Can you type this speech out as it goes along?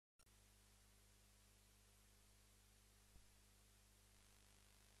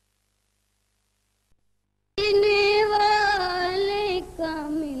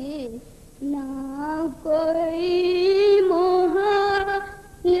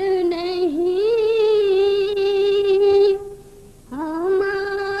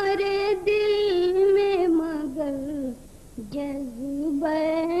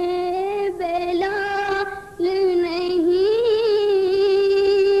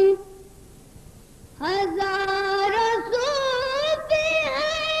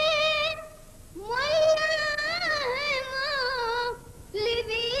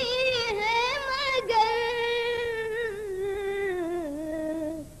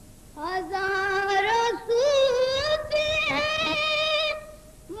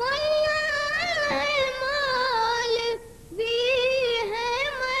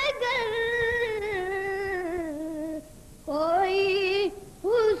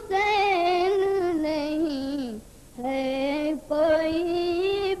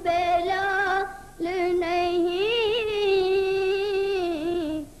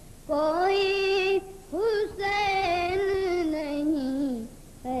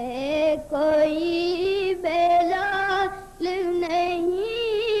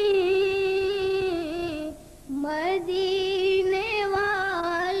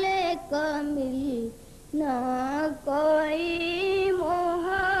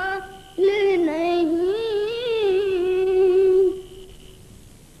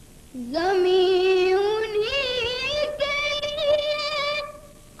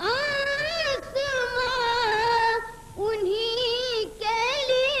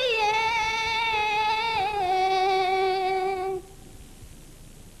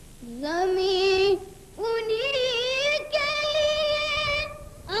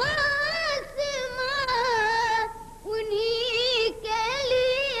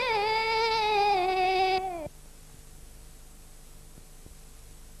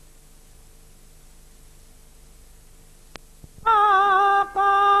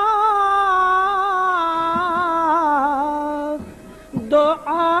دو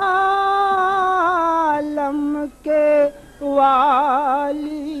عالم کے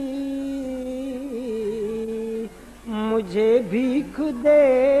والی مجھے بھیک دے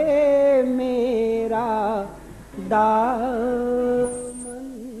میرا دامن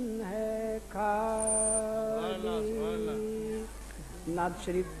ہے خالی. نعت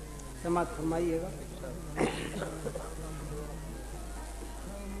شریف سماعت فرمائیے گا.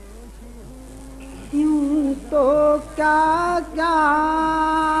 یوں تو کیا کیا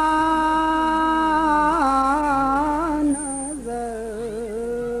نظر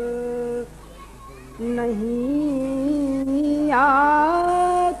نہیں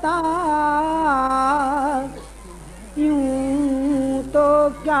آتا, یوں تو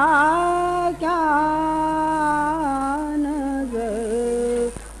کیا کیا نظر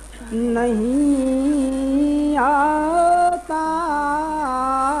نہیں آتا,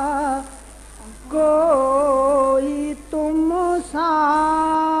 کوئی تم سا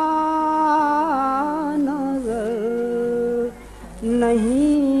نظر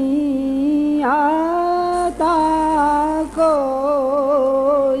نہیں آتا,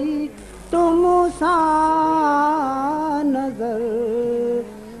 کوئی تم سا نظر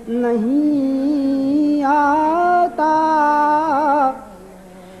نہیں آتا.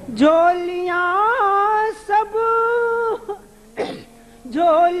 جھولیاں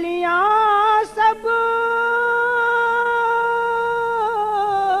سب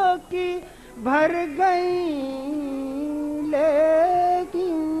کی بھر گئیں,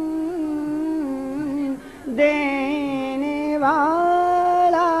 لیکن دینے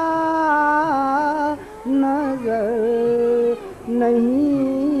والا نظر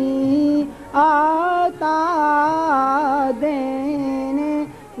نہیں آتا, دینے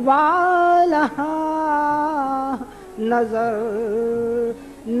والا نظر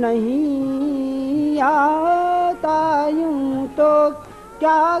نہیں آتا. یوں تو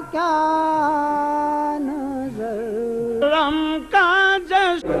کیا کیا نظر غم کا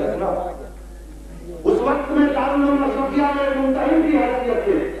جشن. اس وقت میں دارالعلوم اشرفیہ میں منتہی کی حیثیت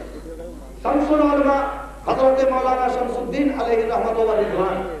سے شمس العلماء حضرت مولانا شمس الدین علیہ رحمت و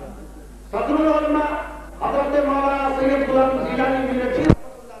رضوان, صدر العلماء حضرت مولانا سید غلام جیلانی بن رشید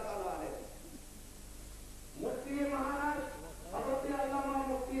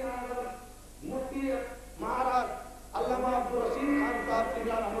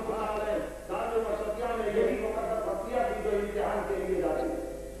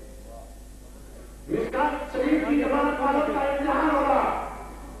شریف کی جماعت والوں کا امتحان ہوگا,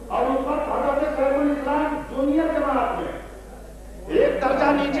 اور اس وقت حضرت شیخ الاسلام جونیئر جماعت میں ایک درجہ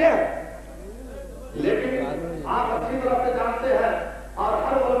نیچے ہے, لیکن آپ اچھی طرح سے جانتے ہیں اور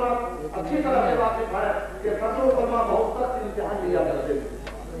ہر علماء اچھی طرح سے واقف ہے کہ صدر علماء بہت سخت امتحان لیا کرتے تھے.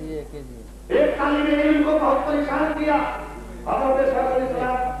 ایک طالب علم کو بہت پریشان کیا حضرت شیخ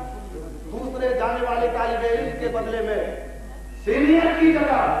الاسلام, دوسرے جانے والے طالب علم کے بدلے میں سینئر کی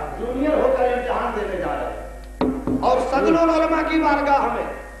جگہ جونیئر ہو کر امتحان دینے جا رہے ہیں, اور صدر العلماء کی بارگاہ میں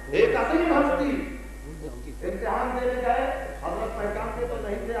ایک عظیم ہستی امتحان دینے گئے. حضرت پہچان کے تو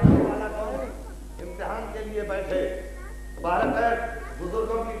نہیں تھے, آنے والا کون, امتحان کے لیے بیٹھے. بارک ہے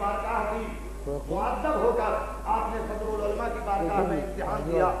بزرگوں کی بارگاہ کی, مؤدب ہو کر آپ نے صدر العلماء کی بارگاہ میں امتحان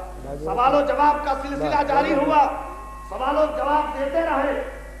دیا. سوال و جواب کا سلسلہ جاری ہوا, سوال و جواب دیتے رہے,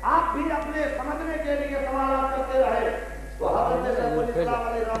 آپ بھی اپنے سمجھنے کے لیے سوالات کرتے رہے. تو حضرت شیخ الاسلام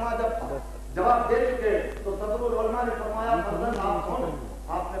علیہ رحمہ جب جواب دے چکے تو صدر العلماء نے فرمایا فرزند آپ کون؟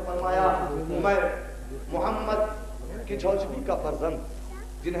 آپ نے فرمایا میں محمد کی چھوچبی کا فرزند,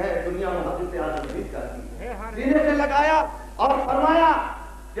 جنہیں دنیا محدث اعظم بھی کہتی ہے. سینے سے لگایا اور فرمایا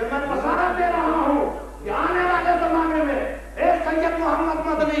کہ میں بشارت دے رہا ہوں کہ آنے والے زمانے میں ایک سید محمد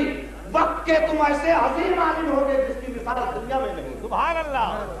مدنی وقت کے تم ایسے عظیم عالم ہوگے جس کی مثال دنیا میں نہیں. سبحان اللہ.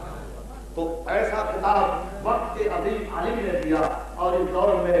 تو ایسا خطاب وقت کے عظیم عالم نے دیا, اور اس دور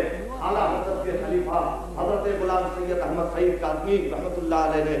میں اعلیٰ حضرت کے خلیفہ حضرت غلام سید احمد سعید کاظمی رحمۃ اللہ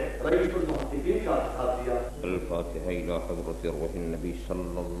علیہ نے رئیس المحققین کا خطاب دیا. الفاتحہ الی حضرت روح النبی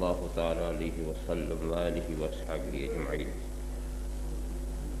صلی اللہ تعالی علیہ وسلم وآلہ وصحبہ اجمعین.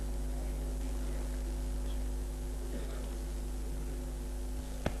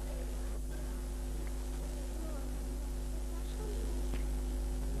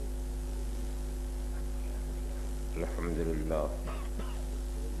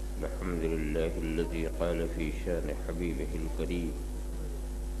 الحمد لله الذي قال في شان حبيبه الكريم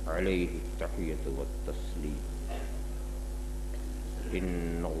عليه التحية والتسليم.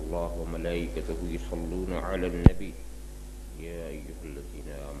 إن الله وملائكته يصلون على النبي يا أيها الذين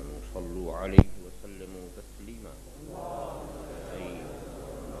آمنوا صلوا عليه وسلموا تسليما.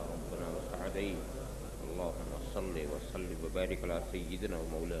 ربنا وسعدين اللهم صل وسلم وبارك على سيدنا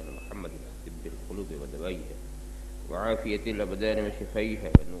ومولانا محمد طب القلوب ودوائها وعافية الأبدان وشفائها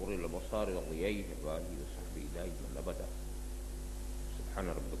ونور الأبصار وضيائها وآله وصحبه دائما أبدا. سبحان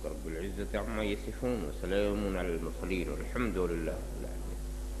ربك رب العزة عما يصفون وسلام على المرسلين والحمد لله رب العالمين.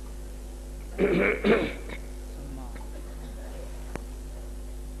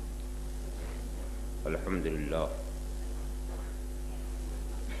 الحمد لله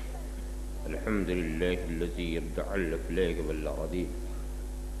الحمد لله الذي يبدع الأفلاك بالأراضي،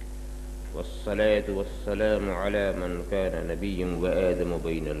 والصلاة والسلام على من كان نبيا وآدم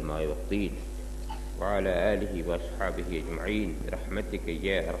بين الماء والطين، وعلى آله وأصحابه أجمعين برحمتك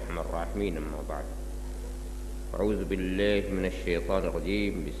يا أرحم الراحمين. أما بعد، أعوذ بالله من الشيطان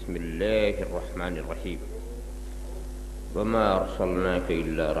الرجيم. بسم الله الرحمن الرحيم. وما أرسلناك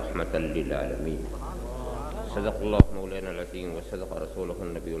إلا رحمة للعالمين. صدق الله مولانا العظيم وصدق رسوله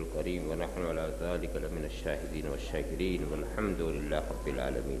النبي الكريم، ونحن على ذلك لمن الشاهدين والشاكرين، والحمد لله رب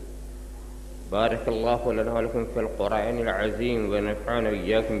العالمين. بارك الله لنا ولكم في القرآن العظيم، ونفعنا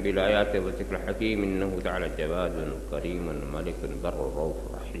وإياكم بالآيات والذكر الحكيم، إنه تعالى جواد كريم ملك بر رؤوف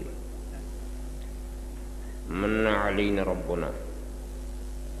رحيم. من علينا ربنا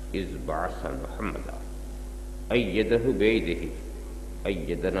إذ بعث محمدا أيده بيده،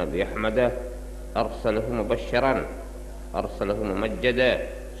 أيدنا بأحمده، أرسله مبشرا أرسله ممجدا،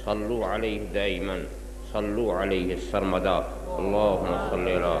 صلوا عليه دائما صلوا عليه السرمدا. اللهم صل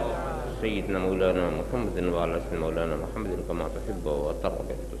على سيدنا مولانا محمد وعلى سيدنا مولانا محمد كما تحب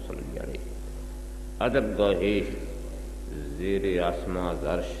وترضى أن تصلي عليه. ادب گاہش زیر آسماں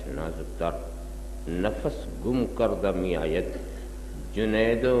عرش نازک تر، نفس گم کردہ می آید،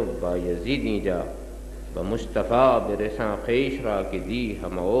 جنید و بایزیدی جا بمصطفیٰ برساں خیش را کی دی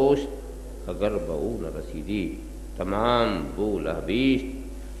ہم اوشت، اگر بہو نہ رسیدی تمام بول حبیشت.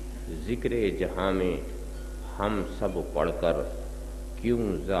 ذکر جہاں میں ہم سب پڑھ کر کیوں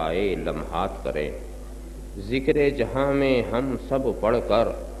ضائع لمحات کریں، ذکر جہاں میں ہم سب پڑھ کر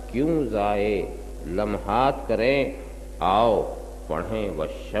کیوں ضائع لمحات کریں. آؤ پڑھیں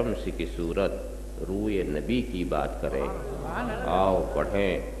والشمس کی صورت روئے نبی کی بات کریں، آؤ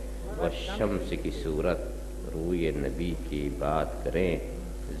پڑھیں والشمس کی صورت روئے نبی کی بات کریں.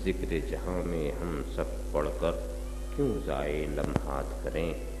 ذکر جہاں میں ہم سب پڑھ کر کیوں ضائع لمحات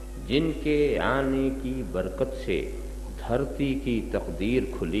کریں. جن کے آنے کی برکت سے دھرتی کی تقدیر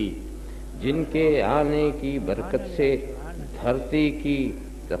کھلی، جن کے آنے کی برکت سے دھرتی کی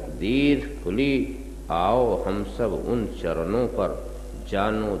تقدیر کھلی. آؤ ہم سب ان چرنوں پر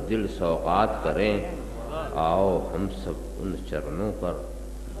جان و دل سوغات کریں، آؤ ہم سب ان چرنوں پر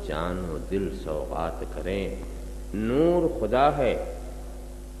جان و دل سوغات کریں. نور خدا ہے،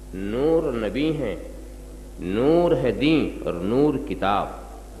 نور نبی ہیں، نور ہے دین اور نور کتاب.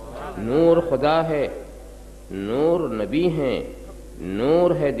 نور خدا ہے، نور نبی ہیں،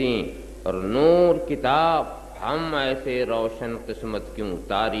 نور ہے دین اور نور کتاب. ہم ایسے روشن قسمت کیوں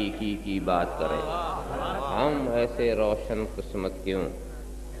تاریکی کی بات کریں، ہم ایسے روشن قسمت کیوں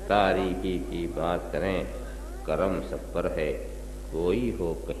تاریکی کی بات کریں. کرم سب پر ہے، کوئی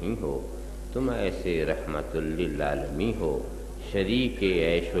ہو کہیں ہو، تم ایسے رحمت للعالمین ہو. شریک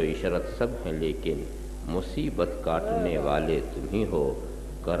عیش و عشرت سب ہیں لیکن مصیبت کاٹنے والے تم ہی ہو.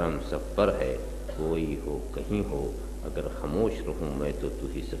 کرم سب پر ہے، کوئی ہو کہیں ہو، اگر خاموش رہوں میں تو تو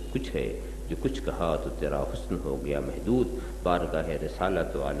ہی سب کچھ ہے. جو کچھ کہا تو تیرا حسن ہو گیا محدود. بارگاہ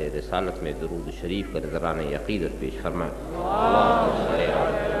رسالت والے رسالت میں درود شریف کا نذرانہ عقیدت پیش فرمائیں. اللہم صل علی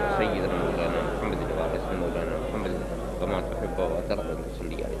سیدنا مولانا محمد وعلی سیدنا مولانا محمد کما تحب وترضى أن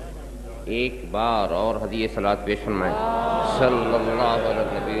تصلي عليه. ایک بار اور ہدیہ صلاۃ پیش فرمائیں. صلی اللہ علی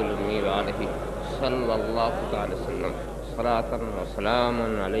النبی الأمی وآلہ صلی اللہ تعالی وسلم صلاۃ و سلام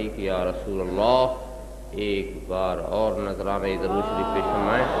علیک یا رسول اللہ. ایک بار اور نذرانہ درود شریف پیش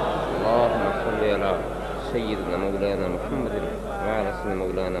فرمائیں. اللہم صل علی سیدنا مولانا محمد وعلی سیدنا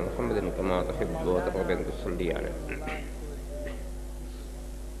مولانا محمد کما تحب وترضى أن تصلي عليه.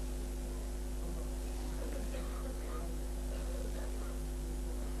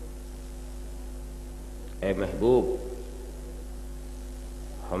 اے محبوب،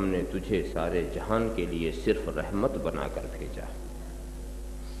 ہم نے تجھے سارے جہان کے لیے صرف رحمت بنا کر بھیجا.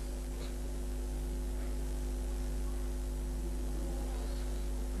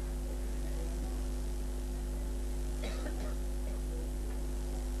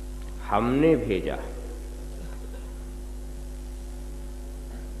 ہم نے بھیجا،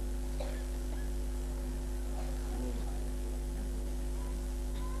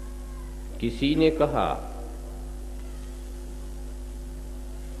 کسی نے کہا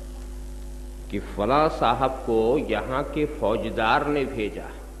کہ فلاں صاحب کو یہاں کے فوجدار نے بھیجا.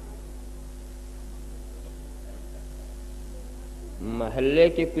 محلے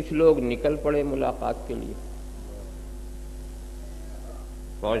کے کچھ لوگ نکل پڑے ملاقات کے لیے.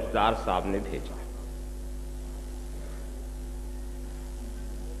 فوجدار صاحب نے بھیجا.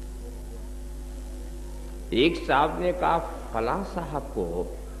 ایک صاحب نے کہا فلاں صاحب کو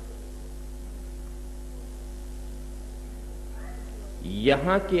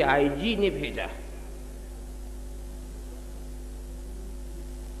یہاں کے آئی جی نے بھیجا.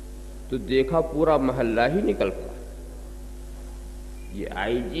 تو دیکھا پورا محلہ ہی نکل پڑا، یہ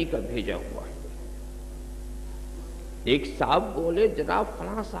آئی جی کا بھیجا ہوا. ایک صاحب بولے جناب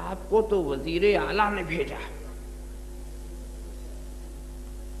فلاں صاحب کو تو وزیر اعلیٰ نے بھیجا.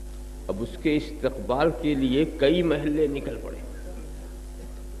 اب اس کے استقبال کے لیے کئی محلے نکل پڑے.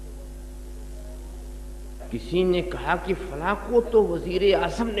 کسی نے کہا کہ فلاں کو تو وزیر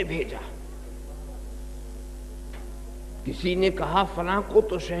اعظم نے بھیجا، کسی نے کہا فلاں کو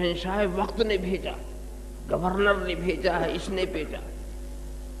تو شہنشاہ وقت نے بھیجا، گورنر نے بھیجا ہے، اس نے بھیجا.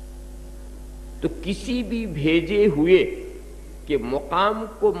 تو کسی بھی بھیجے ہوئے کے مقام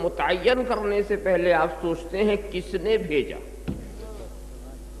کو متعین کرنے سے پہلے آپ سوچتے ہیں کس نے بھیجا.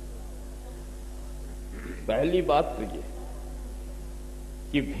 پہلی بات تو یہ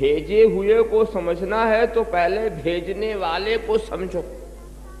کہ بھیجے ہوئے کو سمجھنا ہے تو پہلے بھیجنے والے کو سمجھو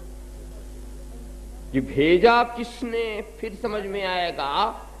کہ بھیجا کس نے، پھر سمجھ میں آئے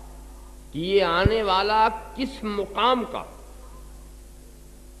گا کہ یہ آنے والا کس مقام کا.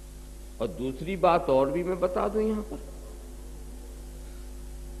 اور دوسری بات اور بھی میں بتا دوں یہاں پر،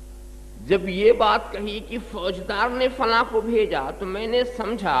 جب یہ بات کہی کہ فوجدار نے فلاں کو بھیجا تو میں نے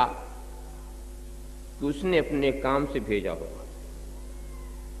سمجھا کہ اس نے اپنے کام سے بھیجا ہوگا.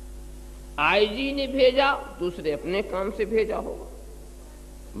 آئی جی نے بھیجا، دوسرے اپنے کام سے بھیجا ہوگا.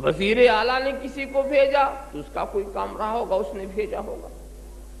 وزیر اعلیٰ نے کسی کو بھیجا تو اس کا کوئی کام رہا ہوگا، اس نے بھیجا ہوگا.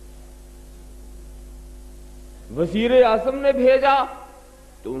 وزیر اعظم نے بھیجا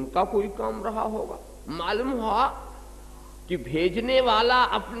تو ان کا کوئی کام رہا ہوگا. معلوم ہوا کہ بھیجنے والا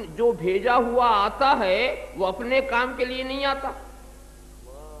جو بھیجا ہوا آتا ہے وہ اپنے کام کے لیے نہیں آتا،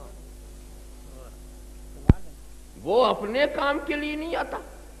 وہ اپنے کام کے لیے نہیں آتا،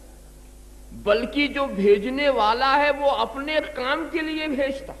 بلکہ جو بھیجنے والا ہے وہ اپنے کام کے لیے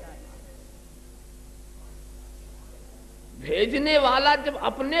بھیجتا. بھیجنے والا جب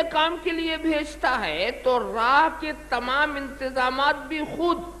اپنے کام کے لیے بھیجتا ہے تو راہ کے تمام انتظامات بھی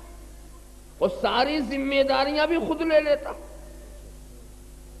خود اور ساری ذمہ داریاں بھی خود لے لیتا.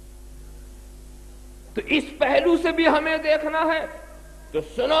 تو اس پہلو سے بھی ہمیں دیکھنا ہے. تو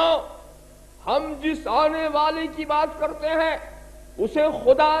سنو، ہم جس آنے والے کی بات کرتے ہیں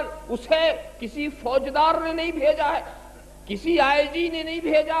اسے کسی فوجدار نے نہیں بھیجا ہے، کسی آئی جی نے نہیں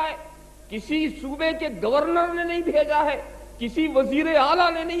بھیجا ہے، کسی صوبے کے گورنر نے نہیں بھیجا ہے، کسی وزیر اعلیٰ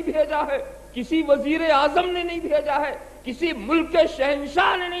نے نہیں بھیجا ہے، کسی وزیر اعظم نے نہیں بھیجا ہے، کسی ملک کے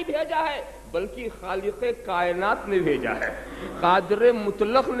شہنشاہ نے نہیں بھیجا ہے، بلکہ خالق کائنات نے بھیجا ہے، قادر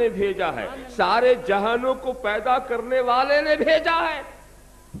مطلق نے بھیجا ہے، سارے جہانوں کو پیدا کرنے والے نے بھیجا ہے.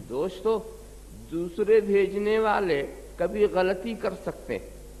 دوستو، دوسرے بھیجنے والے کبھی غلطی کر سکتے ہیں.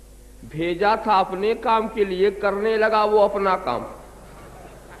 بھیجا تھا اپنے کام کے لیے، کرنے لگا وہ اپنا کام.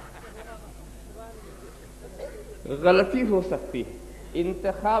 غلطی ہو سکتی ہے،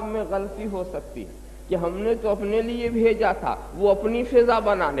 انتخاب میں غلطی ہو سکتی ہے کہ ہم نے تو اپنے لیے بھیجا تھا، وہ اپنی فضا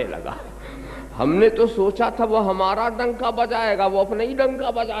بنانے لگا. ہم نے تو سوچا تھا وہ ہمارا ڈنکا بجائے گا، وہ اپنا ہی ڈنکا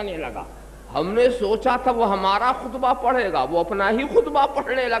بجانے لگا. ہم نے سوچا تھا وہ ہمارا خطبہ پڑھے گا، وہ اپنا ہی خطبہ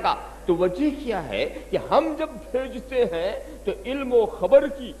پڑھنے لگا. تو وجہ کیا ہے کہ ہم جب بھیجتے ہیں تو علم و خبر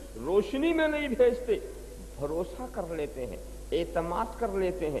کی روشنی میں نہیں بھیجتے، بھروسہ کر لیتے ہیں، اعتماد کر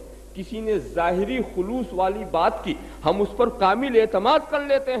لیتے ہیں. کسی نے ظاہری خلوص والی بات کی، ہم اس پر کامل اعتماد کر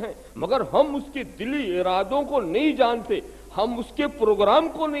لیتے ہیں، مگر ہم اس کے دلی ارادوں کو نہیں جانتے، ہم اس کے پروگرام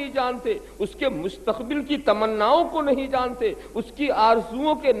کو نہیں جانتے، اس کے مستقبل کی تمناؤں کو نہیں جانتے، اس کی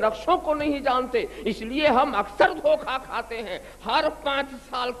آرزوؤں کے نقشوں کو نہیں جانتے. اس لیے ہم اکثر دھوکہ کھاتے ہیں. ہر 5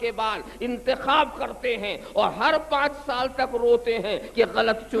 سال کے بعد انتخاب کرتے ہیں اور ہر 5 سال تک روتے ہیں کہ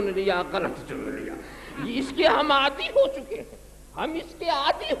غلط چن لیا، غلط چن لیا. اس کے ہم عادی ہو چکے ہیں، ہم اس کے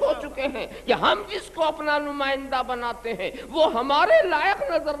عادی ہو چکے ہیں کہ ہم جس کو اپنا نمائندہ بناتے ہیں وہ ہمارے لائق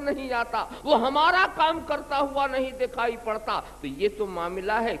نظر نہیں آتا، وہ ہمارا کام کرتا ہوا نہیں دکھائی پڑتا. تو یہ تو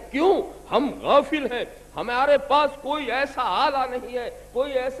معاملہ ہے. کیوں؟ ہم غافل ہیں. ہمارے پاس کوئی ایسا آلہ نہیں ہے،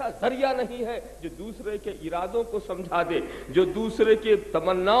 کوئی ایسا ذریعہ نہیں ہے جو دوسرے کے ارادوں کو سمجھا دے، جو دوسرے کے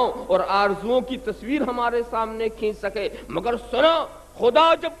تمناؤں اور آرزوؤں کی تصویر ہمارے سامنے کھینچ سکے. مگر سنو،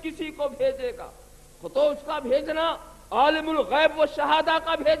 خدا جب کسی کو بھیجے گا تو اس کا بھیجنا عالم الغیب و شہادہ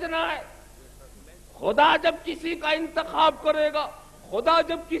کا بھیجنا ہے. خدا جب کسی کا انتخاب کرے گا، خدا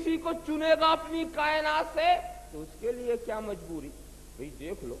جب کسی کو چنے گا اپنی کائنات سے، تو اس کے لیے کیا مجبوری؟ بھئی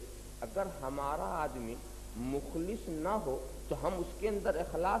دیکھ لو، اگر ہمارا آدمی مخلص نہ ہو تو ہم اس کے اندر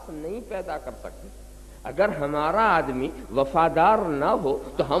اخلاص نہیں پیدا کر سکتے، اگر ہمارا آدمی وفادار نہ ہو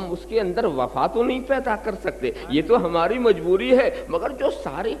تو ہم اس کے اندر وفا تو نہیں پیدا کر سکتے، یہ تو ہماری مجبوری ہے۔ مگر جو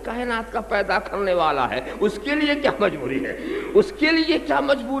ساری کائنات کا پیدا کرنے والا ہے اس کے لیے کیا مجبوری ہے؟ اس کے لیے کیا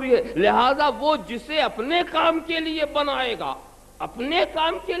مجبوری ہے؟ لہذا وہ جسے اپنے کام کے لیے بنائے گا، اپنے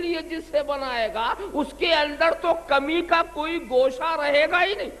کام کے لیے جسے بنائے گا، اس کے اندر تو کمی کا کوئی گوشہ رہے گا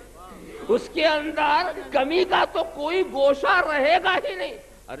ہی نہیں، اس کے اندر کمی کا تو کوئی گوشہ رہے گا ہی نہیں۔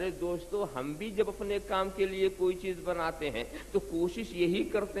 ارے دوستو، ہم بھی جب اپنے کام کے لیے کوئی چیز بناتے ہیں تو کوشش یہی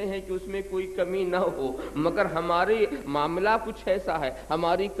کرتے ہیں کہ اس میں کوئی کمی نہ ہو، مگر ہمارے معاملہ کچھ ایسا ہے،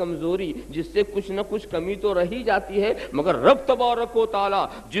 ہماری کمزوری جس سے کچھ نہ کچھ کمی تو رہی جاتی ہے، مگر رب تبارک و تعالی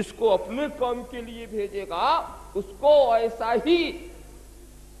جس کو اپنے کام کے لیے بھیجے گا اس کو ایسا ہی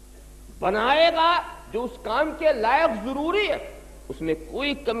بنائے گا جو اس کام کے لائق ضروری ہے، اس میں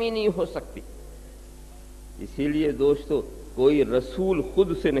کوئی کمی نہیں ہو سکتی۔ اسی لیے دوستو، کوئی رسول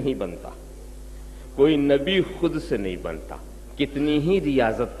خود سے نہیں بنتا، کوئی نبی خود سے نہیں بنتا، کتنی ہی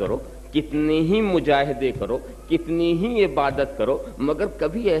ریاضت کرو، کتنے ہی مجاہدے کرو، کتنی ہی عبادت کرو، مگر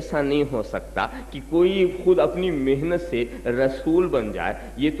کبھی ایسا نہیں ہو سکتا کہ کوئی خود اپنی محنت سے رسول بن جائے۔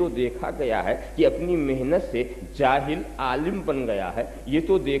 یہ تو دیکھا گیا ہے کہ اپنی محنت سے جاہل عالم بن گیا ہے، یہ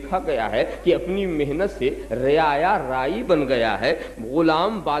تو دیکھا گیا ہے کہ اپنی محنت سے رعایا رائی بن گیا ہے،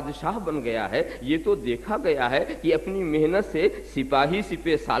 غلام بادشاہ بن گیا ہے، یہ تو دیکھا گیا ہے کہ اپنی محنت سے سپاہی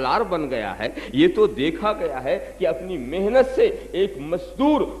سپہ سالار بن گیا ہے، یہ تو دیکھا گیا ہے کہ اپنی محنت سے ایک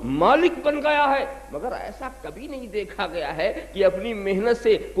مزدور مالک بن گیا ہے، مگر ایسا کبھی نہیں دیکھا گیا ہے کہ اپنی محنت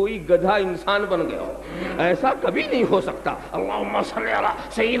سے کوئی گدھا انسان بن گیا ہو، ایسا کبھی نہیں ہو سکتا۔ اللہم صلی علی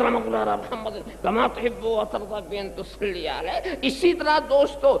سیدنا مولانا محمد کما تحب و ترضی بان تصلی علیہ۔ اسی طرح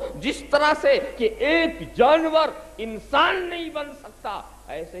دوستو، جس طرح سے کہ ایک جانور انسان نہیں بن سکتا،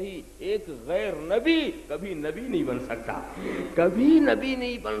 ایسے ہی ایک غیر نبی کبھی نبی نہیں بن سکتا، کبھی نبی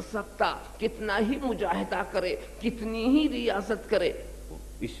نہیں بن سکتا، کتنا ہی مجاہدہ کرے، کتنی ہی ریاضت کرے۔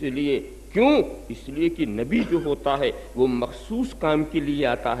 اس لیے کیوں؟ اس لیے کہ نبی جو ہوتا ہے وہ مخصوص کام کے لیے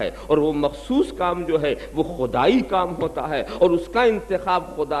آتا ہے، اور وہ مخصوص کام جو ہے وہ خدائی کام ہوتا ہے، اور اس کا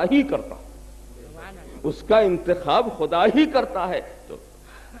انتخاب خدا ہی کرتا ہے، اس کا انتخاب خدا ہی کرتا ہے۔ تو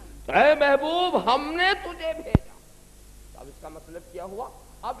اے محبوب، ہم نے تجھے بھیجا۔ اب اس کا مطلب کیا ہوا؟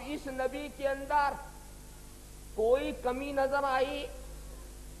 اب اس نبی کے اندر کوئی کمی نظر آئی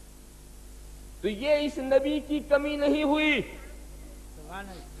تو یہ اس نبی کی کمی نہیں ہوئی۔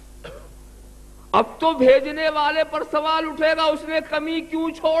 اب تو بھیجنے والے پر سوال اٹھے گا، اس نے کمی کیوں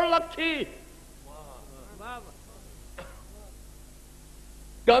چھوڑ رکھی؟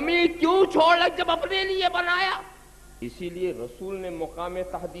 کمی کیوں چھوڑ رکھی جب اپنے لیے بنایا؟ اسی لیے رسول نے مقام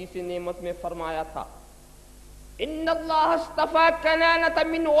تحدیث نعمت میں فرمایا تھا، ان اللہ اصطفى کنانۃ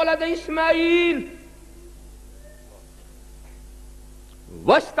من ولد اسماعیل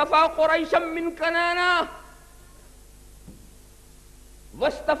واصطفى قریشا من کنانہ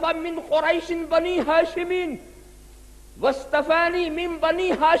واصطفى من قریش بنی ہاشم واصطفانی من بنی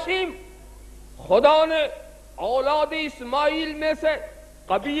ہاشم۔ خدا نے اولاد اسماعیل میں سے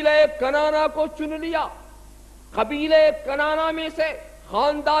قبیلہ کنانہ کو چن لیا، قبیلہ کنانہ میں سے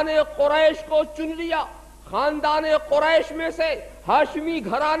خاندان قریش کو چن لیا، خاندان قریش میں سے ہاشمی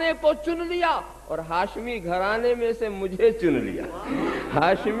گھرانے کو چن لیا، اور ہاشمی گھرانے میں سے مجھے چن لیا،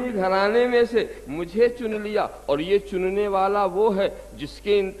 ہاشمی گھرانے میں سے مجھے چن لیا۔ اور یہ چننے والا وہ ہے جس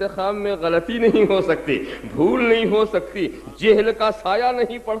کے انتخاب میں غلطی نہیں ہو سکتی، بھول نہیں ہو سکتی، جہل کا سایہ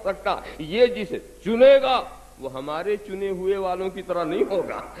نہیں پڑ سکتا۔ یہ جسے چنے گا وہ ہمارے چنے ہوئے والوں کی طرح نہیں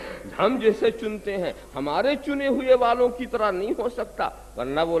ہوگا، ہم جیسے چنتے ہیں ہمارے چنے ہوئے والوں کی طرح نہیں ہو سکتا۔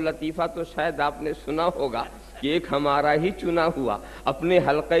 ورنہ وہ لطیفہ تو شاید آپ نے سنا ہوگا کہ ایک ہمارا ہی چنا ہوا اپنے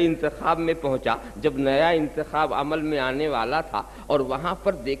حلقہ انتخاب میں پہنچا، جب نیا انتخاب عمل میں آنے والا تھا اور وہاں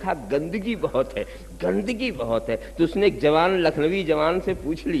پر دیکھا گندگی بہت ہے، گندگی بہت ہے، تو اس نے ایک جوان لکھنوی جوان سے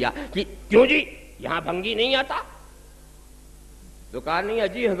پوچھ لیا کہ کیوں جی یہاں بھنگی نہیں آتا؟ تو کہا نہیں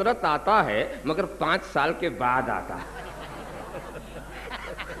اجی حضرت آتا ہے مگر 5 سال کے بعد آتا ہے۔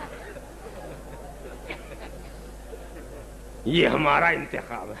 یہ ہمارا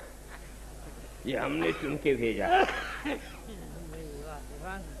انتخاب ہے، یہ ہم نے چن کے بھیجا۔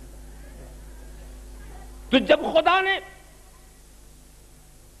 تو جب خدا نے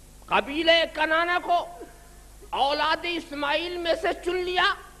قبیلہ کنانہ کو اولاد اسماعیل میں سے چن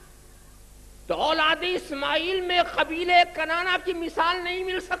لیا تو اولاد اسماعیل میں قبیلہ کنانہ کی مثال نہیں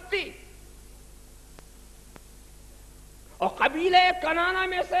مل سکتی، اور قبیلہ کنانہ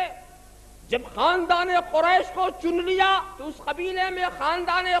میں سے جب خاندان قریش کو چن لیا تو اس قبیلے میں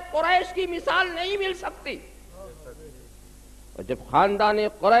خاندان قریش کی مثال نہیں مل سکتی۔ اور جب خاندان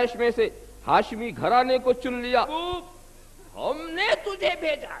قریش میں سے ہاشمی گھرانے کو چن لیا، ہم نے تجھے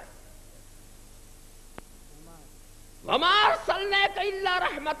بھیجا ہے، وَمَا أَرْسَلْنَاكَ إِلَّا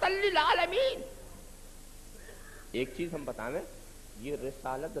رَحْمَةً لِّلْعَالَمِينَ۔ ایک چیز ہم بتائیں، یہ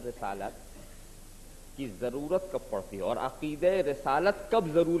رسالت کی ضرورت کب پڑتی ہے اور عقیدہ رسالت کب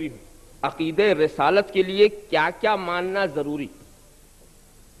ضروری ہو؟ عقیدہ رسالت کے لیے کیا کیا ماننا ضروری؟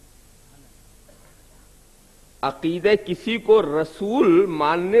 عقیدہ کسی کو رسول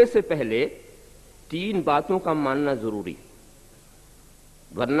ماننے سے پہلے 3 باتوں کا ماننا ضروری،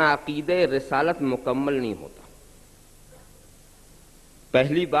 ورنہ عقیدہ رسالت مکمل نہیں ہوتا۔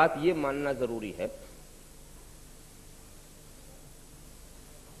 پہلی بات یہ ماننا ضروری ہے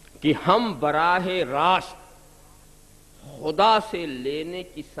کہ ہم براہ راست خدا سے لینے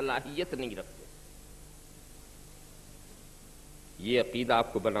کی صلاحیت نہیں رکھتے۔ یہ عقیدہ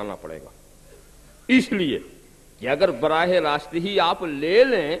آپ کو بنانا پڑے گا، اس لیے کہ اگر براہ راست ہی آپ لے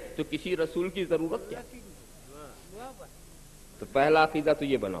لیں تو کسی رسول کی ضرورت کیا؟ تو پہلا عقیدہ تو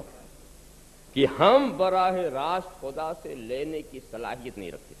یہ بناؤ کہ ہم براہ راست خدا سے لینے کی صلاحیت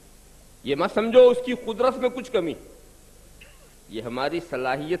نہیں رکھتے۔ یہ مت سمجھو اس کی قدرت میں کچھ کمی، یہ ہماری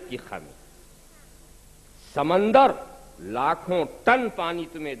صلاحیت کی خامی۔ سمندر لاکھوں ٹن پانی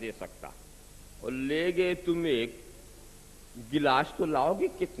تمہیں دے سکتا اور لے گئے تم ایک گلاس، تو لاؤ گے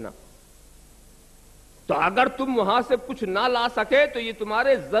کتنا؟ تو اگر تم وہاں سے کچھ نہ لا سکے تو یہ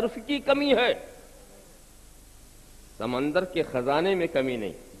تمہارے ظرف کی کمی ہے، سمندر کے خزانے میں کمی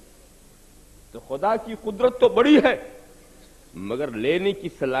نہیں۔ تو خدا کی قدرت تو بڑی ہے، مگر لینے کی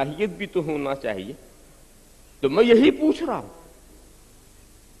صلاحیت بھی تو ہونا چاہیے۔ تو میں یہی پوچھ رہا ہوں،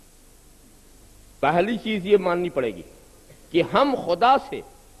 پہلی چیز یہ ماننی پڑے گی کہ ہم خدا سے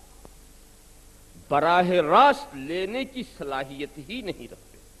براہ راست لینے کی صلاحیت ہی نہیں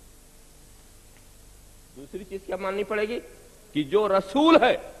رکھتے۔ دوسری چیز کیا ماننی پڑے گی کہ جو رسول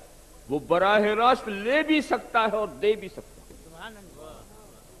ہے وہ براہ راست لے بھی سکتا ہے اور دے بھی سکتا ہے،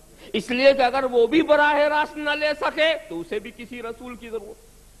 اس لیے کہ اگر وہ بھی براہ راست نہ لے سکے تو اسے بھی کسی رسول کی ضرورت،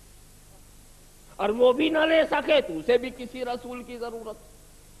 اور وہ بھی نہ لے سکے تو اسے بھی کسی رسول کی ضرورت۔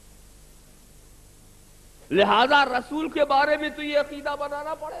 لہذا رسول کے بارے میں تو یہ عقیدہ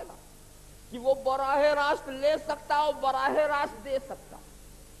بنانا پڑے گا کہ وہ براہ راست لے سکتا اور براہ راست دے سکتا،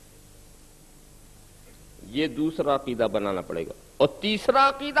 یہ دوسرا عقیدہ بنانا پڑے گا۔ اور تیسرا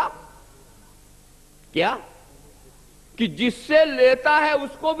عقیدہ کیا؟ کہ جس سے لیتا ہے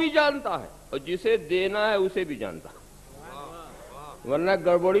اس کو بھی جانتا ہے اور جسے دینا ہے اسے بھی جانتا ہے، ورنہ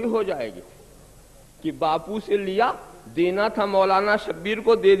گڑبڑی ہو جائے گی کہ باپو سے لیا، دینا تھا مولانا شبیر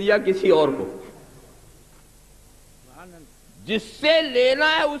کو، دے دیا کسی اور کو۔ جس سے لینا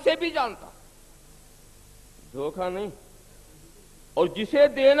ہے اسے بھی جانتا، دھوکہ نہیں، اور جسے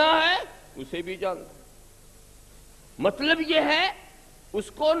دینا ہے اسے بھی جانتا۔ مطلب یہ ہے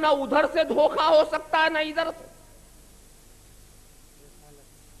اس کو نہ ادھر سے دھوکہ ہو سکتا ہے نہ ادھر سے۔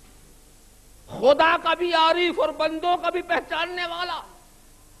 خدا کا بھی عارف اور بندوں کا بھی پہچاننے والا،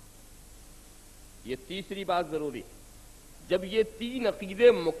 یہ تیسری بات ضروری۔ جب یہ 3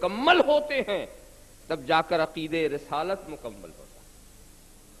 عقیدے مکمل ہوتے ہیں تب جا کر عقیدہ رسالت مکمل ہوتا ہے۔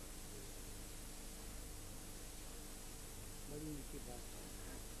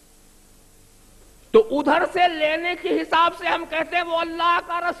 تو ادھر سے لینے کے حساب سے ہم کہتے ہیں وہ اللہ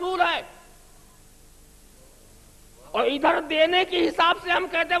کا رسول ہے، اور ادھر دینے کے حساب سے ہم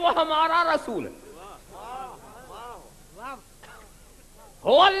کہتے ہیں وہ ہمارا رسول ہے۔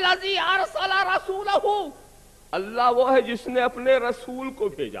 هو الذی ارسل رسولہ، اللہ وہ ہے جس نے اپنے رسول کو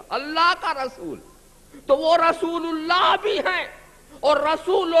بھیجا، اللہ کا رسول۔ تو وہ رسول اللہ بھی ہیں اور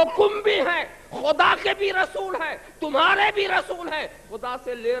رسولکم بھی ہیں، خدا کے بھی رسول ہیں، تمہارے بھی رسول ہیں۔ خدا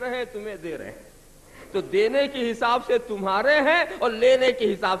سے لے رہے ہیں، تمہیں دے رہے ہیں، تو دینے کے حساب سے تمہارے ہیں اور لینے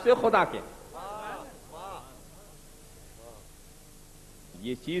کے حساب سے خدا کے۔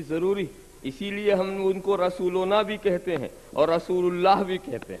 یہ چیز ضروری، اسی لیے ہم ان کو رسولنا بھی کہتے ہیں اور رسول اللہ بھی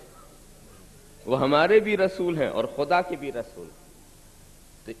کہتے ہیں، وہ ہمارے بھی رسول ہیں اور خدا کے بھی رسول ہیں۔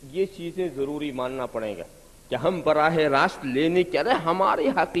 تو یہ چیزیں ضروری ماننا پڑے گا کہ ہم براہ راست لینے کے رہے، ہماری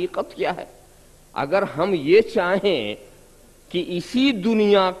حقیقت کیا ہے۔ اگر ہم یہ چاہیں کہ اسی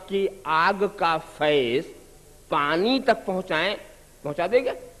دنیا کی آگ کا فیض پانی تک پہنچائیں، پہنچا دیں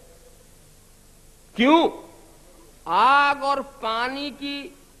گے؟ کیوں؟ آگ اور پانی کی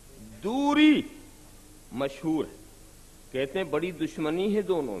دوری مشہور ہے، کہتے ہیں بڑی دشمنی ہے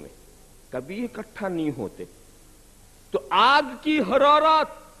دونوں میں، کبھی اکٹھا نہیں ہوتے۔ تو آگ کی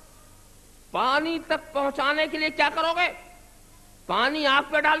حرارت پانی تک پہنچانے کے لیے کیا کرو گے؟ پانی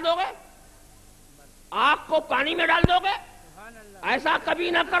آگ پہ ڈال دو گے، آگ کو پانی میں ڈال دو گے؟ ایسا کبھی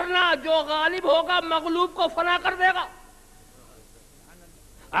نہ کرنا، جو غالب ہوگا مغلوب کو فنا کر دے گا۔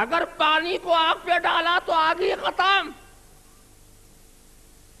 اگر پانی کو آگ پہ ڈالا تو آگ ہی ختم،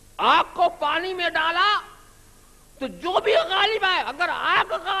 آگ کو پانی میں ڈالا تو جو بھی غالب آئے، اگر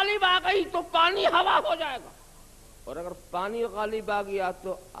آگ غالب آ گئی تو پانی ہوا ہو جائے گا، اور اگر پانی غالب آ گیا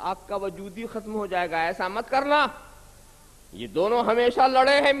تو آگ کا وجود ہی ختم ہو جائے گا۔ ایسا مت کرنا، یہ دونوں ہمیشہ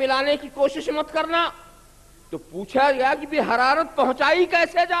لڑے ہیں، ملانے کی کوشش مت کرنا۔ تو پوچھا گیا کہ بھی حرارت پہنچائی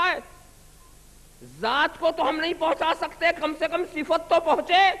کیسے جائے؟ ذات کو تو ہم نہیں پہنچا سکتے، کم سے کم صفت تو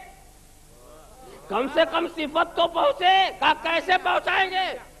پہنچے، کم سے کم صفت تو پہنچے۔ کہا کیسے پہنچائیں گے؟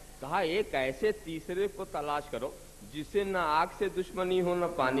 کہا ایک ایسے تیسرے کو تلاش کرو جسے نہ آگ سے دشمنی ہو نہ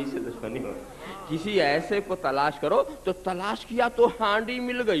پانی سے دشمنی ہو، کسی ایسے کو تلاش کرو۔ تو تلاش کیا تو ہانڈی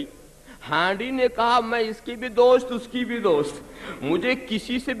مل گئی۔ ہانڈی نے کہا میں اس کی بھی دوست اس کی بھی دوست، مجھے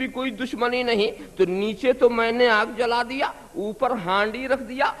کسی سے بھی کوئی دشمنی نہیں۔ تو نیچے تو میں نے آگ جلا دیا، اوپر ہانڈی رکھ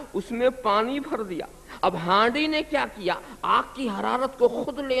دیا، اس میں پانی بھر دیا۔ اب ہانڈی نے کیا کیا؟ آگ کی حرارت کو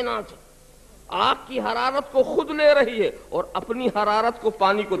خود لینا چاہیے، آگ کی حرارت کو خود لے رہی ہے اور اپنی حرارت کو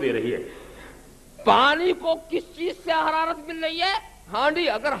پانی کو دے رہی ہے۔ پانی کو کس چیز سے حرارت مل رہی ہے؟ ہانڈی۔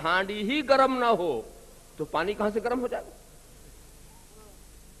 اگر ہانڈی ہی گرم نہ ہو تو پانی کہاں سے گرم ہو جائے گا؟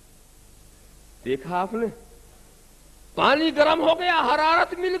 دیکھا آپ نے، پانی گرم ہو گیا،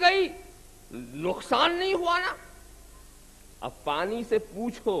 حرارت مل گئی، نقصان نہیں ہوا نا۔ اب پانی سے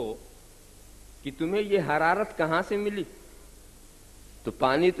پوچھو کہ تمہیں یہ حرارت کہاں سے ملی، تو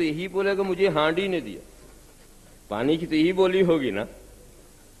پانی تو یہی بولے گا مجھے ہانڈی نے دیا، پانی کی تو یہی بولی ہوگی نا۔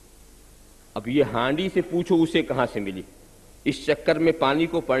 اب یہ ہانڈی سے پوچھو اسے کہاں سے ملی، اس چکر میں پانی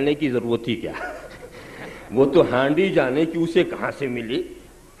کو پڑھنے کی ضرورت ہی کیا؟ وہ تو ہانڈی جانے کہ اسے کہاں سے ملی،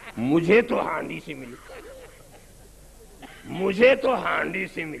 مجھے تو ہانڈی سے ملی، مجھے تو ہانڈی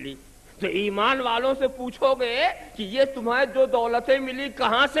سے ملی۔ تو ایمان والوں سے پوچھو گے کہ یہ تمہیں جو دولتیں ملی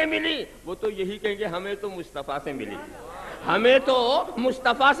کہاں سے ملی، وہ تو یہی کہیں گے ہمیں تو مصطفیٰ سے ملی، ہمیں تو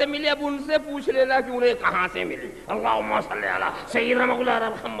مصطفیٰ سے ملی۔ اب ان سے پوچھ لینا کہ انہیں کہاں سے ملی۔ اللہم صلی علی سیدنا مولانا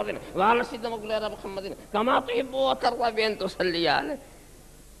محمد وعلی سیدنا مولانا محمد کما تحب وترضى بأن تصلی علیہ۔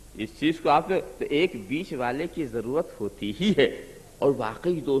 اس چیز کو آپ نے تو ایک بیچ والے کی ضرورت ہوتی ہی ہے۔ اور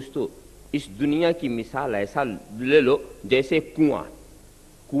واقعی دوستو اس دنیا کی مثال ایسا لے لو جیسے کنواں،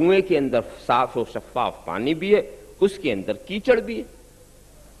 کنویں کے اندر صاف و شفاف پانی بھی ہے، اس کے اندر کیچڑ بھی ہے۔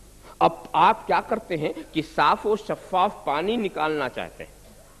 اب آپ کیا کرتے ہیں کہ صاف و شفاف پانی نکالنا چاہتے ہیں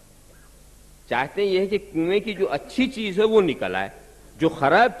یہ ہے کہ کنویں کی جو اچھی چیز ہے وہ نکل آئے، جو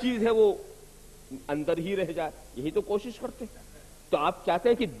خراب چیز ہے وہ اندر ہی رہ جائے، یہی تو کوشش کرتے ہیں۔ تو آپ چاہتے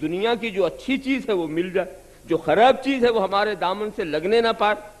ہیں کہ دنیا کی جو اچھی چیز ہے وہ مل جائے، جو خراب چیز ہے وہ ہمارے دامن سے لگنے نہ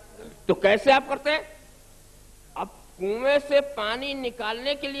پائے۔ تو کیسے آپ کرتے ہیں؟ اب کنویں سے پانی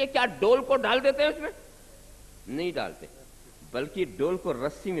نکالنے کے لیے کیا ڈول کو ڈال دیتے ہیں اس میں؟ نہیں ڈالتے، بلکہ ڈول کو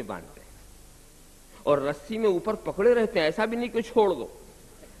رسی میں باندھتے ہیں اور رسی میں اوپر پکڑے رہتے ہیں، ایسا بھی نہیں کہ چھوڑ دو،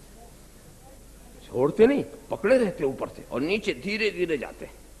 چھوڑتے نہیں، پکڑے رہتے اوپر سے اور نیچے دھیرے دھیرے جاتے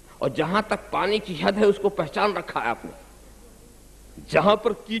ہیں، اور جہاں تک پانی کی حد ہے اس کو پہچان رکھا ہے آپ نے۔ جہاں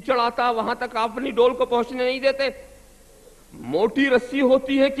پر کیچڑ آتا ہے وہاں تک آپ اپنی ڈول کو پہنچنے نہیں دیتے۔ موٹی رسی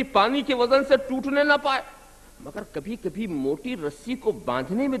ہوتی ہے کہ پانی کے وزن سے ٹوٹنے نہ پائے، مگر کبھی کبھی موٹی رسی کو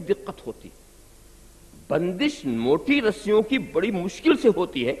باندھنے میں دقت ہوتی، بندش موٹی رسیوں کی بڑی مشکل سے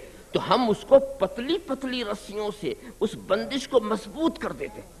ہوتی ہے، تو ہم اس کو پتلی پتلی رسیوں سے اس بندش کو مضبوط کر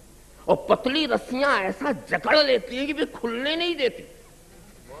دیتے، اور پتلی رسیاں ایسا جکڑ لیتی ہیں کہ پھر کھلنے نہیں دیتی۔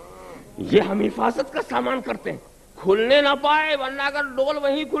 یہ ہم حفاظت کا سامان کرتے ہیں، کھلنے نہ پائے، ورنہ اگر ڈول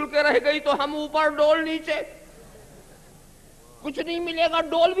وہیں کھل کے رہ گئی تو ہم اوپر ڈول نیچے، کچھ نہیں ملے گا،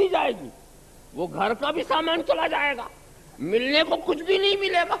 ڈول بھی جائے گی، وہ گھر کا بھی سامان چلا جائے گا، ملنے کو کچھ بھی نہیں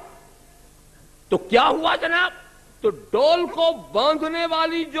ملے گا۔ تو کیا ہوا جناب؟ تو ڈول کو باندھنے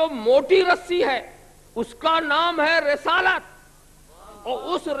والی جو موٹی رسی ہے اس کا نام ہے رسالت،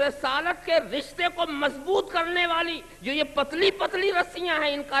 اور اس رسالت کے رشتے کو مضبوط کرنے والی جو یہ پتلی پتلی رسیاں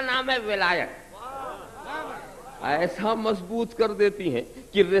ہیں ان کا نام ہے ولایت۔ ایسا مضبوط کر دیتی ہیں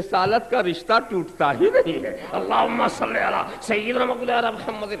کہ رسالت کا رشتہ ٹوٹتا ہی نہیں ہے۔ اللہم صلی علی سیدنا مولانا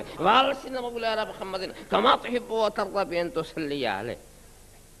محمد وعلی سیدنا مولانا محمد کما تحب وترضى بأن تصلی علیہ۔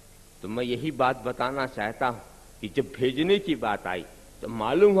 تو میں یہی بات بتانا چاہتا ہوں کہ جب بھیجنے کی بات آئی تو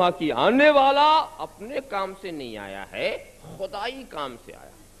معلوم ہوا کہ آنے والا اپنے کام سے نہیں آیا ہے، خدائی کام سے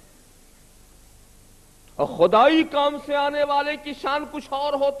آیا، اور خدائی کام سے آنے والے کی شان کچھ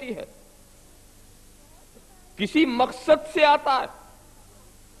اور ہوتی ہے، کسی مقصد سے آتا ہے،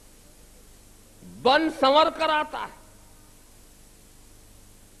 بن سنور کر آتا ہے،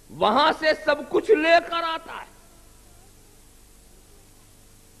 وہاں سے سب کچھ لے کر آتا ہے۔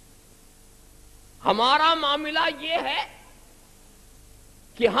 ہمارا معاملہ یہ ہے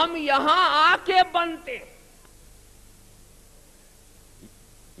کہ ہم یہاں آ کے بنتے ہیں،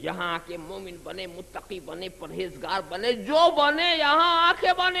 یہاں آ کے مومن بنے، متقی بنے، پرہیزگار بنے، جو بنے یہاں آ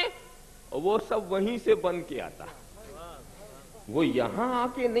کے بنے، وہ سب وہیں سے بن کے آتا، وہ یہاں آ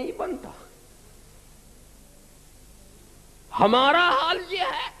کے نہیں بنتا۔ ہمارا حال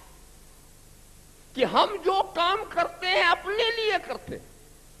یہ ہے کہ ہم جو کام کرتے ہیں اپنے لیے کرتے ہیں،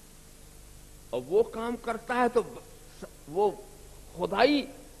 اور وہ کام کرتا ہے تو وہ خدائی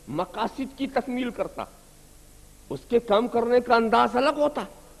مقاصد کی تکمیل کرتا، اس کے کام کرنے کا انداز الگ ہوتا۔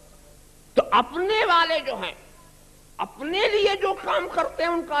 تو اپنے والے جو ہیں، اپنے لیے جو کام کرتے ہیں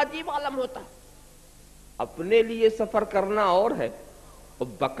ان کا عجیب عالم ہوتا ہے۔ اپنے لیے سفر کرنا اور ہے، اور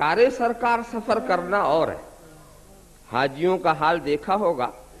بکارے سرکار سفر کرنا اور ہے۔ حاجیوں کا حال دیکھا ہوگا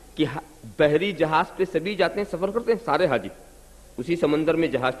کہ بحری جہاز پہ سبھی جاتے ہیں، سفر کرتے ہیں سارے حاجی، اسی سمندر میں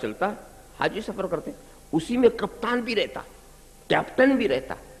جہاز چلتا ہے، حاجی سفر کرتے ہیں، اسی میں کپتان بھی رہتا، کیپٹن بھی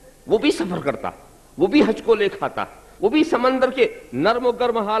رہتا، وہ بھی سفر کرتا، وہ بھی حج کو لے کھاتا، وہ بھی سمندر کے نرم و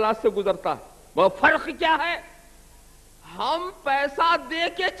گرم حالات سے گزرتا۔ وہ فرق کیا ہے؟ ہم پیسہ دے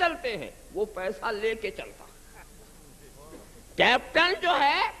کے چلتے ہیں، وہ پیسہ لے کے چلتا۔ کیپٹن جو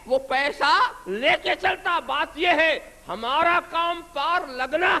ہے وہ پیسہ لے کے چلتا، بات یہ ہے ہمارا کام پار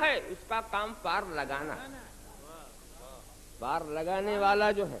لگنا ہے، اس کا کام پار لگانا ہے۔ پار لگانے والا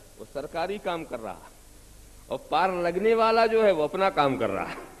جو ہے وہ سرکاری کام کر رہا ہے، اور پار لگنے والا جو ہے وہ اپنا کام کر رہا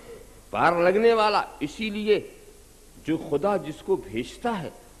ہے۔ پار لگنے والا، اسی لیے جو خدا جس کو بھیجتا ہے،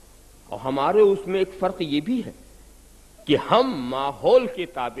 اور ہمارے اس میں ایک فرق یہ بھی ہے کہ ہم ماحول کے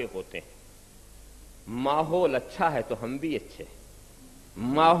تابع ہوتے ہیں۔ ماحول اچھا ہے تو ہم بھی اچھے ہیں،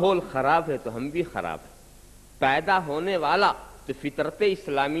 ماحول خراب ہے تو ہم بھی خراب ہیں۔ پیدا ہونے والا تو فطرت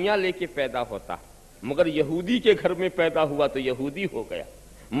اسلامیہ لے کے پیدا ہوتا، مگر یہودی کے گھر میں پیدا ہوا تو یہودی ہو گیا،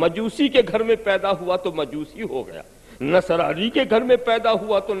 مجوسی کے گھر میں پیدا ہوا تو مجوسی ہو گیا، نصرانی کے گھر میں پیدا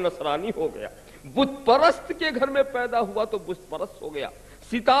ہوا تو نصرانی ہو گیا، بت پرست کے گھر میں پیدا ہوا تو بت پرست ہو گیا،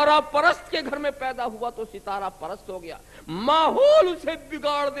 ستارہ پرست کے گھر میں پیدا ہوا تو ستارہ پرست ہو گیا۔ ماحول اسے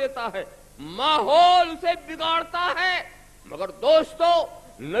بگاڑ دیتا ہے، ماحول اسے بگاڑتا ہے۔ مگر دوستو،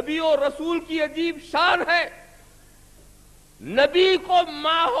 نبی و رسول کی عجیب شان ہے، نبی کو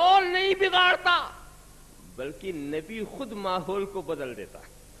ماحول نہیں بگاڑتا بلکہ نبی خود ماحول کو بدل دیتا ہے۔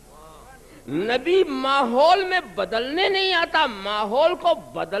 نبی ماحول میں بدلنے نہیں آتا، ماحول کو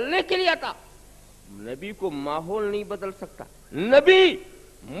بدلنے کے لیے آتا۔ نبی کو ماحول نہیں بدل سکتا، نبی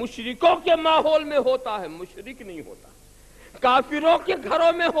مشرکوں کے ماحول میں ہوتا ہے، مشرک نہیں ہوتا، کافروں کے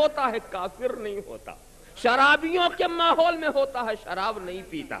گھروں میں ہوتا ہے، کافر نہیں ہوتا، شرابیوں کے ماحول میں ہوتا ہے، شراب نہیں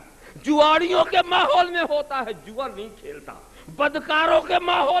پیتا، جواریوں کے ماحول میں ہوتا ہے، جوا نہیں کھیلتا، بدکاروں کے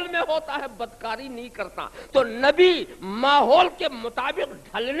ماحول میں ہوتا ہے، بدکاری نہیں کرتا۔ تو نبی ماحول کے مطابق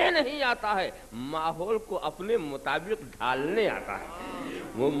ڈھلنے نہیں آتا ہے، ماحول کو اپنے مطابق ڈھالنے آتا ہے،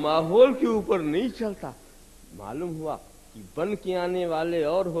 وہ ماحول کے اوپر نہیں چلتا۔ معلوم ہوا کہ بن کے آنے والے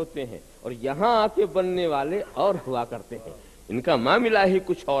اور ہوتے ہیں اور یہاں آ کے بننے والے اور ہوا کرتے ہیں، ان کا معاملہ ہی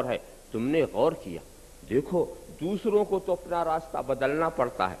کچھ اور ہے۔ تم نے غور کیا؟ دیکھو، دوسروں کو تو اپنا راستہ بدلنا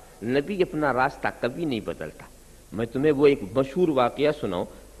پڑتا ہے، نبی اپنا راستہ کبھی نہیں بدلتا۔ میں تمہیں وہ ایک مشہور واقعہ سناؤں،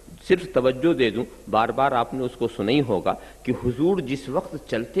 صرف توجہ دے دوں، بار بار آپ نے اس کو سنا ہی ہوگا کہ حضور جس وقت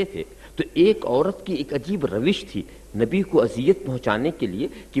چلتے تھے تو ایک عورت کی ایک عجیب روش تھی نبی کو اذیت پہنچانے کے لیے،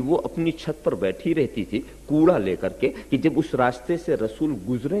 کہ وہ اپنی چھت پر بیٹھی رہتی تھی کوڑا لے کر کے، کہ جب اس راستے سے رسول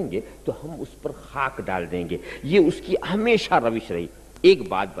گزریں گے تو ہم اس پر خاک ڈال دیں گے۔ یہ اس کی ہمیشہ روش رہی۔ ایک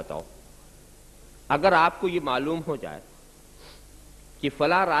بات بتاؤ، اگر آپ کو یہ معلوم ہو جائے کہ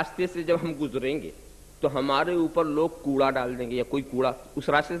فلاں راستے سے جب ہم گزریں گے تو ہمارے اوپر لوگ کوڑا ڈال دیں گے یا کوئی کوڑا، اس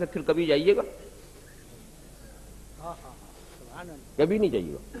راستے سے پھر کبھی جائیے گا؟ کبھی نہیں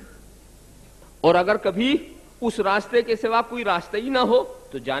جائیے گا۔ اور اگر کبھی اس راستے کے سوا کوئی راستہ ہی نہ ہو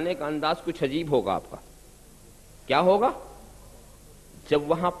تو جانے کا انداز کچھ عجیب ہوگا آپ کا۔ کیا ہوگا؟ جب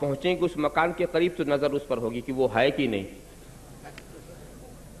وہاں پہنچیں گے اس مکان کے قریب تو نظر اس پر ہوگی کہ وہ ہے کہ نہیں،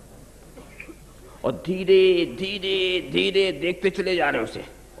 اور دھیرے دھیرے دھیرے دیکھتے چلے جا رہے ہیں اسے،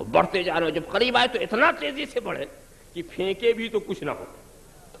 اور بڑھتے جا رہے ہیں، جب قریب آئے تو اتنا تیزی سے بڑھے کہ پھینکے بھی تو کچھ نہ ہو۔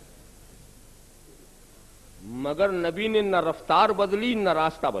 مگر نبی نے نہ رفتار بدلی نہ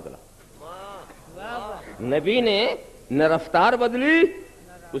راستہ بدلا، نبی نے نہ رفتار بدلی،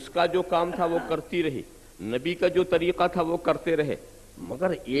 اس کا جو کام تھا وہ کرتی رہی، نبی کا جو طریقہ تھا وہ کرتے رہے۔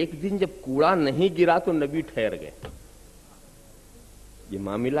 مگر ایک دن جب کوڑا نہیں گرا تو نبی ٹھہر گئے۔ یہ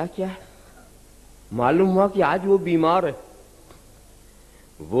معاملہ کیا ہے؟ معلوم ہوا کہ آج وہ بیمار ہے،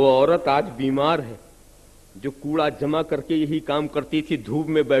 وہ عورت آج بیمار ہے جو کوڑا جمع کر کے یہی کام کرتی تھی، دھوپ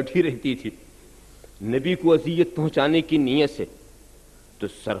میں بیٹھی رہتی تھی نبی کو اذیت پہنچانے کی نیت سے۔ تو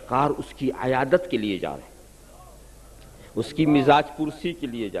سرکار اس کی عیادت کے لیے جا رہے ہیں، اس کی مزاج پرسی کے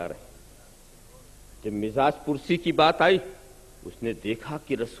لیے جا رہے ہیں۔ جب مزاج پرسی کی بات آئی اس نے دیکھا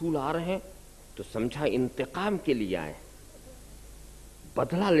کہ رسول آ رہے ہیں تو سمجھا انتقام کے لیے آئے،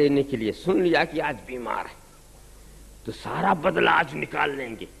 بدلہ لینے کے لیے. سن لیا کہ آج بیمار ہے تو سارا بدلہ آج نکال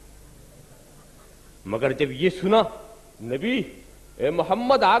لیں گے. مگر جب یہ سنا نبی اے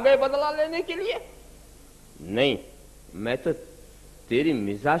محمد آ گئے بدلہ لینے کے لیے، نہیں، میں تو تیری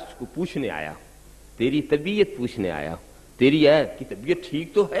مزاج کو پوچھنے آیا ہوں، تیری طبیعت پوچھنے آیا ہوں. تیری ہے کہ طبیعت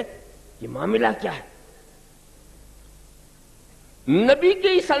ٹھیک تو ہے؟ یہ معاملہ کیا ہے؟ نبی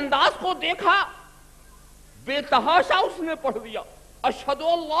کے اس انداز کو دیکھا، بے تحاشا اس نے پڑھ دیا اشہد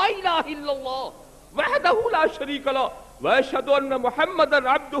ان لا الہ الا اللہ وحدہ لا شریک لہ واشہد ان محمد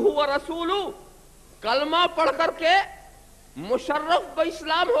عبدہ ورسولہ. کلمہ پڑھ کر کے مشرف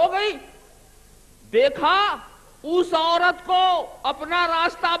باسلام ہو گئی. دیکھا اس عورت کو اپنا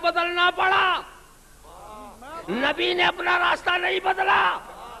راستہ بدلنا پڑا. نبی نے اپنا راستہ نہیں بدلا،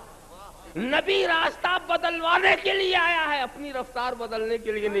 نبی راستہ بدلوانے کے لیے آیا ہے، اپنی رفتار بدلنے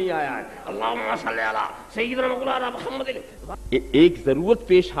کے لیے نہیں آیا ہے. اللہم صلی علی سیدنا محمد. ایک ضرورت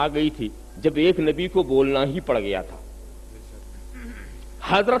پیش آ گئی تھی جب ایک نبی کو بولنا ہی پڑ گیا تھا.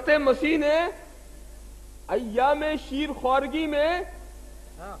 حضرت مسیح نے ایام شیر خوارگی میں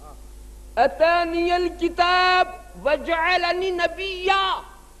اتانی الکتاب وجعلنی نبیا،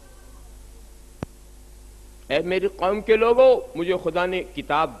 اے میری قوم کے لوگوں، مجھے خدا نے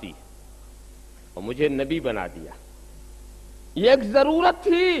کتاب دی اور مجھے نبی بنا دیا. یہ ایک ضرورت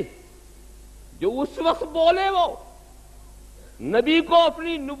تھی جو اس وقت بولے. وہ نبی کو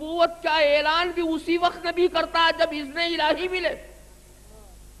اپنی نبوت کا اعلان بھی اسی وقت نبی کرتا ہے جب اذن الہی ملے.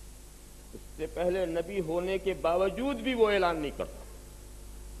 اس سے پہلے نبی ہونے کے باوجود بھی وہ اعلان نہیں کرتا.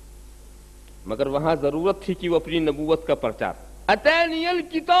 مگر وہاں ضرورت تھی کہ وہ اپنی نبوت کا پرچار. اتانی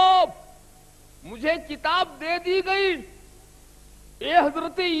الکتاب، مجھے کتاب دے دی گئی. اے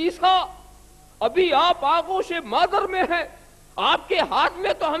حضرت عیسیٰ، ابھی آپ آغوش مادر میں ہیں، آپ کے ہاتھ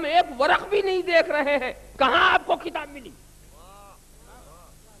میں تو ہم ایک ورق بھی نہیں دیکھ رہے ہیں، کہاں آپ کو کتاب ملی؟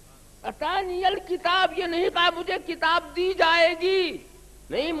 اتانی الکتاب، یہ نہیں کہا مجھے کتاب دی جائے گی،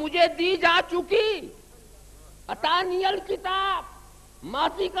 نہیں، مجھے دی جا چکی. اتانی الکتاب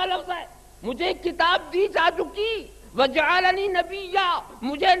ماضی کا لفظ ہے، مجھے کتاب دی جا چکی. وجعلنی نبیا،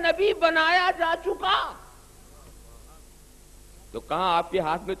 مجھے نبی بنایا جا چکا. تو کہاں آپ کے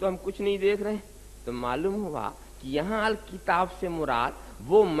ہاتھ میں تو ہم کچھ نہیں دیکھ رہے. تو معلوم ہوا کہ یہاں الکتاب سے مراد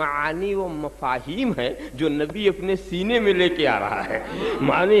وہ معانی و مفاہیم ہے جو نبی اپنے سینے میں لے کے آ رہا ہے،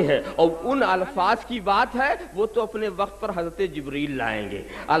 معنی ہے. اور ان الفاظ کی بات ہے وہ تو اپنے وقت پر حضرت جبریل لائیں گے.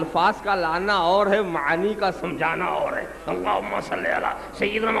 الفاظ کا لانا اور ہے، معانی کا سمجھانا اور ہے. اللہم صلی علی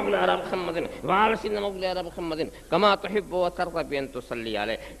سیدنا محمد وعلی سیدنا محمد کما تحب وترضى بأن تصلی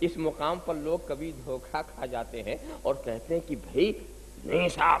علیہ. اس مقام پر لوگ کبھی دھوکہ کھا جاتے ہیں اور کہتے ہیں کہ بھائی نہیں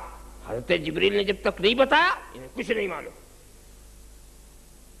صاحب، حضرت جبریل نے جب تک نہیں بتایا انہیں کچھ نہیں معلوم.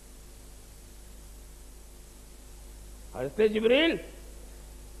 حضرت جبریل،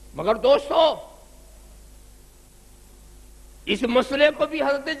 مگر دوستو اس مسئلے کو بھی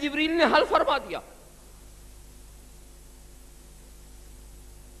حضرت جبریل نے حل فرما دیا.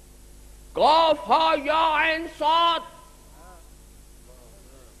 قاف ہا یا عین صاد،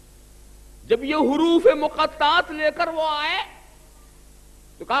 جب یہ حروف مقطعات لے کر وہ آئے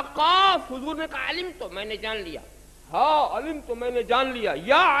تو کہا قاف، حضور نے کہا علم تو میں نے جان لیا، ہاں علم تو میں نے جان لیا،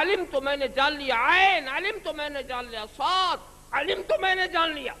 یا علم تو میں نے جان لیا، عین علم تو میں نے جان لیا، صاد علم تو میں نے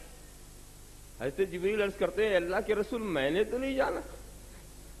جان لیا. حضرت جبریل عرض کرتے ہیں اللہ کے رسول میں نے تو نہیں جانا،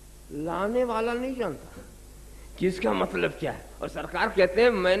 لانے والا نہیں جانتا کہ اس کا مطلب کیا ہے. اور سرکار کہتے ہیں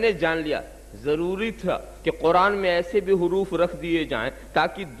میں نے جان لیا. ضروری تھا کہ قرآن میں ایسے بھی حروف رکھ دیے جائیں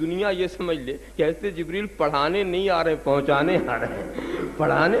تاکہ دنیا یہ سمجھ لے کہ حضرت جبریل پڑھانے نہیں آ رہے، پہنچانے آ رہے ہیں.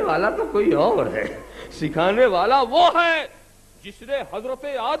 پڑھانے والا تو کوئی اور ہے، سکھانے والا وہ ہے جس نے حضرت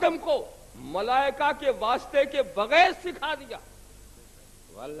آدم کو ملائکہ کے واسطے کے بغیر سکھا دیا.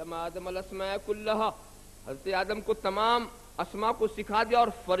 وعلم آدم الاسماء کلہا، حضرت آدم کو تمام اسماء کو سکھا دیا اور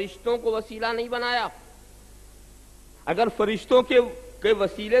فرشتوں کو وسیلہ نہیں بنایا. اگر فرشتوں کے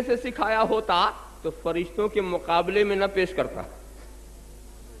وسیلے سے سکھایا ہوتا تو فرشتوں کے مقابلے میں نہ پیش کرتا.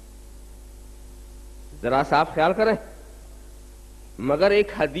 ذرا صاف خیال کریں. مگر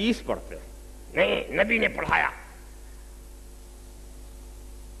ایک حدیث پڑھتے ہیں، نہیں نبی نے پڑھایا.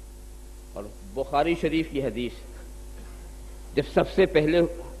 اور بخاری شریف کی حدیث، جب سب سے پہلے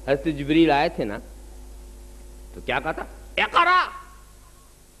حضرت جبریل آئے تھے نا تو کیا کہا تھا؟ اقرا.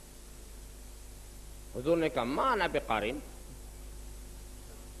 حضور نے کہا ما انا بقارئ.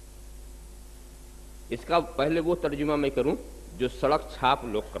 اس کا پہلے وہ ترجمہ میں کروں جو سڑک چھاپ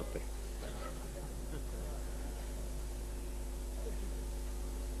لوگ کرتے ہیں.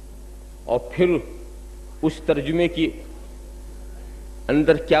 اور پھر اس ترجمے کی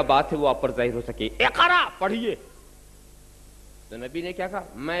اندر کیا بات ہے وہ آپ پر ظاہر ہو سکے. اقرا پڑھیے. تو نبی نے کیا کہا؟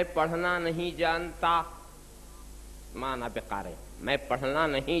 میں پڑھنا نہیں جانتا. مانا بقارئ، میں پڑھنا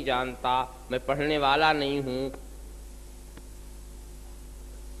نہیں جانتا، میں پڑھنے والا نہیں ہوں،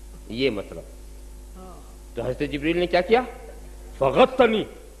 یہ مطلب. تو حضرت جبریل نے کیا کیا؟ فغطنی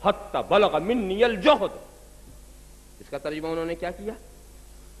حتی بلغ منی الجہد. اس کا ترجمہ انہوں نے کیا کیا؟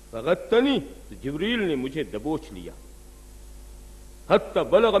 فغطنی، تو جبریل نے مجھے دبوچ لیا. حتی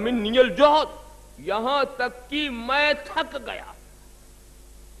بلغ منی الجہد، یہاں تک کہ میں تھک گیا.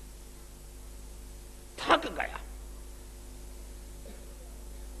 تھک گیا.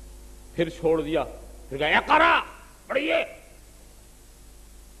 پھر چھوڑ دیا. پھر کہا اقرا پڑھیے.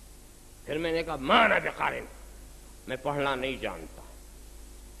 پھر میں نے کہا مانا بقارئ، میں پڑھنا نہیں جانتا.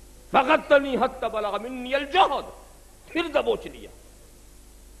 فغطنی حتی بلغ منی الجہد، پھر دبوچ لیا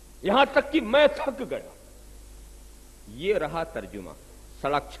یہاں تک کہ میں تھک گیا. یہ رہا ترجمہ،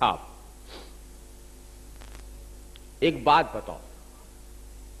 سڑک چھاپ. ایک بات بتاؤ،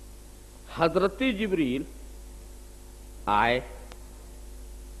 حضرت جبریل آئے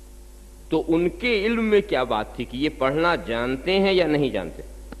تو ان کے علم میں کیا بات تھی کہ یہ پڑھنا جانتے ہیں یا نہیں جانتے؟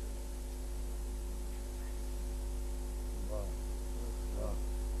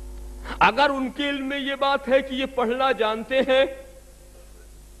 اگر ان کے علم میں یہ بات ہے کہ یہ پڑھنا جانتے ہیں،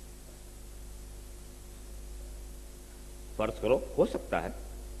 فرض کرو ہو سکتا ہے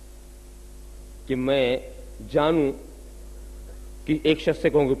کہ میں جانوں کہ ایک شخص سے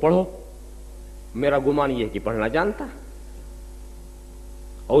کہوں کہ پڑھو، میرا گمان یہ ہے کہ پڑھنا جانتا،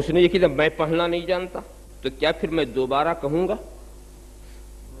 اور اس نے یہ کہا میں پڑھنا نہیں جانتا، تو کیا پھر میں دوبارہ کہوں گا؟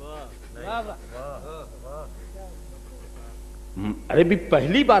 ارے بھی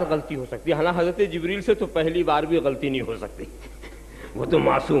پہلی بار غلطی ہو سکتی ہے. حالانکہ حضرت جبریل سے تو پہلی بار بھی غلطی نہیں ہو سکتی، وہ تو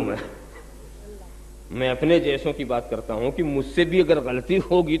معصوم ہے. میں اپنے جیسوں کی بات کرتا ہوں کہ مجھ سے بھی اگر غلطی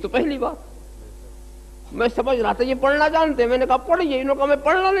ہوگی تو پہلی بار. میں سمجھ رہا تھا یہ پڑھنا جانتے ہیں، میں نے کہا پڑھیے، انہوں نے کہا میں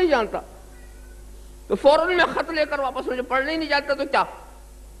پڑھنا نہیں جانتا، تو فوراً میں خط لے کر واپس مجھے پڑھنا ہی نہیں جانتا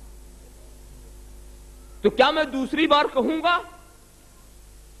تو کیا میں دوسری بار کہوں گا؟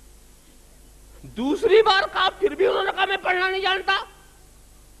 دوسری بار کہا، پھر بھی انہوں نے کہا میں پڑھنا نہیں جانتا.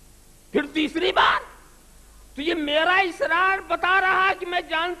 پھر تیسری بار، تو یہ میرا اصرار بتا رہا ہے کہ میں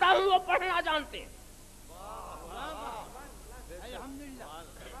جانتا ہوں وہ پڑھنا جانتے ہیں.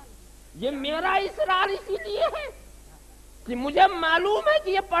 یہ میرا اصرار اسی لیے ہے کہ مجھے معلوم ہے کہ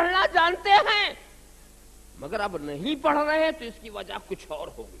یہ پڑھنا جانتے ہیں، مگر اب نہیں پڑھ رہے ہیں تو اس کی وجہ کچھ اور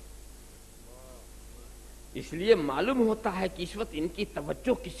ہوگی. اس لیے معلوم ہوتا ہے کہ اس وقت ان کی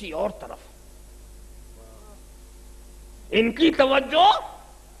توجہ کسی اور طرف، ان کی توجہ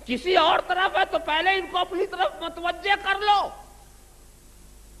کسی اور طرف ہے، تو پہلے ان کو اپنی طرف متوجہ کر لو.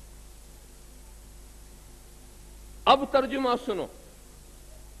 اب ترجمہ سنو.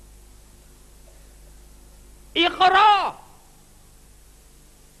 اقرا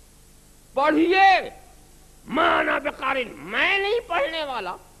پڑھیے، مانا بقارئ، میں نہیں پڑھنے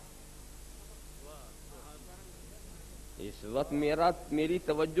والا. اس وقت میری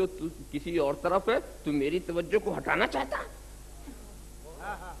توجہ کسی اور طرف ہے، تو میری توجہ کو ہٹانا چاہتا.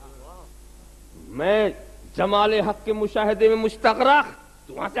 میں جمال حق کے مشاہدے میں مستغرق،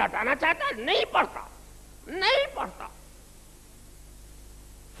 تو وہاں سے ہٹانا چاہتا. نہیں پڑھتا.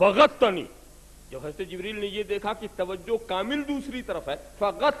 فغطنی، جب حضرت جبریل نے یہ دیکھا کہ توجہ کامل دوسری طرف ہے،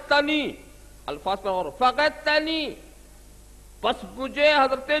 فغطنی، الفاظ پر غور، فغطنی، بس مجھے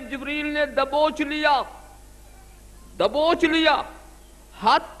حضرت جبریل نے دبوچ لیا.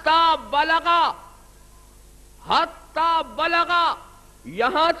 حتی بلغا،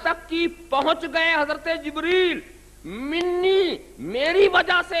 یہاں تک کہ پہنچ گئے حضرت جبریل، منی، میری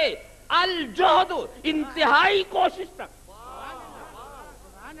وجہ سے، الجہد، انتہائی کوشش تک.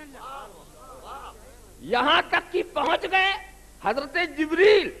 یہاں تک کہ پہنچ گئے حضرت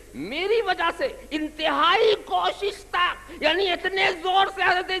جبریل میری وجہ سے انتہائی کوشش تک، یعنی اتنے زور سے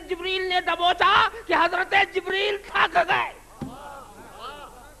حضرت جبریل نے دبوچا کہ حضرت جبریل تھک گئے.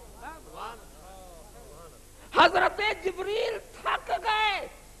 حضرت جبریل تھک گئے.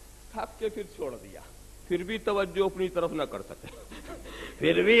 تھک کے پھر چھوڑ دیا. پھر بھی توجہ اپنی طرف نہ کر سکے،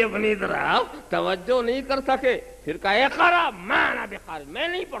 پھر بھی اپنی طرف توجہ نہیں کر سکے. پھر کہا اقرا مانا بقارئ، میں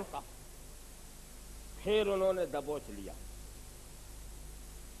نہیں پڑھتا. پھر انہوں نے دبوچ لیا.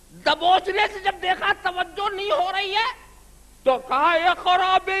 دبوچنے سے جب دیکھا توجہ نہیں ہو رہی ہے تو کہا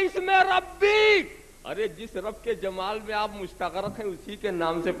اقرا باسم ربی. ارے جس رب کے جمال میں آپ مستغرق ہیں اسی کے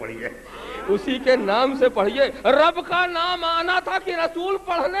نام سے پڑھیے، اسی کے نام سے پڑھیے. رب کا نام آنا تھا کہ رسول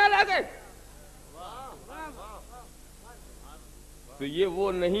پڑھنے لگے. تو یہ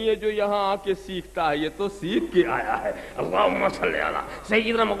وہ نہیں ہے جو یہاں آ کے سیکھتا ہے، یہ تو سیکھ کے آیا ہے۔ اللہم صلی علی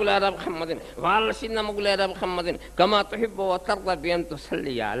سیدنا مولانا محمد وعلی سیدنا مولانا محمد کما تحب و ترضى بان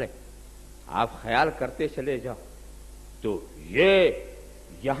تصلی علیہ۔ آپ خیال کرتے چلے جاؤ۔ تو یہ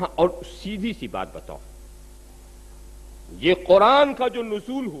یہاں، اور سیدھی سی بات بتاؤ، یہ قرآن کا جو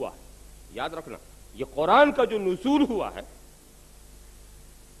نزول ہوا، یاد رکھنا، یہ قرآن کا جو نزول ہوا ہے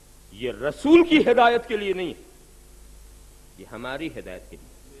یہ رسول کی ہدایت کے لیے نہیں ہے، یہ ہماری ہدایت کے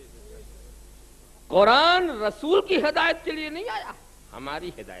لیے۔ قرآن رسول کی ہدایت کے لیے نہیں آیا، ہماری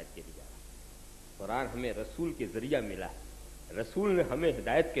ہدایت کے لیے آیا۔ قرآن ہمیں رسول کے ذریعہ ملا ہے، رسول نے ہمیں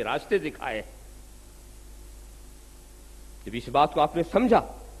ہدایت کے راستے دکھائے۔ جب اس بات کو آپ نے سمجھا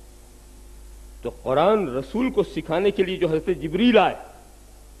تو قرآن رسول کو سکھانے کے لیے جو حضرت جبریل آئے،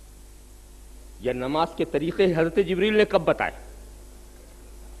 یا نماز کے طریقے حضرت جبریل نے کب بتائے؟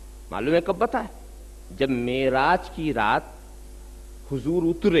 معلوم ہے کب بتائے؟ جب معراج کی رات حضور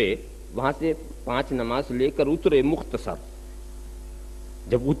اترے، وہاں سے 5 نماز لے کر اترے مختصر،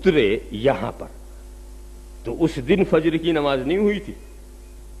 جب اترے یہاں پر تو اس دن فجر کی نماز نہیں ہوئی تھی،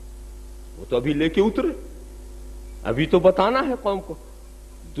 وہ تو ابھی لے کے اترے، ابھی تو بتانا ہے قوم کو۔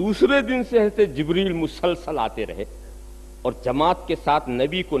 دوسرے دن سے حضرت جبریل مسلسل آتے رہے اور جماعت کے ساتھ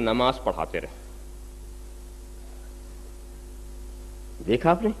نبی کو نماز پڑھاتے رہے۔ دیکھا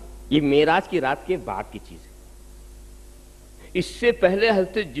آپ نے، یہ معراج کی رات کے بعد کی چیز ہے۔ اس سے پہلے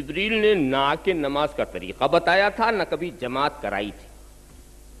حضرت جبریل نے نہ آ کے نماز کا طریقہ بتایا تھا، نہ کبھی جماعت کرائی تھی،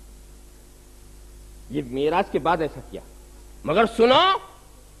 یہ معراج کے بعد ایسا کیا۔ مگر سنو،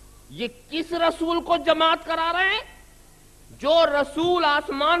 یہ کس رسول کو جماعت کرا رہے ہیں؟ جو رسول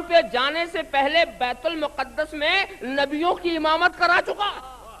آسمان پہ جانے سے پہلے بیت المقدس میں نبیوں کی امامت کرا چکا،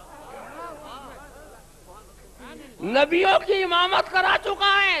 نبیوں کی امامت کرا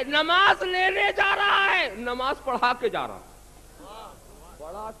چکا ہے، نماز لینے جا رہا ہے، نماز پڑھا کے جا رہا ہے۔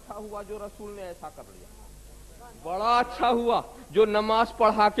 بڑا اچھا ہوا جو رسول نے ایسا کر لیا، بڑا اچھا ہوا جو نماز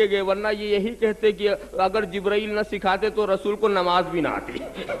پڑھا کے گئے، ورنہ یہ یہی کہتے کہ اگر جبرائیل نہ سکھاتے تو رسول کو نماز بھی نہ آتی،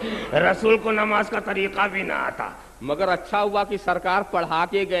 رسول کو نماز کا طریقہ بھی نہ آتا۔ مگر اچھا ہوا کہ سرکار پڑھا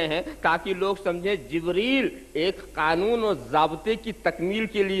کے گئے ہیں تاکہ لوگ سمجھے جبریل ایک قانون اور ضابطے کی تکمیل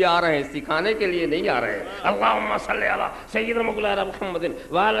کے لیے آ رہے ہیں، سکھانے کے لیے نہیں آ رہے ہیں۔ اللہم صلی علی سیدنا مولانا محمد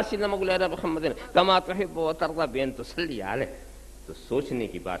وعلی سیدنا مولانا محمد کما تحب و ترضى بان تصلی علیہ۔ تو سوچنے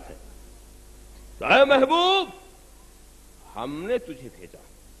کی بات ہے، تو اے محبوب، ہم نے تجھے بھیجا،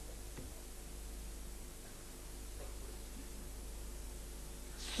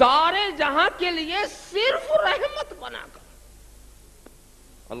 سارے جہاں کے لیے صرف رحمت بنا کر،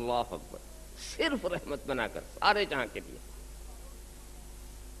 اللہ اکبر، صرف رحمت بنا کر سارے جہاں کے لیے۔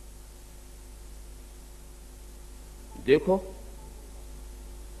 دیکھو،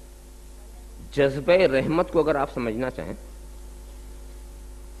 جذبہ رحمت کو اگر آپ سمجھنا چاہیں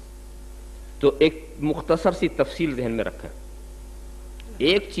تو ایک مختصر سی تفصیل ذہن میں رکھیں۔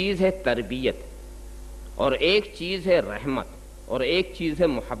 ایک چیز ہے تربیت، اور ایک چیز ہے رحمت، اور ایک چیز ہے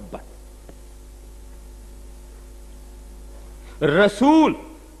محبت۔ رسول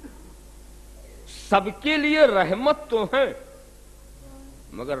سب کے لیے رحمت تو ہیں،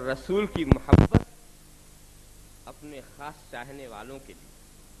 مگر رسول کی محبت اپنے خاص چاہنے والوں کے لیے،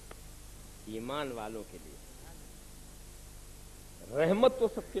 ایمان والوں کے لیے۔ رحمت تو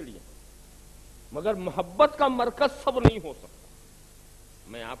سب کے لیے، مگر محبت کا مرکز سب نہیں ہو سکتا۔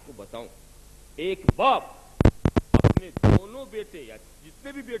 میں آپ کو بتاؤں، ایک باپ اپنے دونوں بیٹے یا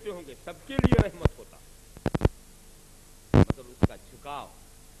جتنے بھی بیٹے ہوں گے سب کے لیے رحمت ہوتا، مگر اس کا جھکاؤ،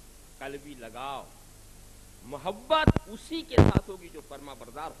 قلبی لگاؤ، محبت اسی کے ساتھ ہوگی جو فرما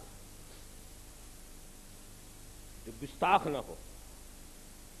بردار ہو، جو گستاخ نہ ہو،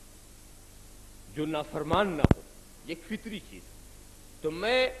 جو نافرمان نہ ہو۔ یہ ایک فطری چیز ہے۔ تو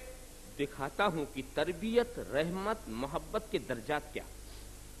میں دکھاتا ہوں کہ تربیت، رحمت، محبت کے درجات کیا۔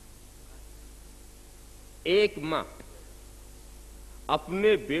 ایک ماں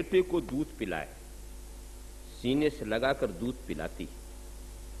اپنے بیٹے کو دودھ پلائے، سینے سے لگا کر دودھ پلاتی،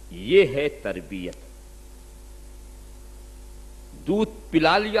 یہ ہے تربیت۔ دودھ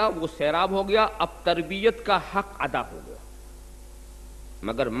پلا لیا، وہ سیراب ہو گیا، اب تربیت کا حق ادا ہو گیا۔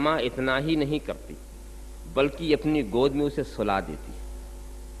 مگر ماں اتنا ہی نہیں کرتی، بلکہ اپنی گود میں اسے سلا دیتی۔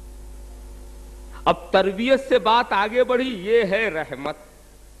 اب تربیت سے بات آگے بڑھی، یہ ہے رحمت،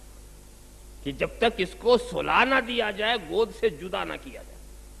 کہ جب تک اس کو سلا نہ دیا جائے، گود سے جدا نہ کیا جائے،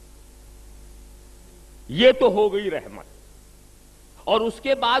 یہ تو ہو گئی رحمت۔ اور اس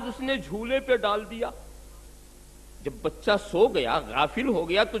کے بعد اس نے جھولے پہ ڈال دیا، جب بچہ سو گیا، غافل ہو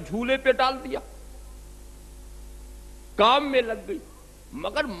گیا، تو جھولے پہ ڈال دیا، کام میں لگ گئی،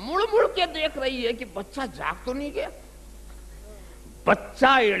 مگر مڑ مڑ کے دیکھ رہی ہے کہ بچہ جاگ تو نہیں گیا،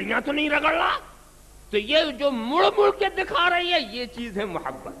 بچہ ایڑیاں تو نہیں رگڑ رہا، تو یہ جو مڑ مڑ کے دکھا رہی ہے یہ چیز ہے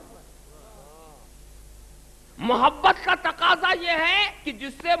محبت۔ محبت کا تقاضا یہ ہے کہ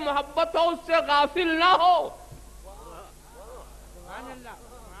جس سے محبت ہو اس سے غافل نہ ہو۔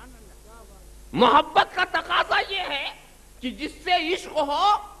 محبت کا تقاضا یہ ہے کہ جس سے عشق ہو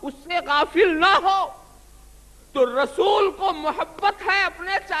اس سے غافل نہ ہو۔ تو رسول کو محبت ہے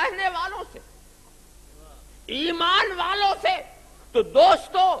اپنے چاہنے والوں سے، ایمان والوں سے۔ تو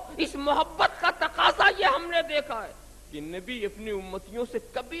دوستو اس محبت کا تقاضا یہ ہم نے دیکھا ہے کہ نبی اپنی امتیوں سے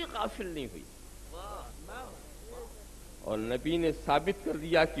کبھی غافل نہیں ہوئی، اور نبی نے ثابت کر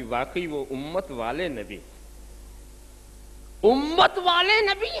دیا کہ واقعی وہ امت والے نبی، امت والے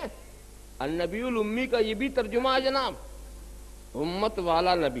نبی ہیں۔ النبی الامی کا یہ بھی ترجمہ ہے جناب، امت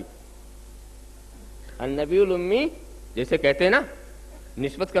والا نبی۔ النبی الامی جیسے کہتے ہیں نا،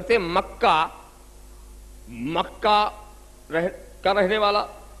 نسبت کرتے ہیں مکہ کا رہنے والا،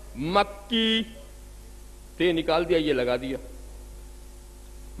 مکی تے نکال دیا یہ لگا دیا،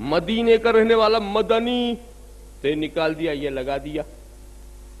 مدینے کا رہنے والا مدنی تے نکال دیا یہ لگا دیا،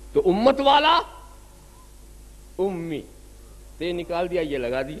 تو امت والا امی تے نکال دیا یہ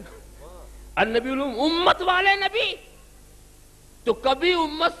لگا دیا۔ النبی امت والے نبی تو کبھی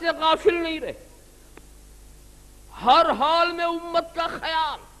امت سے غافل نہیں رہے، ہر حال میں امت کا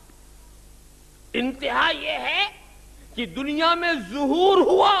خیال۔ انتہا یہ ہے کہ دنیا میں ظہور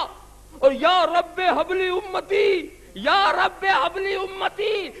ہوا اور یا رب حبلی امتی، یا رب حبلی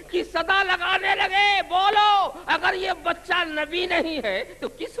امتی کی صدا لگانے لگے۔ بولو اگر یہ بچہ نبی نہیں ہے تو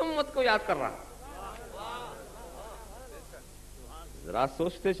کس امت کو یاد کر رہا؟ ذرا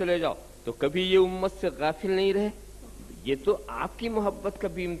سوچتے چلے جاؤ، تو کبھی یہ امت سے غافل نہیں رہے۔ یہ تو آپ کی محبت کا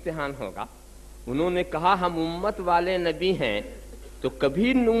بھی امتحان ہوگا۔ انہوں نے کہا ہم امت والے نبی ہیں، تو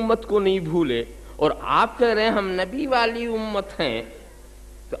کبھی امت کو نہیں بھولے، اور آپ کہہ رہے ہیں ہم نبی والی امت ہیں،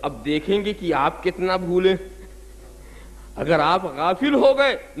 تو اب دیکھیں گے کہ آپ کتنا بھولیں۔ اگر آپ غافل ہو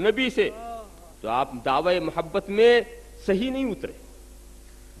گئے نبی سے تو آپ دعوی محبت میں صحیح نہیں اترے۔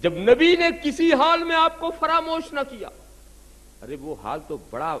 جب نبی نے کسی حال میں آپ کو فراموش نہ کیا، ارے وہ حال تو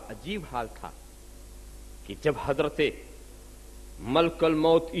بڑا عجیب حال تھا کہ جب حضرت ملک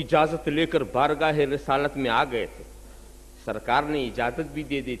الموت اجازت لے کر بارگاہ رسالت میں آ گئے تھے، سرکار نے اجازت بھی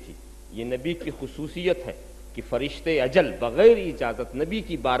دے دی تھی۔ یہ نبی کی خصوصیت ہے کہ فرشتے اجل بغیر اجازت نبی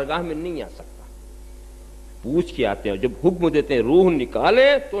کی بارگاہ میں نہیں آ سکتا، پوچھ کے آتے ہیں، جب حکم دیتے ہیں روح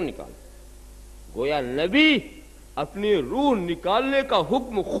نکالے تو نکالے۔ گویا نبی اپنی روح نکالنے کا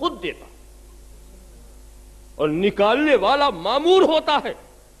حکم خود دیتا، اور نکالنے والا مامور ہوتا ہے،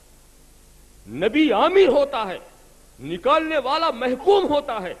 نبی آمیر ہوتا ہے، نکالنے والا محکوم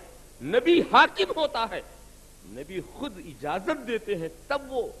ہوتا ہے، نبی حاکم ہوتا ہے۔ نبی خود اجازت دیتے ہیں، تب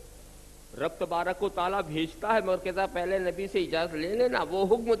وہ رب تبارک و تعالیٰ بھیجتا ہے، مگر کہتا پہلے نبی سے اجازت لے لینا، وہ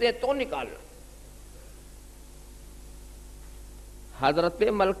حکم دے تو نکالنا۔ حضرت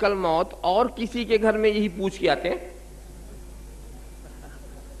ملک الموت اور کسی کے گھر میں یہی پوچھ کے آتے ہیں؟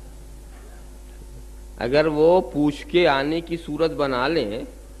 اگر وہ پوچھ کے آنے کی صورت بنا لیں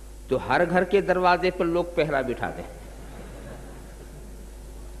تو ہر گھر کے دروازے پر لوگ پہرا بٹھا دیں۔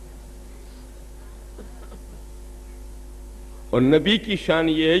 اور نبی کی شان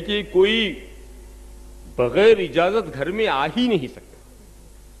یہ ہے کہ کوئی بغیر اجازت گھر میں آ ہی نہیں سکتا،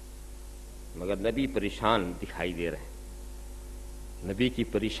 مگر نبی پریشان دکھائی دے رہے ہیں۔ نبی کی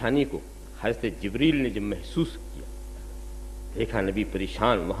پریشانی کو حضرت جبریل نے جب محسوس کیا، دیکھا نبی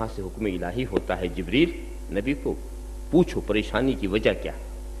پریشان، وہاں سے حکم الہی ہوتا ہے جبریل نبی کو پوچھو پریشانی کی وجہ کیا ہے۔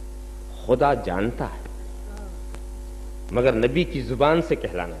 خدا جانتا ہے مگر نبی کی زبان سے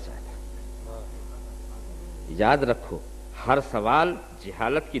کہلانا چاہتا ہے۔ یاد رکھو ہر سوال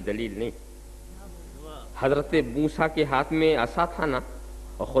جہالت کی دلیل نہیں۔ حضرت موسیٰ کے ہاتھ میں عصا تھا نا،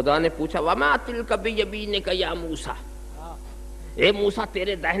 اور خدا نے پوچھا وَمَا تِلْكَ بِيَمِينِكَ يَا موسیٰ، اے موسیٰ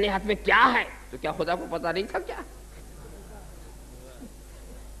تیرے داہنے ہاتھ میں کیا ہے؟ تو کیا خدا کو پتا نہیں تھا کیا؟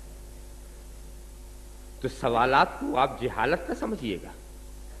 تو سوالات کو آپ جہالت کا سمجھیے گا۔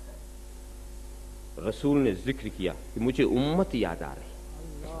 رسول نے ذکر کیا کہ مجھے امت یاد آ رہی،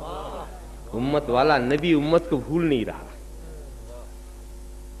 امت والا نبی امت کو بھول نہیں رہا،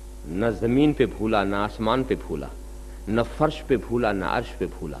 نہ زمین پہ بھولا، نہ آسمان پہ بھولا، نہ فرش پہ بھولا، نہ عرش پہ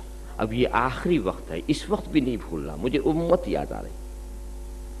بھولا۔ اب یہ آخری وقت ہے، اس وقت بھی نہیں بھولنا، مجھے امت یاد آ رہی۔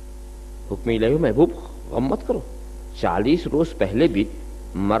 حکم الہی محبوب غم مت کرو، 40 روز پہلے بھی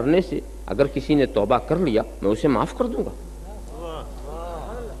مرنے سے اگر کسی نے توبہ کر لیا میں اسے معاف کر دوں گا۔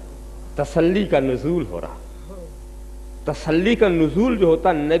 تسلی کا نزول ہو رہا، تسلی کا نزول جو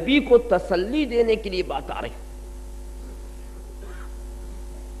ہوتا نبی کو تسلی دینے کے لیے بات آ رہی۔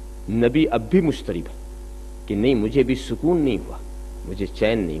 نبی اب بھی مضطرب ہے کہ نہیں مجھے بھی سکون نہیں ہوا، مجھے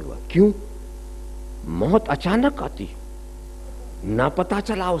چین نہیں ہوا. کیوں؟ موت اچانک آتی نہ پتا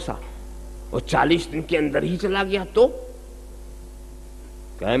چلا اسا اور 40 دن کے اندر ہی چلا گیا تو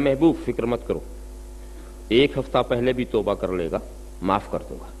کہ محبوب فکر مت کرو، 1 ہفتہ پہلے بھی توبہ کر لے گا معاف کر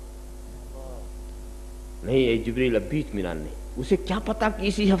دوں گا. نہیں اے جبریل اب بھی اطمینان نہیں، اسے کیا پتا کہ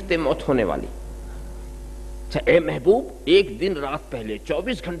اسی ہفتے موت ہونے والی. اچھا اے محبوب 1 دن رات پہلے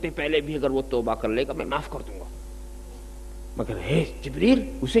 24 گھنٹے پہلے بھی اگر وہ توبہ کر لے گا میں معاف کر دوں گا. مگر اے جبریل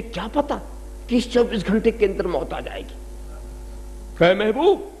اسے کیا پتا کہ اس 24 گھنٹے کے اندر موت آ جائے گی. کہ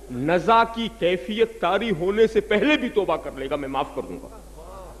محبوب نزا کی کیفیت طاری ہونے سے پہلے بھی توبہ کر لے گا میں معاف کر دوں گا،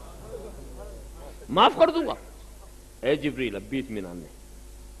 معاف کر دوں گا. اے جبریل اب بھی اطمینان نہیں،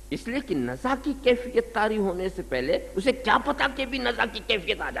 اس لیے کہ نزا کی کیفیت طاری ہونے سے پہلے اسے کیا پتا کہ بھی نزا کی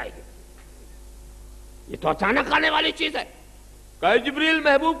کیفیت آ جائے گی. یہ تو اچانک آنے والی چیز ہے. کہ جبریل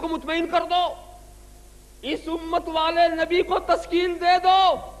محبوب کو مطمئن کر دو، اس امت والے نبی کو تسکین دے دو،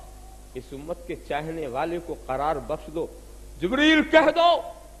 اس امت کے چاہنے والے کو قرار بخش دو. جبریل کہہ دو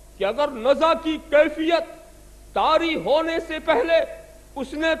کہ اگر نزا کی کیفیت طاری ہونے سے پہلے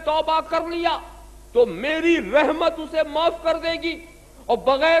اس نے توبہ کر لیا تو میری رحمت اسے معاف کر دے گی، اور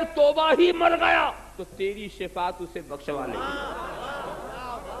بغیر توبہ ہی مر گیا تو تیری شفاعت اسے بخشوا لے گی.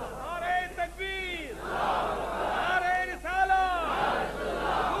 نعرہ تکبیر، نعرہ رسالت،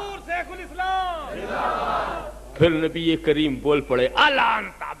 حضور شیخ الاسلام. پھر نبی کریم بول پڑے الان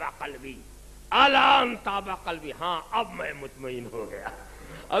تابع قلبی، الان تابع قلبی. ہاں اب میں مطمئن ہو گیا،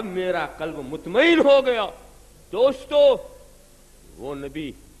 اب میرا قلب مطمئن ہو گیا. دوستو وہ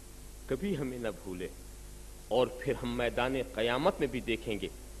نبی کبھی ہمیں نہ بھولے، اور پھر ہم میدان قیامت میں بھی دیکھیں گے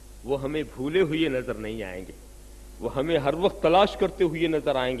وہ ہمیں بھولے ہوئے نظر نہیں آئیں گے، وہ ہمیں ہر وقت تلاش کرتے ہوئے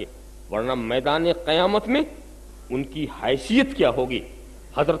نظر آئیں گے. ورنہ میدان قیامت میں ان کی حیثیت کیا ہوگی.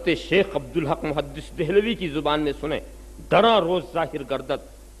 حضرت شیخ عبدالحق محدث دہلوی کی زبان میں سنیں، درا روز ظاہر گردد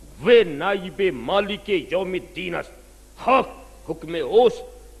وے نائب مالک یوم الدین است، حق حکم اوس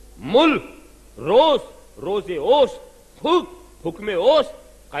مل روز روز اوس حکم اوس.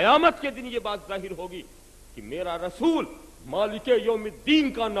 قیامت کے دن یہ بات ظاہر ہوگی کہ میرا رسول مالک یوم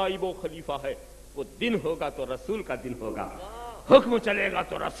الدین کا نائب و خلیفہ ہے. وہ دن ہوگا تو رسول کا دن ہوگا، حکم چلے گا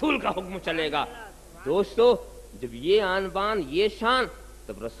تو رسول کا حکم چلے گا. دوستو جب یہ آن بان یہ شان،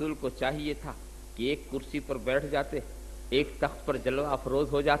 تب رسول کو چاہیے تھا کہ ایک کرسی پر بیٹھ جاتے، ایک تخت پر جلوہ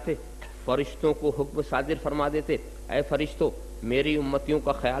افروز ہو جاتے، فرشتوں کو حکم صادر فرما دیتے، اے فرشتوں میری امتیوں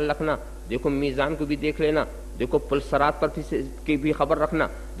کا خیال رکھنا، دیکھو میزان کو بھی دیکھ لینا، دیکھو پلسرات پر کی بھی خبر رکھنا،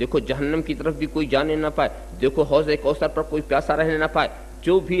 دیکھو جہنم کی طرف بھی کوئی جانے نہ پائے، دیکھو حوض کوثر پر کوئی پیاسا رہنے نہ پائے.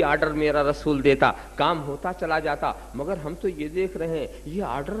 جو بھی آرڈر میرا رسول دیتا کام ہوتا چلا جاتا. مگر ہم تو یہ دیکھ رہے ہیں یہ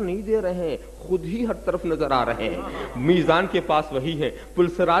آرڈر نہیں دے رہے ہیں، خود ہی ہر طرف نظر آ رہے ہیں. میزان کے پاس وہی ہیں،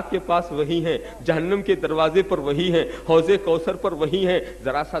 پلسرات کے پاس وہی ہیں، جہنم کے دروازے پر وہی ہیں، حوض کوثر پر وہی ہیں.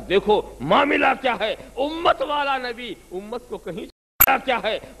 ذرا سا دیکھو معاملہ کیا ہے. امت والا نبی امت کو کہیں کیا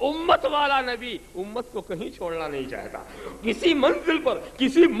ہے، امت والا نبی امت کو کہیں چھوڑنا نہیں چاہتا، کسی منزل پر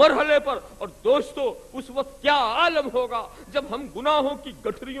کسی مرحلے پر. اور دوستو اس وقت کیا عالم ہوگا جب ہم گناہوں کی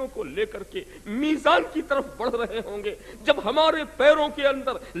گٹھریوں کو لے کر کے میزان کی طرف بڑھ رہے ہوں گے، جب ہمارے پیروں کے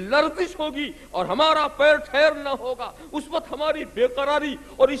اندر لرزش ہوگی اور ہمارا پیر ٹھہر نہ ہوگا. اس وقت ہماری بے قراری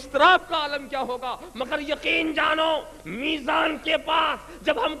اور اضطراب کا عالم کیا ہوگا. مگر یقین جانو میزان کے پاس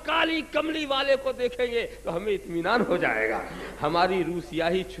جب ہم کالی کملی والے کو دیکھیں گے تو ہمیں اطمینان ہو جائے گا. ہماری روح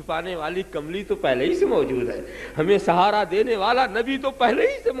سیاہی چھپانے والی کملی تو پہلے ہی سے موجود ہے، ہمیں سہارا دینے والا نبی تو پہلے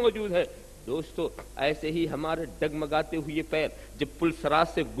ہی سے موجود ہے. دوستو ایسے ہی ہمارے ڈگمگاتے ہوئے پیر جب پلسرات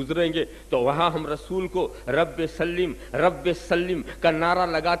سے گزریں گے تو وہاں ہم رسول کو رب سلم کا نعرہ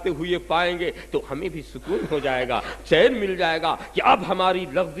لگاتے ہوئے پائیں گے تو ہمیں بھی سکون ہو جائے گا، چین مل جائے گا کہ اب ہماری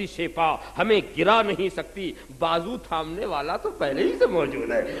لفظی شفا ہمیں گرا نہیں سکتی. بازو تھامنے والا تو پہلے ہی سے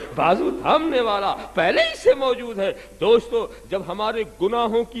موجود ہے، بازو تھامنے والا پہلے ہی سے موجود ہے. دوستو جب ہمارے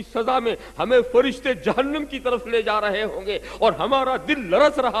گناہوں کی سزا میں ہمیں فرشتے جہنم کی طرف لے جا رہے ہوں گے اور ہمارا دل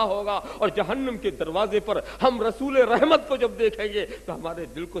لرز رہا ہوگا اور جہنم کے دروازے پر ہم رسول رحمت کو جب دیکھیں گے تو ہمارے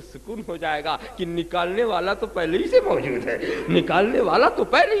دل کو سکون ہو جائے گا کہ نکالنے والا تو پہلے ہی سے موجود ہے، نکالنے والا تو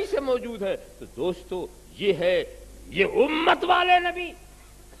پہلے ہی سے موجود ہے. تو دوستو یہ ہے یہ امت والے نبی.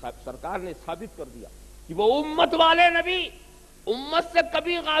 سرکار نے ثابت کر دیا کہ وہ امت والے نبی امت سے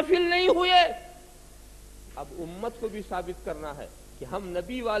کبھی غافل نہیں ہوئے. اب امت کو بھی ثابت کرنا ہے کہ ہم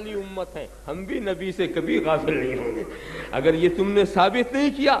نبی والی امت ہیں، ہم بھی نبی سے کبھی غافل نہیں ہوں گے. اگر یہ تم نے ثابت نہیں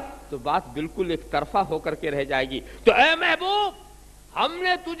کیا تو بات بالکل ایک طرفہ ہو کر کے رہ جائے گی. تو اے محبوب ہم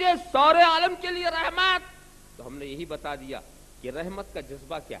نے تجھے سارے عالم کے لیے رحمت، تو ہم نے یہی بتا دیا کہ رحمت کا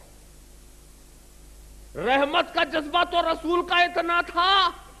جذبہ کیا ہے. رحمت کا جذبہ تو رسول کا اتنا تھا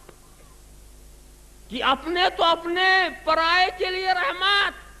کہ اپنے تو اپنے، پرائے کے لیے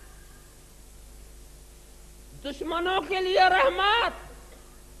رحمت، دشمنوں کے لیے رحمت،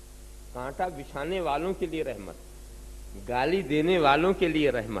 کانٹا بچھانے والوں کے لیے رحمت، گالی دینے والوں کے لیے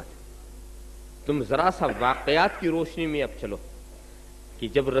رحمت۔ تم ذرا سا واقعات کی روشنی میں اب چلو کہ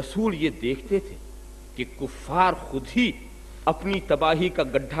جب رسول یہ دیکھتے تھے کہ کفار خود ہی اپنی تباہی کا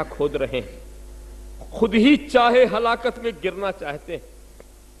گڈھا کھود رہے ہیں، خود ہی چاہے ہلاکت میں گرنا چاہتے ہیں،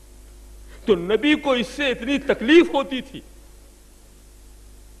 تو نبی کو اس سے اتنی تکلیف ہوتی تھی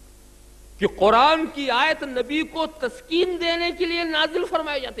کہ قرآن کی آیت نبی کو تسکین دینے کے لیے نازل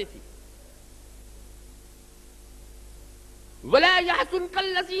فرمائی جاتی تھی۔ وَلَا يَحْزُنْكَ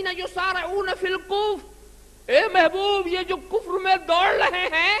الَّذِينَ يُسَارِعُونَ فِي الْكُفْرِ، اے محبوب یہ جو کفر میں دوڑ رہے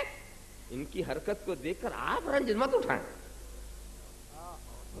ہیں ان کی حرکت کو دیکھ کر آپ رنج مت اٹھائیں۔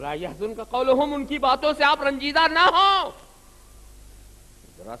 وَلَا يَحْزُنْكَ قَوْلُهُمْ، ان کی باتوں سے آپ رنجیدہ نہ ہو۔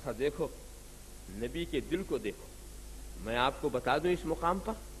 ذرا سا دیکھو نبی کے دل کو دیکھو۔ میں آپ کو بتا دوں اس مقام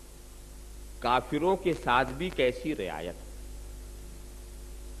پر کافروں کے ساتھ بھی کیسی رعایت،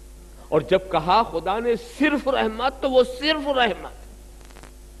 اور جب کہا خدا نے صرف رحمت تو وہ صرف رحمت،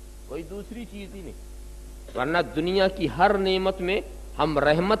 کوئی دوسری چیز ہی نہیں۔ ورنہ دنیا کی ہر نعمت میں ہم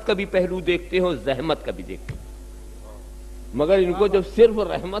رحمت کا بھی پہلو دیکھتے ہو، زحمت کا بھی دیکھتے ہیں، مگر ان کو جب صرف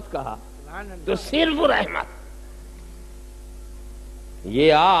رحمت کہا تو صرف رحمت۔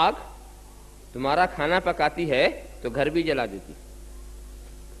 یہ آگ تمہارا کھانا پکاتی ہے تو گھر بھی جلا دیتی،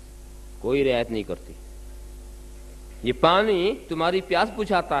 کوئی رعایت نہیں کرتی۔ یہ پانی تمہاری پیاس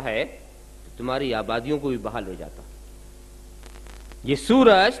بجھاتا ہے تو تمہاری آبادیوں کو بھی بہا لے جاتا۔ یہ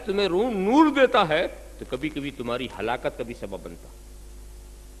سورج تمہیں نور دیتا ہے تو کبھی کبھی تمہاری ہلاکت کا بھی سبب بنتا۔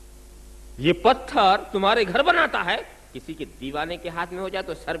 یہ پتھر تمہارے گھر بناتا ہے، کسی کے دیوانے کے ہاتھ میں ہو جائے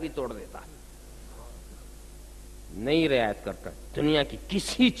تو سر بھی توڑ دیتا ہے، نہیں رعایت کرتا۔ دنیا کی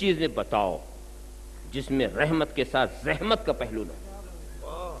کسی چیز میں بتاؤ جس میں رحمت کے ساتھ زحمت کا پہلو نہ،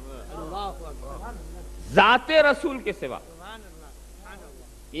 ذات رسول کے سوا۔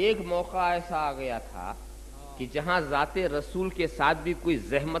 ایک موقع ایسا آ گیا تھا کہ جہاں ذات رسول کے ساتھ بھی کوئی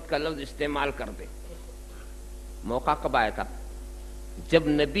زحمت کا لفظ استعمال کر دے۔ موقع کب آیا تھا؟ جب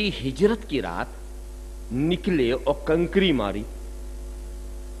نبی ہجرت کی رات نکلے اور کنکری ماری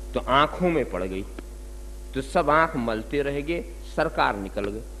تو آنکھوں میں پڑ گئی، تو سب آنکھ ملتے رہ گئے، سرکار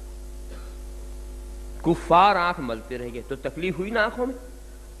نکل گئے، کفار آنکھ ملتے رہ گئے، تو تکلیف ہوئی نا آنکھوں میں۔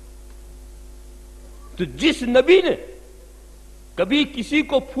 تو جس نبی نے کبھی کسی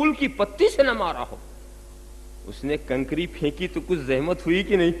کو پھول کی پتی سے نہ مارا ہو، اس نے کنکری پھینکی تو کچھ زحمت ہوئی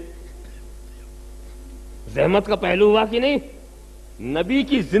کہ نہیں؟ زحمت کا پہلو ہوا کہ نہیں؟ نبی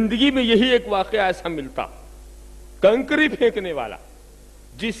کی زندگی میں یہی ایک واقعہ ایسا ملتا، کنکری پھینکنے والا،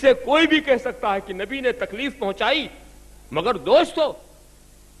 جس سے کوئی بھی کہہ سکتا ہے کہ نبی نے تکلیف پہنچائی، مگر دوستو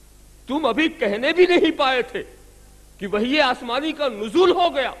تم ابھی کہنے بھی نہیں پائے تھے کہ وحی آسمانی کا نزول ہو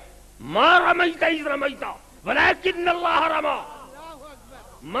گیا۔ ما رمیت اذ رمیت ولکن اللہ رما،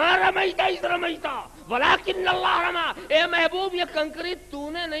 ما رمیت اذ رمیت ولکن اللہ رما۔ اے محبوب یہ کنکری تو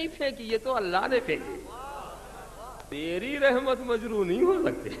نے نہیں پھینکی، یہ تو اللہ نے پھینکی۔ تیری رحمت مجروح نہیں ہو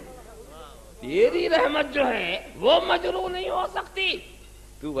سکتی، تیری رحمت جو ہے وہ مجروح نہیں ہو سکتی۔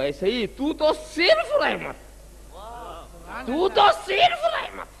 تو ویسے ہی تو صرف رحمت، تو صرف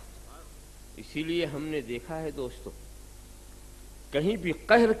رحمت۔ اسی لیے ہم نے دیکھا ہے دوستو کہیں بھی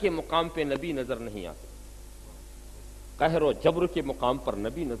قہر کے مقام پہ نبی نظر نہیں آتے، قہر و جبر کے مقام پر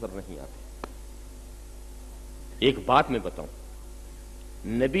نبی نظر نہیں آتے۔ ایک بات میں بتاؤں،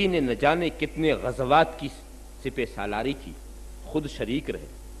 نبی نے نہ جانے کتنے غزوات کی سپہ سالاری کی، خود شریک رہے،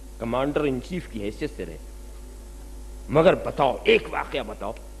 کمانڈر ان چیف کی حیثیت سے رہے، مگر بتاؤ ایک واقعہ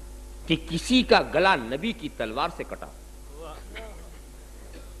بتاؤ کہ کسی کا گلا نبی کی تلوار سے کٹا،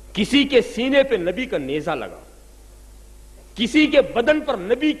 کسی کے سینے پہ نبی کا نیزہ لگا، کسی کے بدن پر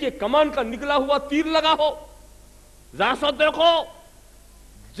نبی کے کمان کا نکلا ہوا تیر لگا ہو۔ ذرا سا دیکھو،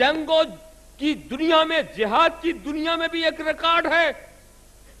 جنگوں کی دنیا میں، جہاد کی دنیا میں بھی ایک ریکارڈ ہے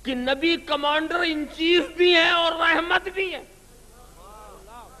کہ نبی کمانڈر ان چیف بھی ہیں اور رحمت بھی ہے،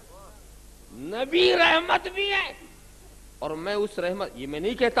 نبی رحمت بھی ہے۔ اور میں اس رحمت، یہ میں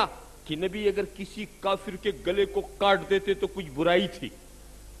نہیں کہتا کہ نبی اگر کسی کافر کے گلے کو کاٹ دیتے تو کچھ برائی تھی،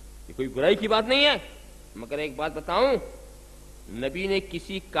 یہ کوئی برائی کی بات نہیں ہے، مگر ایک بات بتاؤں، نبی نے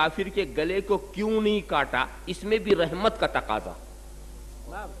کسی کافر کے گلے کو کیوں نہیں کاٹا؟ اس میں بھی رحمت کا تقاضا۔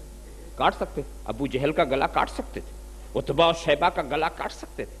 کاٹ سکتے، ابو جہل کا گلا کاٹ سکتے تھے، عتبہ اور شیبہ کا گلا کاٹ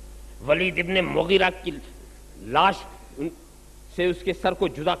سکتے تھے، ولید ابن مغیرہ کی لاش سے اس کے سر کو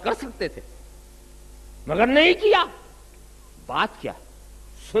جدا کر سکتے تھے، مگر نہیں کیا۔ بات کیا؟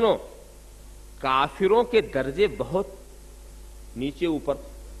 سنو، کافروں کے درجے بہت نیچے اوپر،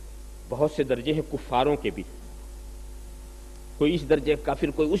 بہت سے درجے ہیں کفاروں کے بھی، کوئی اس درجے کا کافر،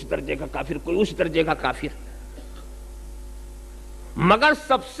 کوئی اس درجے کا کافر، کوئی اس درجے کا کافر، مگر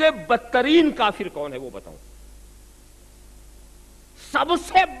سب سے بدترین کافر کون ہے وہ بتاؤں؟ سب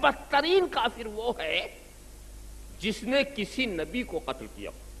سے بدترین کافر وہ ہے جس نے کسی نبی کو قتل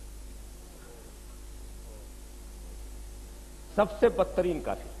کیا. سب سے بدترین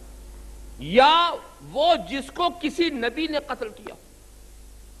کافر، یا وہ جس کو کسی نبی نے قتل کیا.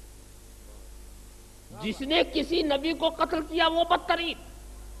 جس نے کسی نبی کو قتل کیا وہ بدترین،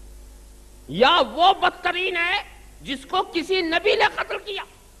 یا وہ بدترین ہے جس کو کسی نبی نے قتل کیا.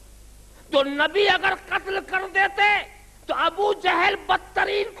 تو نبی اگر قتل کر دیتے تو ابو جہل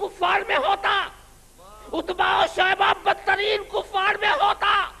بدترین کفار میں ہوتا، عتبہ و شیبہ بدترین کفار میں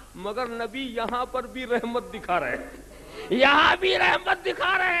ہوتا، مگر نبی یہاں پر بھی رحمت دکھا رہے ہیں، یہاں بھی رحمت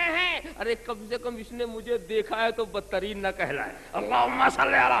دکھا رہے ہیں. ارے کم سے کم اس نے مجھے دیکھا ہے تو بدترین نہ کہلائے. اللہم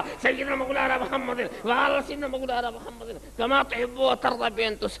صلی علی سیدنا مولانا محمد وعلی سیدنا مولانا محمد کما تحب و ترضى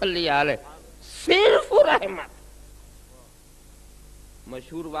بان تصلی علیہ. صرف رحمت.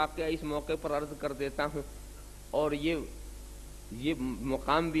 مشہور واقعہ اس موقع پر عرض کر دیتا ہوں، اور یہ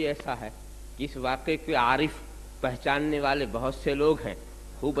مقام بھی ایسا ہے کہ اس واقعے کے عارف پہچاننے والے بہت سے لوگ ہیں،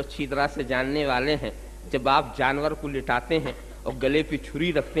 خوب اچھی طرح سے جاننے والے ہیں. جب آپ جانور کو لٹاتے ہیں اور گلے پہ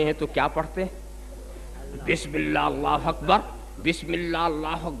چھری رکھتے ہیں تو کیا پڑھتے ہیں؟ بسم اللہ اللہ اکبر، بسم اللہ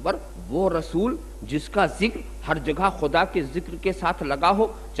اللہ اکبر. وہ رسول جس کا ذکر ہر جگہ خدا کے ذکر کے ساتھ لگا ہو،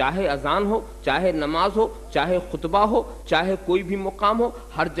 چاہے اذان ہو، چاہے نماز ہو، چاہے خطبہ ہو، چاہے کوئی بھی مقام ہو،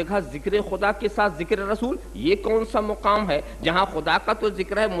 ہر جگہ ذکر خدا کے ساتھ ذکر رسول. یہ کون سا مقام ہے جہاں خدا کا تو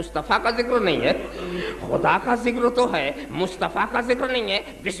ذکر ہے، مصطفیٰ کا ذکر نہیں ہے؟ خدا کا ذکر تو ہے، مصطفیٰ کا ذکر نہیں ہے.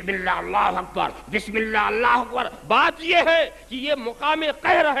 بسم اللہ اللہ اکبر، بسم اللہ اللہ اکبر. بات یہ ہے کہ یہ مقام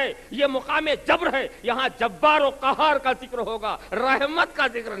قہر ہے، یہ مقام جبر ہے. یہاں جبار و قہار کا ذکر ہوگا، رحمت کا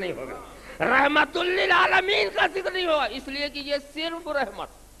ذکر نہیں ہوگا، رحمت للعالمین کا ذکر نہیں ہوگا، اس لیے کہ یہ صرف رحمت.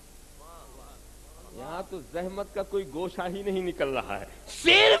 یہاں تو زحمت کا کوئی گوشہ ہی نہیں نکل رہا ہے،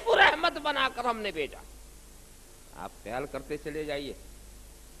 صرف رحمت بنا کر ہم نے بھیجا. آپ خیال کرتے چلے جائیے،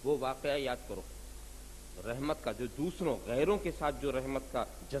 وہ واقعہ یاد کرو رحمت کا، جو دوسروں غیروں کے ساتھ جو رحمت کا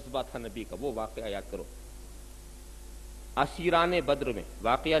جذبہ تھا نبی کا، وہ واقعہ یاد کرو. اسیران بدر میں،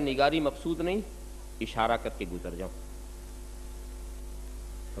 واقعہ نگاری مقصود نہیں، اشارہ کر کے گزر جاؤں.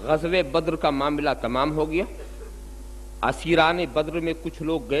 غزوہ بدر کا معاملہ تمام ہو گیا، اسیران بدر میں کچھ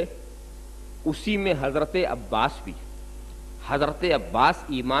لوگ گئے، اسی میں حضرت عباس بھی. حضرت عباس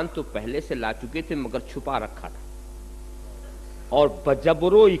ایمان تو پہلے سے لا چکے تھے مگر چھپا رکھا تھا، اور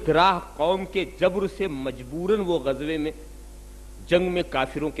بجبر و اکراہ قوم کے جبر سے مجبوراً وہ غزوے میں جنگ میں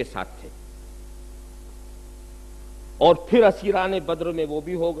کافروں کے ساتھ تھے. اور پھر اسیران بدر میں وہ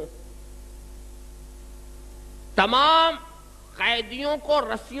بھی ہو گئے. تمام قیدیوں کو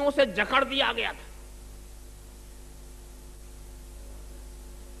رسیوں سے جکڑ دیا گیا تھا.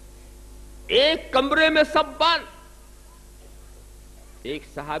 ایک کمرے میں سب بند. ایک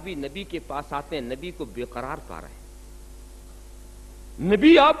صحابی نبی کے پاس آتے ہیں، نبی کو بے قرار پا رہے ہیں.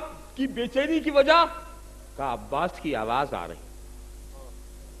 نبی آپ کی بے چینی کی وجہ؟ کہا عباس کی آواز آ رہی،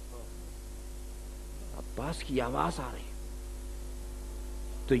 عباس کی آواز آ رہی.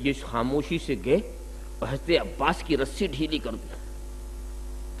 تو یہ خاموشی سے گئے اور حضرت عباس کی رسی ڈھیلی کر دی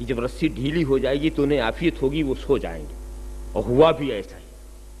کہ جب رسی ڈھیلی ہو جائے گی تو انہیں عافیت ہوگی، وہ سو جائیں گے. اور ہوا بھی ایسا ہی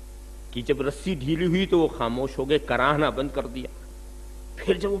کہ جب رسی ڈھیلی ہوئی تو وہ خاموش ہو گئے، کراہنا بند کر دیا.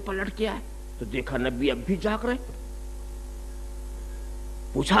 پھر جب وہ پلٹ کے آئے تو دیکھا نبی اب بھی جاگ رہے.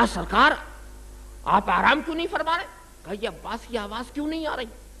 پوچھا سرکار آپ آرام کیوں نہیں فرما رہے؟ کہا یہ عباس کی آواز کیوں نہیں آ رہی؟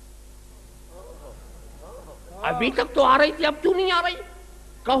 ابھی تک تو آ رہی تھی، اب کیوں نہیں آ رہی؟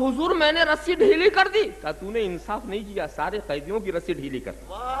 کہا حضور میں نے رسی ڈھیلی کر دی. کہا تو نے انصاف نہیں کیا، سارے قیدیوں کی رسی ڈھیلی کر دی.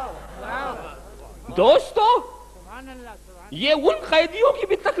 دوستو یہ ان قیدیوں کی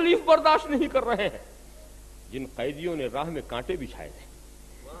بھی تکلیف برداشت نہیں کر رہے ہیں جن قیدیوں نے راہ میں کانٹے بچھائے تھے،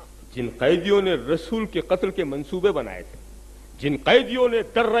 جن قیدیوں نے رسول کے قتل کے منصوبے بنائے تھے، جن قیدیوں نے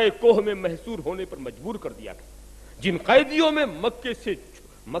درہ کوہ میں محصور ہونے پر مجبور کر دیا تھا، جن قیدیوں میں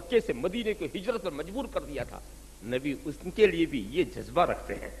مکے سے مدینے کو ہجرت پر مجبور کر دیا تھا. نبی اس کے لیے بھی یہ جذبہ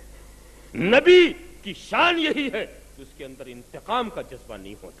رکھتے ہیں. نبی کی شان یہی ہے کہ اس کے اندر انتقام کا جذبہ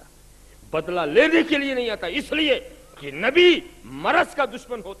نہیں ہوتا، بدلہ لینے کے لیے نہیں آتا، اس لیے کہ نبی مرض کا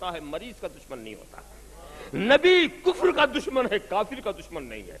دشمن ہوتا ہے، مریض کا دشمن نہیں ہوتا. نبی کفر کا دشمن ہے، کافر کا دشمن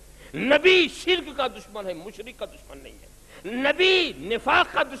نہیں ہے. نبی شرک کا دشمن ہے، مشرک کا دشمن نہیں ہے. نبی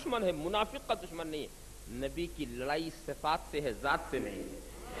نفاق کا دشمن ہے، منافق کا دشمن نہیں ہے. نبی کی لڑائی صفات سے ہے، ذات سے نہیں ہے.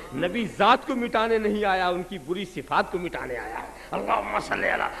 نبی ذات کو مٹانے نہیں آیا، ان کی بری صفات کو مٹانے آیا ہے. اللہم صلی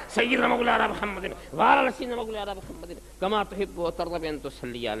علی سیدنا مولانا محمد وعلی سیدنا مولانا محمد کما تحب و ترضى بان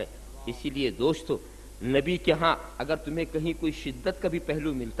تصلی علیہ. اسی لیے دوستو نبی کے ہاں اگر تمہیں کہیں کوئی شدت کا بھی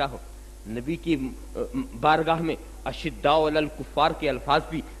پہلو ملتا ہو، نبی کی بارگاہ میں اشداء علی الکفار کے الفاظ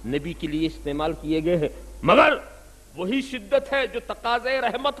بھی نبی کے لیے استعمال کیے گئے ہیں، مگر وہی شدت ہے جو تقاضۂ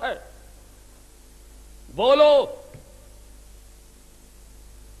رحمت ہے۔ بولو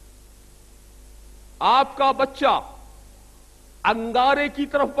آپ کا بچہ انگارے کی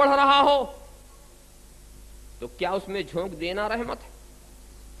طرف بڑھ رہا ہو تو کیا اس میں جھونک دینا رحمت ہے؟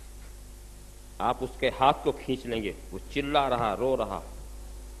 آپ اس کے ہاتھ کو کھینچ لیں گے، وہ چلا رہا، رو رہا،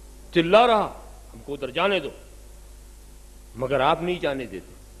 چلا رہا، ہم کو ادھر جانے دو، مگر آپ نہیں جانے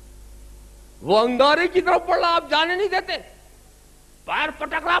دیتے۔ وہ انگارے کی طرف بڑھ رہا، آپ جانے نہیں دیتے۔ پیر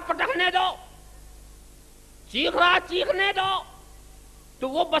پٹک رہا، پٹکنے دو، چیخ رہا، چیخنے دو، تو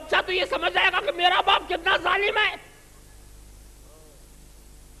وہ بچہ تو یہ سمجھ جائے گا کہ میرا باپ کتنا ظالم ہے،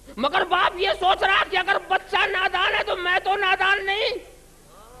 مگر باپ یہ سوچ رہا کہ اگر بچہ نادان ہے تو میں تو نادان نہیں۔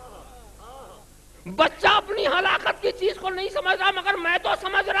 بچہ اپنی ہلاکت کی چیز کو نہیں سمجھ رہا، مگر میں تو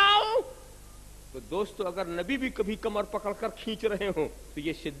سمجھ رہا ہوں۔ تو دوستو اگر نبی بھی کبھی کمر پکڑ کر کھینچ رہے ہوں تو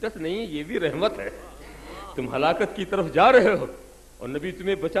یہ شدت نہیں، یہ بھی رحمت ہے۔ تم ہلاکت کی طرف جا رہے ہو اور نبی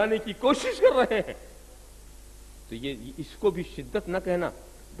تمہیں بچانے کی کوشش کر رہے ہیں، تو یہ اس کو بھی شدت نہ کہنا۔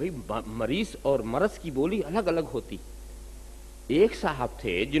 بھئی مریض اور مرض کی بولی الگ الگ ہوتی۔ ایک صاحب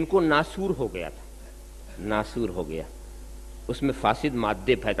تھے جن کو ناسور ہو گیا تھا، ناسور ہو گیا، اس میں فاسد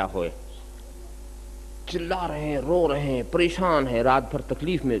مادے پیدا ہوئے، چلا رہے ہیں، رو رہے ہیں، پریشان ہیں، رات بھر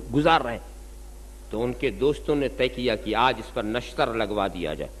تکلیف میں گزار رہے ہیں۔ تو ان کے دوستوں نے طے کیا کہ آج اس پر نشتر لگوا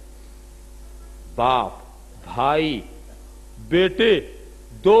دیا جائے۔ باپ، بھائی، بیٹے،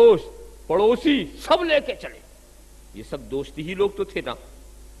 دوست، پڑوسی سب لے کے چلے۔ یہ سب دوستی ہی لوگ تو تھے نا،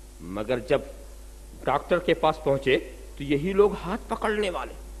 مگر جب ڈاکٹر کے پاس پہنچے تو یہی لوگ ہاتھ پکڑنے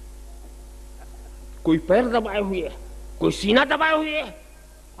والے، کوئی پیر دبائے ہوئے ہے، کوئی سینہ دبائے ہوئے ہے۔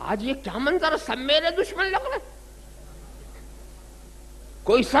 آج یہ کیا منظر، سب میرے دشمن لگ رہے،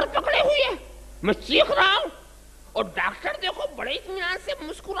 کوئی سر پکڑے ہوئے ہے، میں چیخ رہا ہوں اور ڈاکٹر دیکھو بڑے اطمینان سے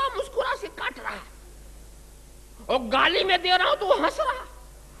مسکرا مسکرا سے کاٹ رہا ہے، اور گالی میں دے رہا ہوں تو وہ ہنس رہا،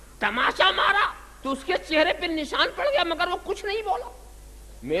 تماشا مارا تو اس کے چہرے پہ نشان پڑ گیا مگر وہ کچھ نہیں بولا۔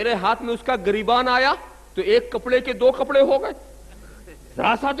 میرے ہاتھ میں اس کا گریبان آیا تو ایک کپڑے کے دو کپڑے ہو گئے،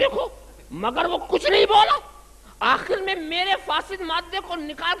 ذرا سا دیکھو، مگر وہ کچھ نہیں بولا۔ آخر میں میرے فاسد مادے کو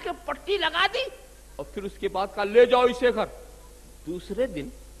نکال کے پٹی لگا دی اور پھر اس کے بعد کہا لے جاؤ اسے گھر۔ دوسرے دن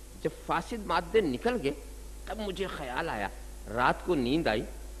جب فاسد مادے نکل گئے تب مجھے خیال آیا، رات کو نیند آئی،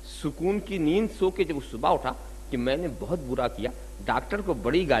 سکون کی نیند سو کے جب صبح اٹھا کہ میں نے بہت برا کیا، ڈاکٹر کو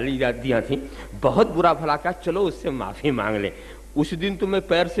بڑی گالی دیا تھی، بہت برا بھلا کہا، چلو اس سے معافی مانگ لیں۔ اس دن تو میں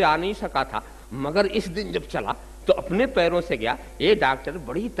پیر سے آ نہیں سکا تھا، مگر اس دن جب چلا تو اپنے پیروں سے گیا۔ اے ڈاکٹر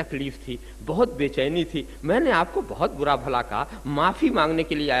بڑی تکلیف تھی، بہت بے چینی تھی، میں نے آپ کو بہت برا بھلا کہا، معافی مانگنے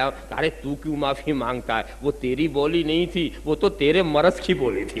کے لیے آیا ہوں۔ ارے تو کیوں معافی مانگتا ہے، وہ تیری بولی نہیں تھی، وہ تو تیرے مرض کی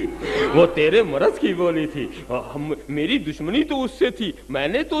بولی تھی، وہ تیرے مرض کی بولی تھی۔ میری دشمنی تو اس سے تھی، میں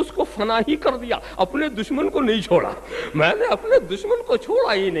نے تو اس کو فنا ہی کر دیا، اپنے دشمن کو نہیں چھوڑا، میں نے اپنے دشمن کو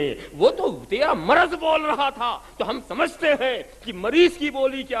چھوڑا ہی نہیں، وہ تو تیرا مرض بول رہا تھا۔ تو ہم سمجھتے ہیں کہ مریض کی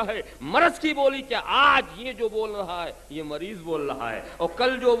بولی کیا ہے، مرض کی بولی کیا۔ آج یہ جو بول رہا ہے یہ مریض بول رہا ہے، اور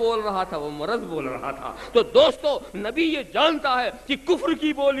کل جو بول رہا تھا وہ مرض بول رہا تھا۔ تو دوستو نبی یہ جانتا ہے کہ کفر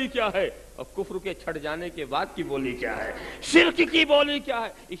کی بولی کیا ہے اور کفر کے چھڑ جانے کے بعد کی بولی کیا ہے، شرک کی بولی کیا ہے۔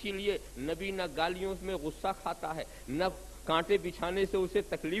 اسی لیے نبی نہ گالیوں میں غصہ کھاتا ہے، نہ کانٹے بچھانے سے اسے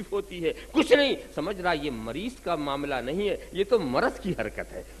تکلیف ہوتی ہے، کچھ نہیں سمجھ رہا یہ مریض کا معاملہ نہیں ہے، یہ تو مرض کی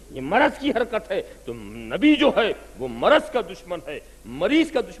حرکت ہے، یہ مرض کی حرکت ہے۔ تو نبی جو ہے وہ مرض کا دشمن ہے،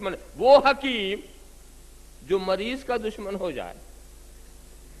 مریض کا دشمن ہے۔ وہ حکیم جو مریض کا دشمن ہو جائے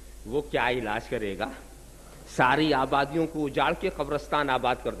وہ کیا علاج کرے گا، ساری آبادیوں کو اجاڑ کے قبرستان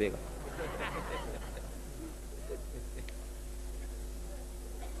آباد کر دے گا۔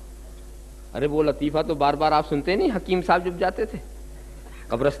 ارے وہ لطیفہ تو بار بار آپ سنتے نہیں، حکیم صاحب جب جاتے تھے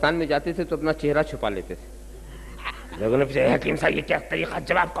قبرستان میں جاتے تھے تو اپنا چہرہ چھپا لیتے تھے۔ لوگوں نے پوچھا حکیم صاحب یہ کیا طریقہ،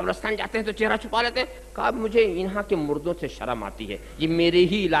 جب آپ قبرستان جاتے ہیں تو چہرہ چھپا لیتے ہیں؟ کہا مجھے یہاں کے مردوں سے شرم آتی ہے، یہ میرے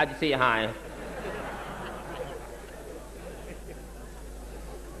ہی علاج سے یہاں آئے ہیں۔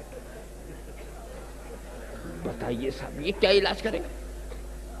 بتائیے صاحب یہ کیا علاج کریں گے؟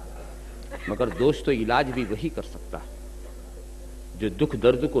 مگر دوستو علاج بھی وہی کر سکتا ہے جو دکھ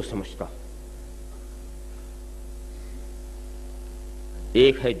درد کو سمجھتا ہو۔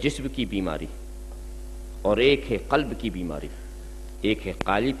 ایک ہے جسم کی بیماری اور ایک ہے قلب کی بیماری، ایک ہے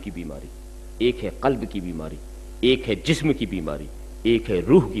قالب کی بیماری، ایک ہے قلب کی بیماری، ایک ہے جسم کی بیماری، ایک ہے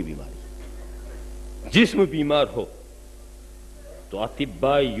روح کی بیماری۔ جسم بیمار ہو تو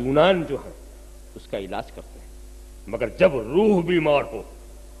اطباء یونان جو ہیں اس کا علاج کرتے ہیں، مگر جب روح بیمار ہو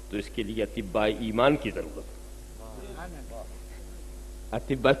تو اس کے لیے اطباء ایمان کی ضرورت ہے.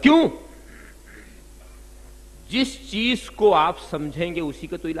 اطباء کیوں؟ جس چیز کو آپ سمجھیں گے اسی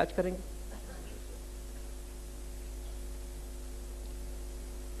کا تو علاج کریں گے.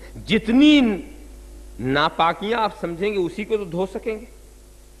 جتنی ناپاکیاں آپ سمجھیں گے اسی کو تو دھو سکیں گے.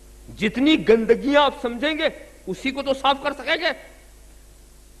 جتنی گندگیاں آپ سمجھیں گے اسی کو تو صاف کر سکیں گے.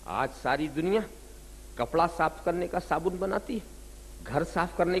 آج ساری دنیا کپڑا صاف کرنے کا صابن بناتی ہے, گھر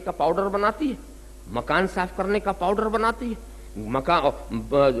صاف کرنے کا پاؤڈر بناتی ہے, مکان صاف کرنے کا پاؤڈر بناتی ہے,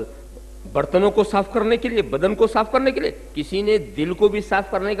 برتنوں کو صاف کرنے کے لیے, بدن کو صاف کرنے کے لیے. کسی نے دل کو بھی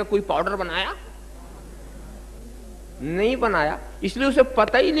صاف کرنے کا کوئی پاؤڈر بنایا؟ نہیں بنایا. اس لیے اسے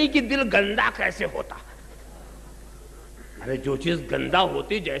پتہ ہی نہیں کہ دل گندا کیسے ہوتا. ارے جو چیز گندا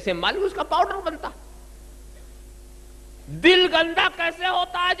ہوتی جیسے معلوم اس کا پاؤڈر بنتا. دل گندا کیسے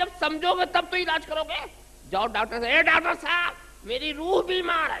ہوتا ہے جب سمجھو گے تب تو علاج کرو گے. جاؤ ڈاکٹر سے, اے ڈاکٹر صاحب میری روح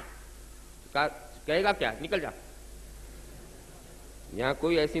بیمار ہے, کہے گا کیا؟ نکل جا. یہاں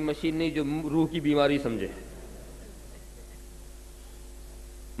کوئی ایسی مشین نہیں جو روح کی بیماری سمجھے.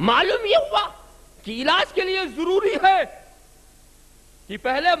 معلوم یہ ہوا کہ علاج کے لیے ضروری ہے کہ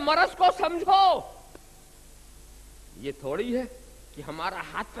پہلے مرض کو سمجھو. یہ تھوڑی ہے کہ ہمارا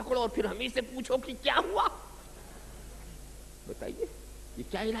ہاتھ پکڑو اور پھر ہمیں سے پوچھو کہ کیا ہوا. بتائیے یہ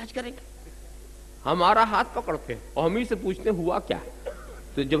کیا علاج کریں گے؟ ہمارا ہاتھ پکڑتے اور ہمیں سے پوچھتے ہوا کیا.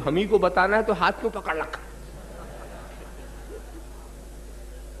 تو جب ہمیں کو بتانا ہے تو ہاتھ کیوں پکڑ رکھا؟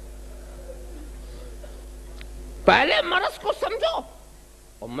 پہلے مرض کو سمجھو.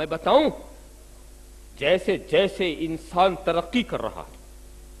 اور میں بتاؤں, جیسے جیسے انسان ترقی کر رہا ہے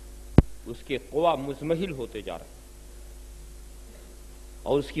اس کے قوا مزمحل ہوتے جا رہے ہیں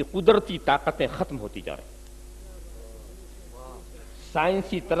اور اس کی قدرتی طاقتیں ختم ہوتی جا رہی ہیں.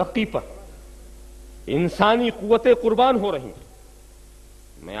 سائنسی ترقی پر انسانی قوتیں قربان ہو رہی ہیں.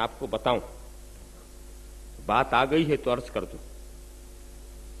 میں آپ کو بتاؤں, بات آ گئی ہے تو عرض کر دوں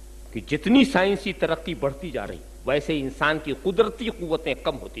کہ جتنی سائنسی ترقی بڑھتی جا رہی ویسے انسان کی قدرتی قوتیں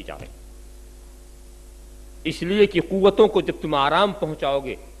کم ہوتی جا رہی. اس لیے کہ قوتوں کو جب تم آرام پہنچاؤ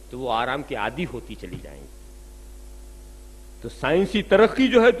گے تو وہ آرام کے عادی ہوتی چلی جائیں گی. تو سائنسی ترقی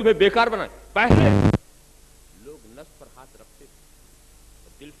جو ہے تمہیں بیکار بنائے. پہلے لوگ نس پر ہاتھ رکھتے تھے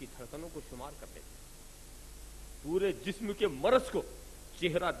اور دل کی دھڑکنوں کو شمار کرتے تھے, پورے جسم کے مرض کو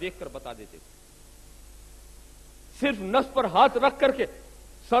چہرہ دیکھ کر بتا دیتے تھے. صرف نس پر ہاتھ رکھ کر کے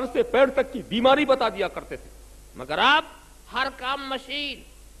سر سے پیر تک کی بیماری بتا دیا کرتے تھے. مگر آپ ہر کام مشین,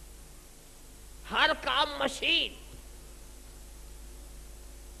 ہر کام مشین.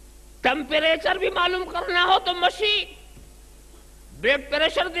 ٹیمپریچر بھی معلوم کرنا ہو تو مشین, بلڈ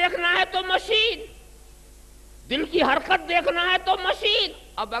پریشر دیکھنا ہے تو مشین, دل کی حرکت دیکھنا ہے تو مشین.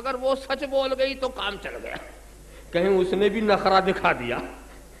 اب اگر وہ سچ بول گئی تو کام چل گیا. کہیں اس نے بھی نخرہ دکھا دیا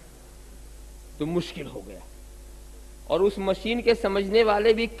تو مشکل ہو گیا. اور اس مشین کے سمجھنے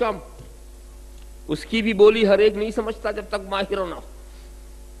والے بھی کم. اس کی بھی بولی ہر ایک نہیں سمجھتا جب تک ماہر نہ ہو.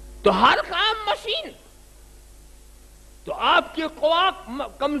 تو ہر کام مشین. تو آپ کے قوا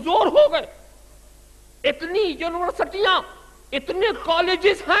کمزور ہو گئے. اتنی یونیورسٹیاں, اتنے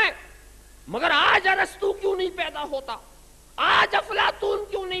کالجز ہیں, مگر آج ارسطو کیوں نہیں پیدا ہوتا؟ آج افلاطون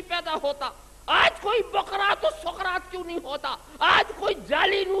کیوں نہیں پیدا ہوتا؟ آج کوئی بقرات و سقراط کیوں نہیں ہوتا؟ آج کوئی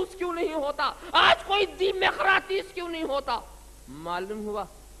جالینوس کیوں نہیں ہوتا؟ آج کوئی دیمقراطیس کیوں نہیں ہوتا؟ معلوم ہوا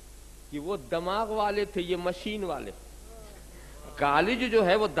کہ وہ دماغ والے تھے, یہ مشین والے. کالج جو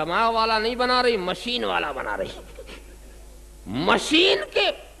ہے وہ دماغ والا نہیں بنا رہی, مشین والا بنا رہی. مشین کے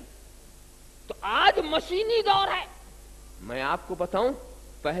تو آج مشینی دور ہے. میں آپ کو بتاؤں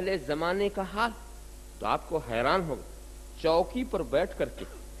پہلے زمانے کا حال تو آپ کو حیران ہوگا. چوکی پر بیٹھ کر کے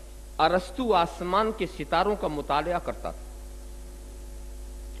ارسطو آسمان کے ستاروں کا مطالعہ کرتا تھا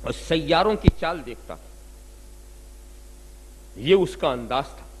اور سیاروں کی چال دیکھتا تھا. یہ اس کا انداز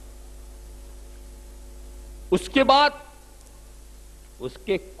تھا. اس کے بعد اس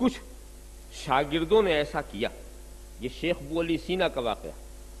کے کچھ شاگردوں نے ایسا کیا. یہ شیخ بولی سینا کا واقعہ.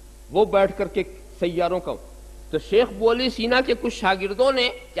 وہ بیٹھ کر کے سیاروں کا, تو شیخ بولی سینا کے کچھ شاگردوں نے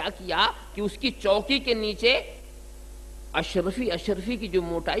کیا کیا کہ اس کی چوکی کے نیچے اشرفی کی جو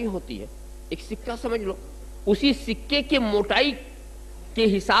موٹائی ہوتی ہے, ایک سکہ سمجھ لو, اسی سکے کے موٹائی کے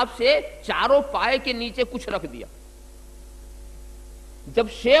حساب سے چاروں پائے کے نیچے کچھ رکھ دیا. جب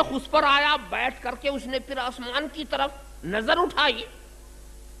شیخ اس پر آیا بیٹھ کر کے اس نے پھر آسمان کی طرف نظر اٹھائی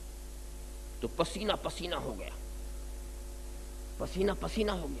تو پسینہ پسینہ ہو گیا. پسینہ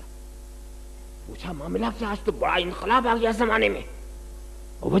پسینہ ہو گیا. پوچھا معاملہ کیا؟ آج تو بڑا انقلاب آ گیا زمانے میں,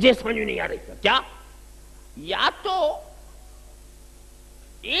 وجہ سمجھ میں نہیں آ رہی. کیا؟ یا تو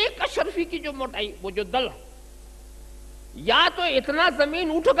ایک اشرفی کی جو موٹائی, وہ جو دل ہے, یا تو اتنا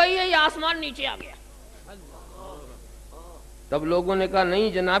زمین اٹھ گئی ہے یا آسمان نیچے آ گیا. تب لوگوں نے کہا نہیں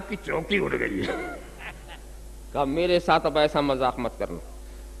جناب کی چوکی اٹھ گئی ہے. کہا میرے ساتھ اب ایسا مذاق مت کرنا.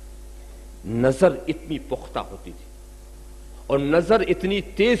 نظر اتنی پختہ ہوتی تھی اور نظر اتنی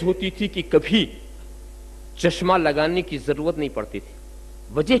تیز ہوتی تھی کہ کبھی چشمہ لگانے کی ضرورت نہیں پڑتی تھی.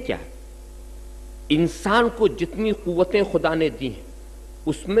 وجہ کیا ہے؟ انسان کو جتنی قوتیں خدا نے دی ہیں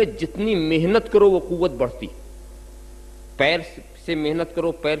اس میں جتنی محنت کرو وہ قوت بڑھتی. پیر سے محنت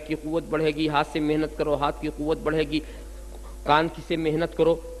کرو پیر کی قوت بڑھے گی, ہاتھ سے محنت کرو ہاتھ کی قوت بڑھے گی, کان کی سے محنت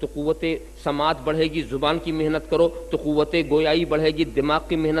کرو تو قوت سماعت بڑھے گی, زبان کی محنت کرو تو قوت گویائی بڑھے گی, دماغ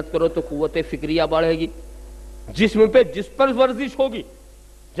کی محنت کرو تو قوت فکریہ بڑھے گی. جسم پہ جس پر ورزش ہوگی,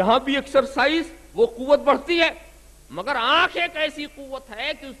 جہاں بھی ایکسرسائز, وہ قوت بڑھتی ہے. مگر آنکھ ایک ایسی قوت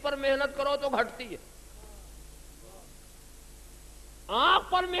ہے کہ اس پر محنت کرو تو گھٹتی ہے.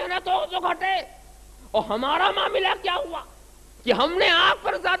 آنکھ پر محنت ہو تو گھٹے. اور ہمارا معاملہ کیا ہوا کہ ہم نے آنکھ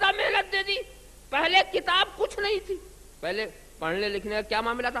پر زیادہ محنت دے دی. پہلے کتاب کچھ نہیں تھی, پہلے پڑھنے لکھنے کا کیا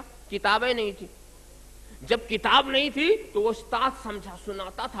معاملہ تھا؟ کتابیں نہیں تھی. جب کتاب نہیں تھی تو وہ استاد سمجھا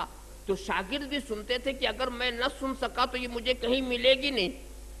سناتا تھا تو شاگرد بھی سنتے تھے کہ اگر میں نہ سن سکا تو یہ مجھے کہیں ملے گی نہیں,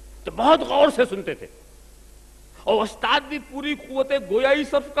 تو بہت غور سے سنتے تھے. اور استاد بھی پوری قوت گویائی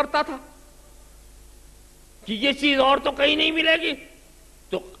صرف کرتا تھا کہ یہ چیز اور تو کہیں نہیں ملے گی,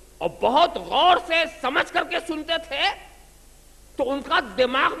 تو اور بہت غور سے سمجھ کر کے سنتے تھے. تو ان کا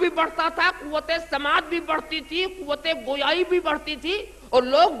دماغ بھی بڑھتا تھا, قوت سماعت بھی بڑھتی تھی, قوت گویائی بھی بڑھتی تھی. اور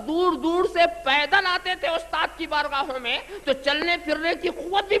لوگ دور دور سے پیدل آتے تھے استاد کی بارگاہوں میں تو چلنے پھرنے کی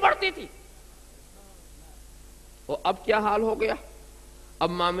قوت بھی بڑھتی تھی. اور اب کیا حال ہو گیا؟ اب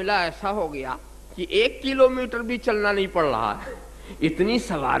معاملہ ایسا ہو گیا کہ 1 کلومیٹر بھی چلنا نہیں پڑ رہا ہے. اتنی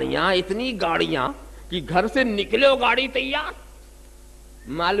سواریاں, اتنی گاڑیاں کہ گھر سے نکلے ہو گاڑی تیار.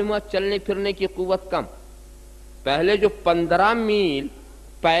 معلومات چلنے پھرنے کی قوت کم. پہلے جو 15 میل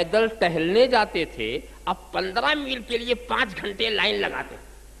پیدل ٹہلنے جاتے تھے اب 15 میل کے لیے 5 گھنٹے لائن لگاتے.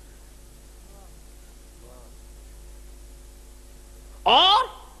 اور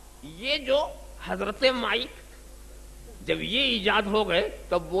یہ جو حضرت مائک جب یہ ایجاد ہو گئے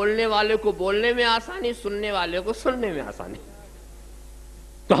تب بولنے والے کو بولنے میں آسانی, سننے والے کو سننے میں آسانی.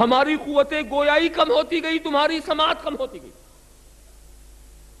 تو ہماری قوت گویائی کم ہوتی گئی, تمہاری سماعت کم ہوتی گئی.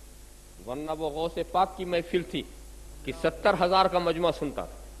 ورنہ وہ غوث پاک کی محفل تھی کہ 70,000 کا مجمع سنتا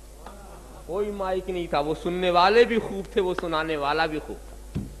تھا. کوئی مائک نہیں تھا, وہ سننے والے بھی خوب تھے, وہ سنانے والا بھی خوب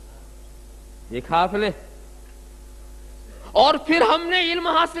تھا. دیکھا آپ نے. اور پھر ہم نے علم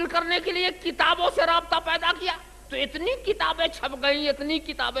حاصل کرنے کے لیے کتابوں سے رابطہ پیدا کیا تو اتنی کتابیں چھپ گئیں, اتنی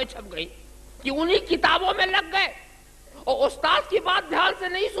کتابیں چھپ گئیں کہ انہی کتابوں میں لگ گئے. اور استاد کی بات دھیان سے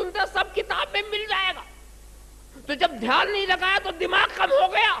نہیں سنتے, سب کتاب میں مل جائے گا. تو جب دھیان نہیں لگایا تو دماغ کم ہو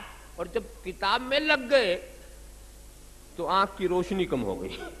گیا, اور جب کتاب میں لگ گئے تو آنکھ کی روشنی کم ہو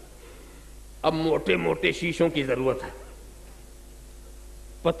گئی. اب موٹے موٹے شیشوں کی ضرورت ہے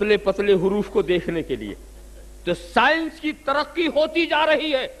پتلے پتلے حروف کو دیکھنے کے لیے. تو سائنس کی ترقی ہوتی جا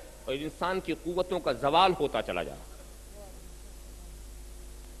رہی ہے اور انسان کی قوتوں کا زوال ہوتا چلا جا رہا ہے.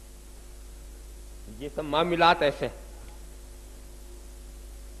 یہ سب معاملات ایسے ہیں.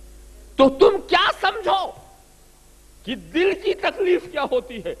 تو تم کیا سمجھو کہ دل کی تکلیف کیا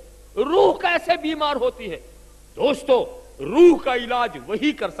ہوتی ہے, روح کیسے بیمار ہوتی ہے. دوستو, روح کا علاج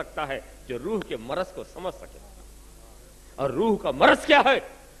وہی کر سکتا ہے جو روح کے مرض کو سمجھ سکے. اور روح کا مرض کیا ہے؟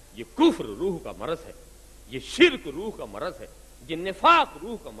 یہ کفر روح کا مرض ہے, یہ شرک روح کا مرض ہے, یہ نفاق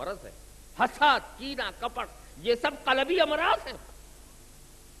روح کا مرض ہے, حسد, کینہ, کپٹ, یہ سب قلبی امراض ہیں.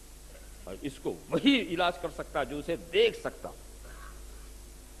 اور اس کو وہی علاج کر سکتا جو اسے دیکھ سکتا.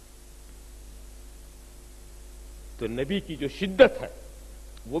 تو نبی کی جو شدت ہے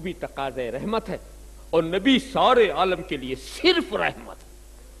وہ بھی تقاضۂ رحمت ہے, اور نبی سارے عالم کے لیے صرف رحمت ہے.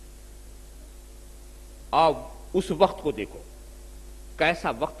 آپ اس وقت کو دیکھو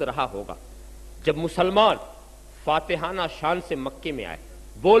کیسا وقت رہا ہوگا جب مسلمان فاتحانہ شان سے مکے میں آئے.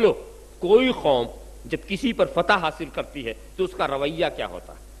 بولو, کوئی قوم جب کسی پر فتح حاصل کرتی ہے تو اس کا رویہ کیا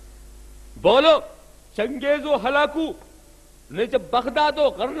ہوتا ہے؟ بولو, چنگیز و ہلاکو نے جب بغداد و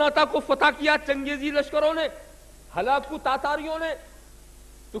غرناطہ کو فتح کیا چنگیزی لشکروں نے, ہلاکو تاتاریوں نے,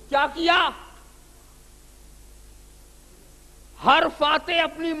 تو کیا کیا؟ ہر فاتح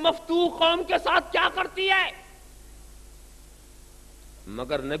اپنی مفتوح قوم کے ساتھ کیا کرتی ہے؟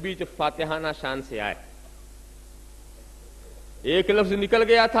 مگر نبی جب فاتحانہ شان سے آئے ایک لفظ نکل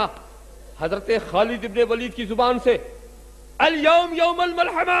گیا تھا حضرت خالد ابن ولید کی زبان سے, الیوم یوم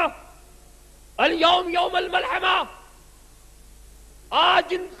الملحمہ, الیوم یوم الملحمہ,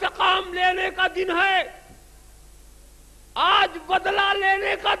 آج انتقام لینے کا دن ہے, آج بدلہ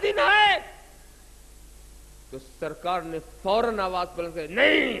لینے کا دن ہے. تو سرکار نے فوراً آواز بلند کر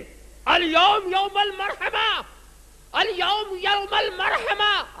نہیں، الیوم یوم المرحمہ، الیوم یوم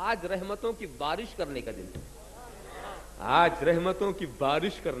المرحمہ، آج رحمتوں کی بارش کرنے کا دن ہے، آج رحمتوں کی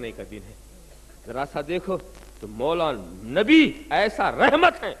بارش کرنے کا دن ہے۔ ذرا سا دیکھو تو مولا نبی ایسا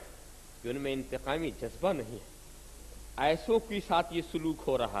رحمت ہے کہ ان میں انتقامی جذبہ نہیں ہے۔ ایسوں کے ساتھ یہ سلوک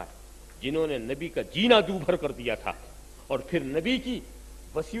ہو رہا ہے جنہوں نے نبی کا جینا دو بھر کر دیا تھا، اور پھر نبی کی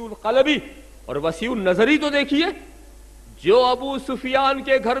وسیع القلبی اور وسیع النظری تو دیکھیے، جو ابو سفیان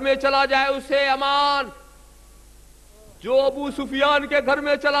کے گھر میں چلا جائے اسے امان، جو ابو سفیان کے گھر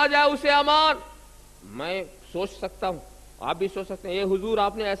میں چلا جائے اسے امان۔ میں سوچ سکتا ہوں، آپ بھی سوچ سکتے ہیں، اے حضور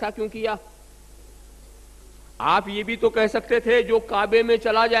آپ نے ایسا کیوں کیا؟ آپ یہ بھی تو کہہ سکتے تھے جو کعبے میں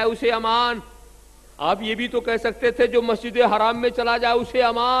چلا جائے اسے امان، آپ یہ بھی تو کہہ سکتے تھے جو مسجد حرام میں چلا جائے اسے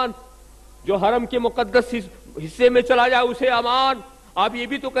امان، جو حرم کے مقدس حصے میں چلا جائے اسے امان، آپ یہ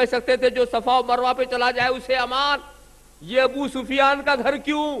بھی تو کہہ سکتے تھے جو صفا و مروہ پہ چلا جائے اسے امان۔ یہ ابو سفیان کا گھر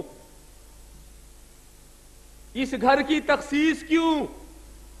کیوں؟ اس گھر کی تخصیص کیوں؟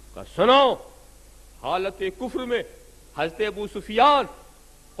 کہ سنو، حالت کفر میں حضرت ابو سفیان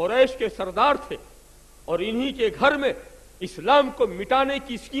قریش کے سردار تھے، اور انہی کے گھر میں اسلام کو مٹانے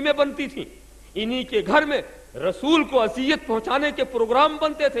کی اسکیمیں بنتی تھیں، انہی کے گھر میں رسول کو اذیت پہنچانے کے پروگرام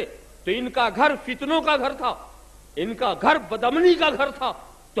بنتے تھے، تو ان کا گھر فتنوں کا گھر تھا، ان کا گھر بدامنی کا گھر تھا،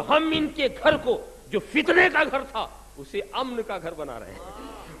 تو ہم ان کے گھر کو جو فتنے کا گھر تھا اسے امن کا گھر بنا رہے ہیں،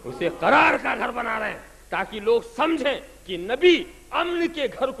 اسے قرار کا گھر بنا رہے ہیں، تاکہ لوگ سمجھیں کہ نبی امن کے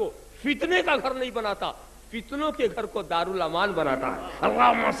گھر کو فتنے کا گھر نہیں بناتا، فتنوں کے گھر کو دارالامان بناتا ہے۔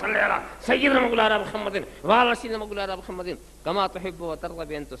 اللہم صلی علی سیدنا مولانا محمد وعلی سیدنا مولانا محمد کما تحب و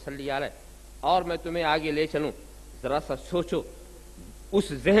ترضى ان تصلی علیہ۔ اور میں تمہیں آگے لے چلوں، ذرا سا سوچو اس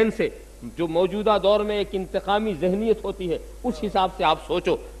ذہن سے جو موجودہ دور میں ایک انتقامی ذہنیت ہوتی ہے، اس حساب سے آپ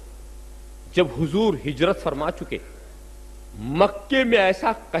سوچو، جب حضور ہجرت فرما چکے، مکے میں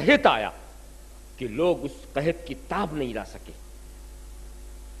ایسا قحط آیا کہ لوگ اس قحط کی تاب نہیں لا سکے،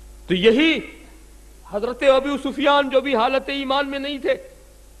 تو یہی حضرت ابو سفیان جو بھی حالت ایمان میں نہیں تھے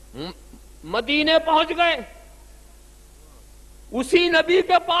مدینے پہنچ گئے، اسی نبی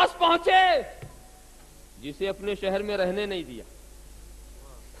کے پاس پہنچے جسے اپنے شہر میں رہنے نہیں دیا،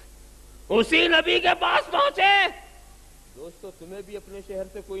 اسی نبی کے پاس پہنچے۔ دوستو تمہیں بھی اپنے شہر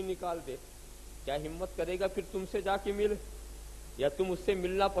سے کوئی نکال دے، کیا ہمت کرے گا پھر تم سے جا کے ملے، یا تم اس سے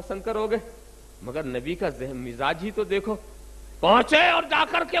ملنا پسند کرو گے؟ مگر نبی کا مزاج ہی تو دیکھو، پہنچے اور جا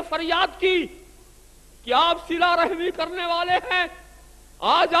کر کے فریاد کی کہ آپ صلہ رحمی کرنے والے ہیں،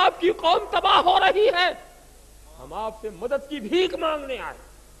 آج آپ کی قوم تباہ ہو رہی ہے، ہم آپ سے مدد کی بھیک مانگنے آئے،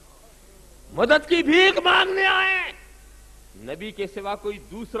 مدد کی بھیک مانگنے آئے۔ نبی کے سوا کوئی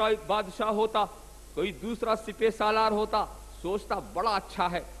دوسرا بادشاہ ہوتا، کوئی دوسرا سپہ سالار ہوتا، سوچتا بڑا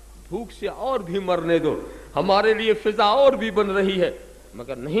اچھا ہے، بھوک سے اور بھی مرنے دو، ہمارے لیے فضا اور بھی بن رہی ہے،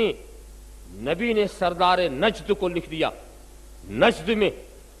 مگر نہیں، نبی نے سردار نجد کو لکھ دیا۔ نجد میں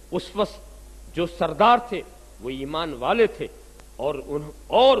اس وقت جو سردار تھے وہ ایمان والے تھے،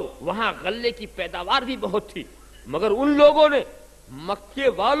 اور وہاں غلے کی پیداوار بھی بہت تھی، مگر ان لوگوں نے مکے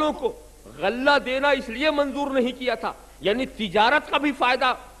والوں کو غلہ دینا اس لیے منظور نہیں کیا تھا، یعنی تجارت کا بھی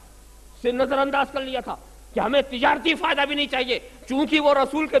فائدہ سے نظر انداز کر لیا تھا کہ ہمیں تجارتی فائدہ بھی نہیں چاہیے، چونکہ وہ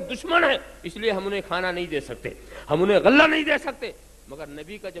رسول کے دشمن ہیں اس لیے ہم انہیں کھانا نہیں دے سکتے، ہم انہیں غلہ نہیں دے سکتے۔ مگر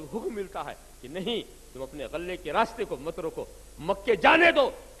نبی کا جب حکم ملتا ہے کہ نہیں، تم اپنے غلے کے راستے کو مت روکو، مکے جانے دو،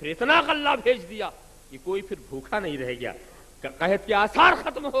 پھر اتنا غلہ بھیج دیا کہ کوئی پھر بھوکا نہیں رہ گیا، قحط کے آثار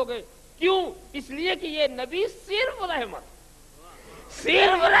ختم ہو گئے۔ کیوں؟ اس لیے کہ یہ نبی صرف رحمت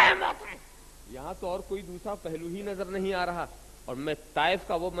ہے۔ یہاں تو اور کوئی دوسرا پہلو ہی نظر نہیں آ رہا۔ اور میں طائف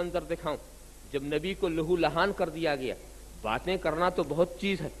کا وہ منظر دکھاؤں جب نبی کو لہو لہان کر دیا گیا۔ باتیں کرنا تو بہت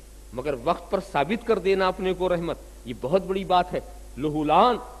چیز ہے، مگر وقت پر ثابت کر دینا اپنے کو رحمت، یہ بہت بڑی بات ہے۔ لہو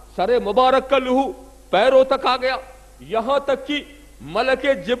لہان، سر مبارک کا لہو پیروں تک آ گیا، یہاں تک کہ ملک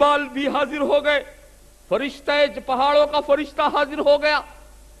جبال بھی حاضر ہو گئے، فرشتہ پہاڑوں کا فرشتہ حاضر ہو گیا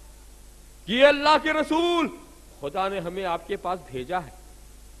کہ اللہ کے رسول، خدا نے ہمیں آپ کے پاس بھیجا ہے،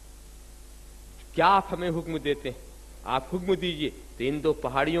 کیا آپ ہمیں حکم دیتے ہیں؟ آپ حکم دیجئے تو ان دو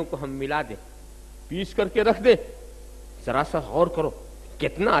پہاڑیوں کو ہم ملا دیں، پیس کر کے رکھ دیں۔ ذرا سا غور کرو،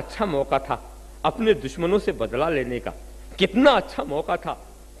 کتنا اچھا موقع تھا اپنے دشمنوں سے بدلہ لینے کا، کتنا اچھا موقع تھا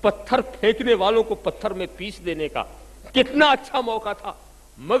پتھر پھینکنے والوں کو پتھر میں پیس دینے کا، کتنا اچھا موقع تھا،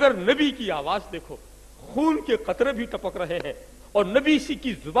 مگر نبی کی آواز دیکھو، خون کے قطرے بھی ٹپک رہے ہیں، اور نبی سی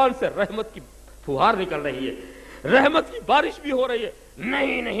کی زبان سے رحمت کی پھوہار نکل رہی ہے، رحمت کی بارش بھی ہو رہی ہے۔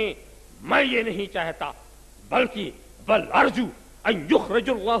 نہیں نہیں، میں یہ نہیں چاہتا، بلکہ بل ارجو ان یخرج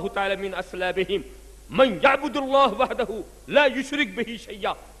اللہ تعالی من اصلابہم، من یعبد اللہ وحدہ لا یشرک بہ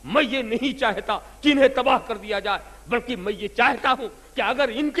شیئا، میں یہ نہیں چاہتا کہ انہیں تباہ کر دیا جائے، بلکہ میں یہ چاہتا ہوں کہ اگر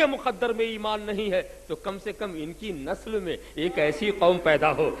ان کے مقدر میں ایمان نہیں ہے تو کم سے کم ان کی نسل میں ایک ایسی قوم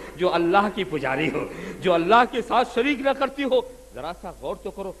پیدا ہو جو اللہ کی پجاری ہو، جو اللہ کے ساتھ شریک نہ کرتی ہو۔ ذرا سا غور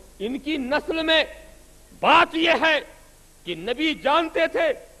تو کرو، ان کی نسل میں بات یہ ہے کہ نبی جانتے تھے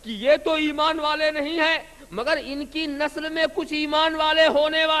کہ یہ تو ایمان والے نہیں ہیں، مگر ان کی نسل میں کچھ ایمان والے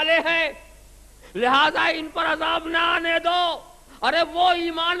ہونے والے ہیں، لہذا ان پر عذاب نہ آنے دو۔ ارے وہ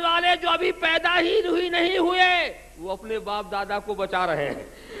ایمان والے جو ابھی پیدا ہی نہیں ہوئے، وہ اپنے باپ دادا کو بچا رہے ہیں،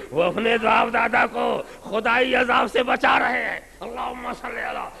 وہ اپنے باپ دادا کو خدائی عذاب سے بچا رہے ہیں۔ اللہم صلی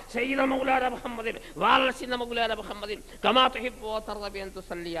علی سیدنا مولانا محمد وعلی سیدنا مولانا محمد کما تحب وترضى ان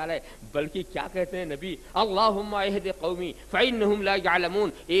تصلی علیہ۔ بلکہ کیا کہتے ہیں نبی، اللہم اہد قومی فانہم لا یعلمون،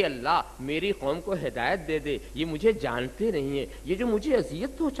 اے اللہ میری قوم کو ہدایت دے دے، یہ مجھے جانتے نہیں ہیں، یہ جو مجھے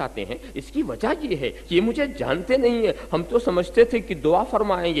اذیت پہنچاتے ہیں اس کی وجہ یہ ہے کہ یہ مجھے جانتے نہیں ہیں، ہم تو سمجھتے تھے کہ دعا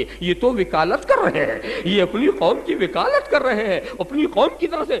فرمائیں گے، یہ تو وکالت کر رہے ہیں، یہ اپنی قوم کی وکالت کر رہے ہیں اپنی قوم کی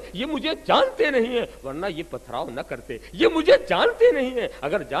طرف سے، یہ مجھے جانتے نہیں ہیں، ورنہ یہ پتھراؤ نہ کرتے، یہ مجھے جانتے نہیں ہیں،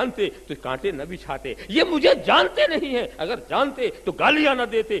 اگر جانتے تو کانٹے نہ بچھاتے، یہ مجھے جانتے نہیں ہیں، اگر جانتے تو گالیاں نہ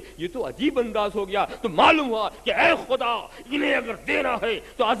دیتے۔ یہ تو عجیب انداز ہو گیا، تو معلوم ہوا کہ اے خدا انہیں اگر دینا ہے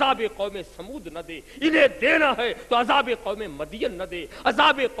تو عذاب قوم سمود نہ دے، انہیں دینا ہے تو عذاب قوم مدین نہ دے،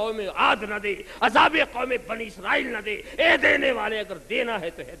 عذاب قوم عاد نہ دے، عذاب قوم بنی اسرائیل نہ دے۔ اے دینے والے اگر دینا ہے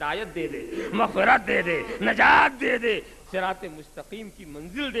تو ہدایت دے دے، مغفرت دے دے، نجات دے دے، صراط مستقیم کی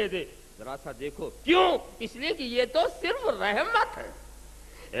منزل دے دے۔ ذرا سا دیکھو، کیوں؟ اس لیے کہ یہ تو صرف رحمت ہے۔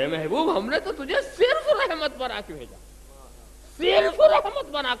 اے محبوب ہم نے تو تجھے صرف رحمت بنا کے بھیجا، صرف رحمت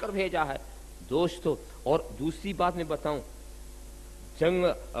بنا کر بھیجا ہے دوستو۔ اور دوسری بات میں بتاؤں، جنگ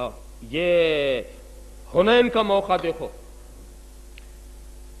یہ حنین کا موقع دیکھو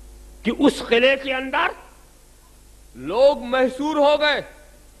کہ اس قلعے کے اندر لوگ محصور ہو گئے،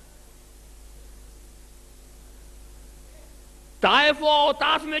 طائف و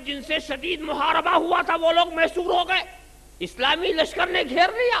اوطاس میں جن سے شدید محاربہ ہوا تھا وہ لوگ محصور ہو گئے، اسلامی لشکر نے گھیر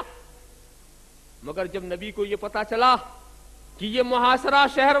لیا۔ مگر جب نبی کو یہ پتا چلا کہ یہ محاصرہ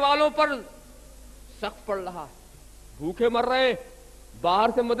شہر والوں پر سخت پڑ رہا، بھوکے مر رہے، باہر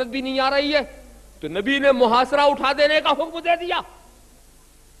سے مدد بھی نہیں آ رہی ہے، تو نبی نے محاصرہ اٹھا دینے کا حکم دے دیا۔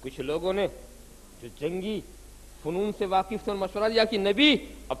 کچھ لوگوں نے جو جنگی فنون سے واقف تھے مشورہ دیا کہ نبی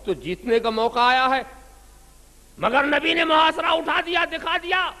اب تو جیتنے کا موقع آیا ہے، مگر نبی نے محاصرہ اٹھا دیا، دکھا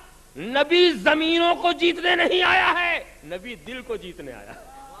دیا نبی زمینوں کو جیتنے نہیں آیا ہے، نبی دل کو جیتنے آیا ہے۔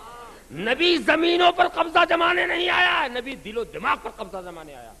 نبی زمینوں پر قبضہ جمانے نہیں آیا ہے، نبی دل و دماغ پر قبضہ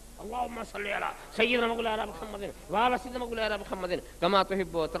جمانے آیا۔ اللہم صلی علی سیدنا مولانا محمد وعلی سیدنا مولانا محمد کما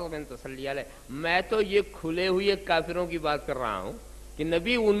تحب وترضى ان تصلی علیہ۔ میں تو یہ کھلے ہوئے کافروں کی بات کر رہا ہوں کہ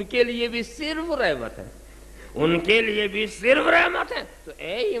نبی ان کے لیے بھی صرف رحمت ہے، ان کے لیے بھی صرف رحمت ہے، تو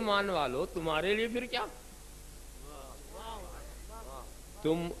اے ایمان والو تمہارے لیے پھر کیا؟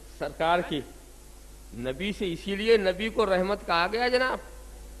 تم سرکار کی نبی سے اسی لیے نبی کو رحمت کہا گیا جناب،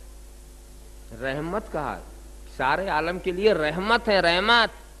 رحمت کہا، سارے عالم کے لیے رحمت ہے، رحمت،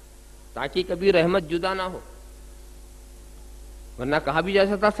 تاکہ کبھی رحمت جدا نہ ہو، ورنہ کہا بھی جا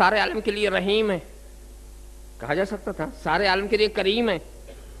سکتا سارے عالم کے لیے رحیم ہے، کہا جا سکتا تھا سارے عالم کے لیے کریم ہے،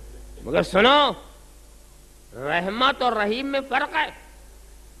 مگر سنو رحمت اور رحیم میں فرق ہے،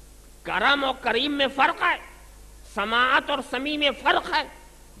 کرم اور کریم میں فرق ہے، سماعت اور سمیع میں فرق ہے،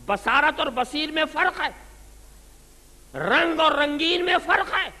 بصارت اور بصیر میں فرق ہے، رنگ اور رنگین میں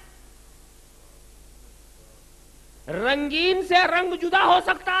فرق ہے۔ رنگین سے رنگ جدا ہو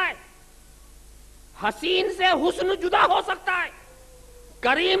سکتا ہے، حسین سے حسن جدا ہو سکتا ہے،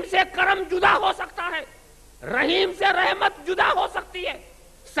 کریم سے کرم جدا ہو سکتا ہے، رحیم سے رحمت جدا ہو سکتی ہے،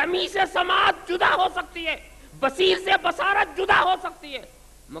 سمیع سے سماعت جدا ہو سکتی ہے، بصیر سے بصارت جدا ہو سکتی ہے،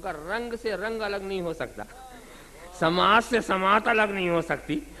 مگر رنگ سے رنگ الگ نہیں ہو سکتا، سماعت سے سماعت الگ نہیں ہو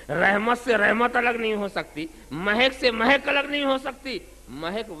سکتی، رحمت سے رحمت الگ نہیں ہو سکتی، مہک سے مہک الگ نہیں ہو سکتی،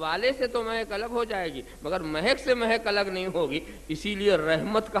 مہک والے سے تو مہک الگ ہو جائے گی مگر مہک سے مہک الگ نہیں ہوگی، اسی لیے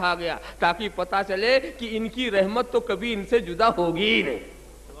رحمت کہا گیا تاکہ پتا چلے کہ ان کی رحمت تو کبھی ان سے جدا ہوگی ہی نہیں،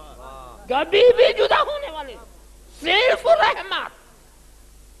 کبھی بھی جدا ہونے والے، صرف رحمت۔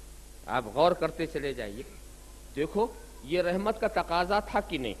 آپ غور کرتے چلے جائیے، دیکھو یہ رحمت کا تقاضا تھا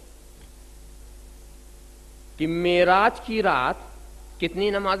کہ نہیں کہ معراج کی رات کتنی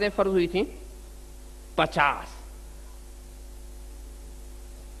نمازیں فرض ہوئی تھیں؟ 50۔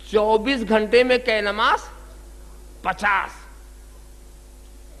 24 گھنٹے میں کئے نماز؟ 50۔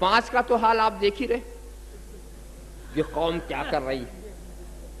 5 کا تو حال آپ دیکھ ہی رہے، یہ قوم کیا کر رہی ہے۔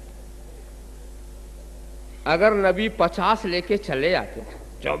 اگر نبی 50 لے کے چلے آتے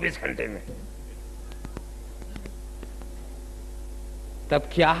 24 گھنٹے میں تب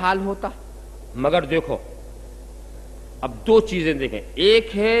کیا حال ہوتا. مگر دیکھو اب دو چیزیں دیکھیں،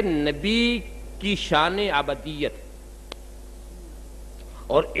 ایک ہے نبی کی شان ابدیت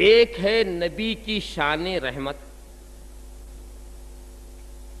اور ایک ہے نبی کی شان رحمت.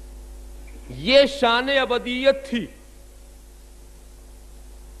 یہ شان ابدیت تھی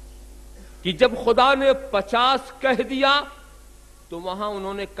کہ جب خدا نے 50 کہہ دیا تو وہاں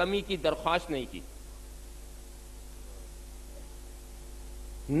انہوں نے کمی کی درخواست نہیں کی.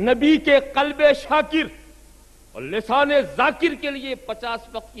 نبی کے قلب شاکر اور لسان ذاکر کے لیے 50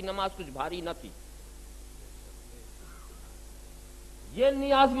 وقت کی نماز کچھ بھاری نہ تھی. یہ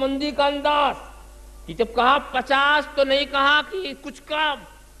نیاز مندی کا انداز کہ جب کہا 50 تو نہیں کہا کہ کچھ کام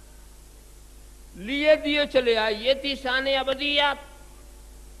لیے دیے چلے آئے. یہ تھی شان ابدیت.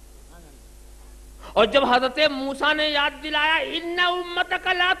 اور جب حضرت موسیٰ نے یاد دلایا ان امتک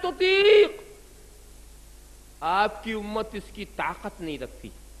لا تطیق، آپ کی امت اس کی طاقت نہیں رکھتی،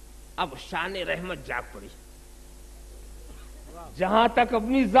 اب شان رحمت جاگ پڑی. جہاں تک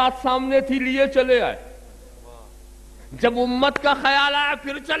اپنی ذات سامنے تھی لیے چلے آئے، جب امت کا خیال آیا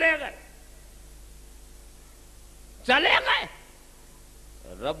پھر چلے گئے.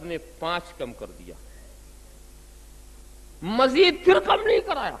 رب نے 5 کم کر دیا، مزید پھر کم نہیں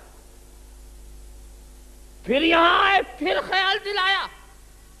کرایا. پھر یہاں آئے پھر خیال دلایا.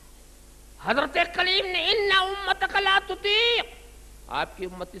 حضرت کلیم نے ان امتک لا تطیق، آپ کی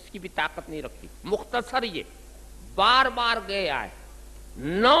امت اس کی بھی طاقت نہیں رکھتی. مختصر یہ بار بار گئے آئے،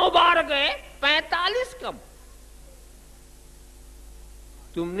 9 بار گئے 45 کم.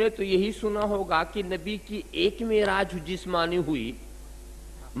 تم نے تو یہی سنا ہوگا کہ نبی کی ایک معراج جسمانی ہوئی.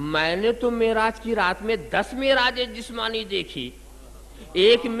 میں نے تو معراج کی رات میں 10 معراجیں جسمانی دیکھی.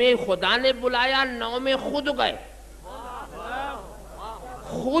 ایک میں خدا نے بلایا، 9 میں خود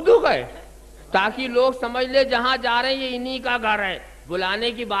گئے تاکہ لوگ سمجھ لے جہاں جا رہے ہیں یہ انہی کا گھر ہے.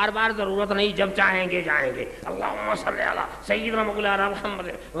 بلانے کی بار بار ضرورت نہیں، جب چاہیں گے جائیں گے. اللہم صلی علی سیدنا مولانا محمد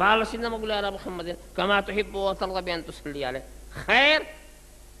وعلی سیدنا مولانا محمد کما تحب وترضى بان تصلی علیہ. خیر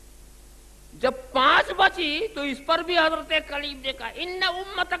جب 5 بچی تو اس پر بھی حضرت کلیم نے کہا ان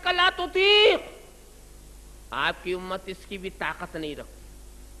امتک لا تطیق، آپ کی امت اس کی بھی طاقت نہیں رکھتی.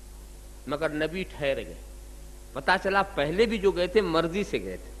 مگر نبی ٹھہر گئے. پتا چلا پہلے بھی جو گئے تھے مرضی سے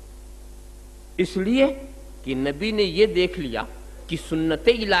گئے تھے، اس لیے کہ نبی نے یہ دیکھ لیا کہ سنت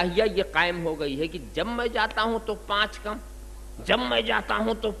الہیہ یہ قائم ہو گئی ہے کہ جب میں جاتا ہوں تو 5 کم، جب میں جاتا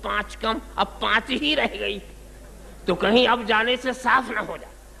ہوں تو 5 کم. اب 5 ہی رہ گئی تو کہیں اب جانے سے صاف نہ ہو جائے.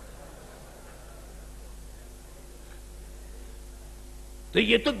 تو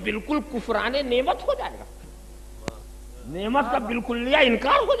یہ تو بالکل کفران نعمت ہو جائے گا، نعمت کا بالکل لیا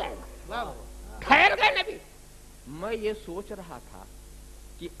انکار ہو جائے گا. ٹھہر گئے نبی. میں یہ سوچ رہا تھا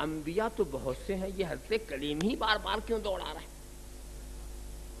کہ انبیاء تو بہت سے ہیں، یہ حضرت کلیم ہی بار بار کیوں دوڑا رہے؟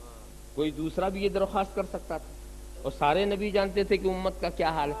 کوئی دوسرا بھی یہ درخواست کر سکتا تھا، اور سارے نبی جانتے تھے کہ امت کا کیا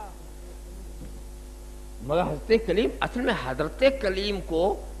حال ہے. مگر حضرت کلیم، اصل میں حضرت کلیم کو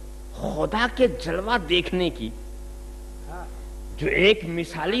خدا کے جلوہ دیکھنے کی جو ایک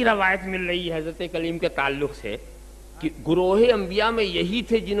مثالی روایت مل رہی ہے حضرت کلیم کے تعلق سے کہ گروہ انبیاء میں یہی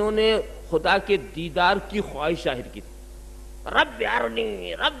تھے جنہوں نے خدا کے دیدار کی خواہش ظاہر کی تھی. رب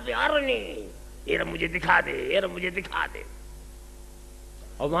ارنی رب ارنی، اے رب مجھے دکھا دے، اے رب مجھے دکھا دے.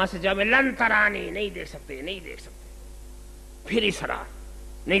 اور وہاں سے جب لن ترانی، نہیں دیکھ سکتے، نہیں دیکھ سکتے. پھر اصرار،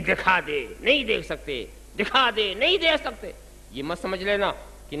 نہیں دکھا دے، نہیں دیکھ سکتے، دکھا دے، نہیں دیکھ سکتے. یہ مت سمجھ لینا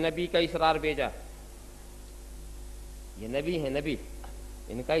کہ نبی کا اصرار بھیجا، یہ نبی ہے، نبی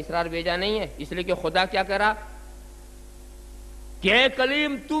ان کا اصرار بھیجا نہیں ہے. اس لیے کہ خدا کیا کہہ رہا کہ اے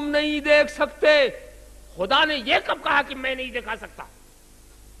کلیم تم نہیں دیکھ سکتے. خدا نے یہ کب کہا کہ میں نہیں دکھا سکتا؟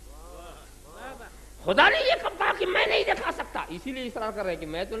 خدا نے یہ کب کہا کہ میں نہیں دکھا سکتا؟ اسی لیے اصرار کر رہے کہ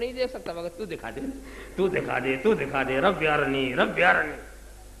میں تو نہیں دیکھ سکتا مگر تو دکھا دے، تو دکھا دے، تو دکھا دے. رب ارنی رب ارنی.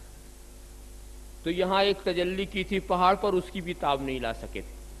 تو یہاں ایک تجلی کی تھی پہاڑ پر، اس کی بھی تاب نہیں لا سکے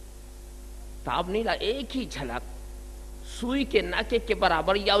تھے. تاب نہیں لا. ایک ہی جھلک سوئی کے ناکے کے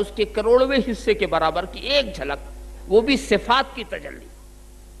برابر یا اس کے کروڑویں حصے کے برابر کی ایک جھلک، وہ بھی صفات کی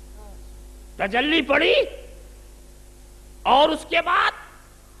تجلی پڑی. اور اس کے بعد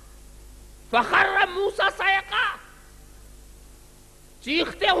فخر موسیٰ صعقا،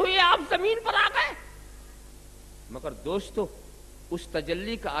 چیختے ہوئے آپ زمین پر آ گئے. مگر دوستو اس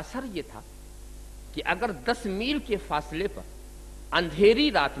تجلی کا اثر یہ تھا کہ اگر 10 میل کے فاصلے پر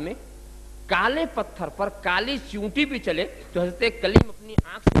اندھیری رات میں کالے پتھر پر کالی چونٹی بھی چلے تو حضرت کلیم اپنی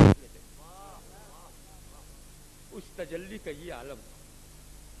آنکھ سے دیکھ لیتے. اس تجلی کا یہ عالم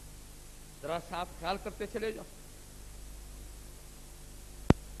ذرا صاف خیال کرتے چلے جاؤ.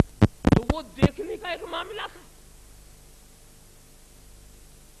 تو وہ دیکھنے کا ایک معاملہ تھا.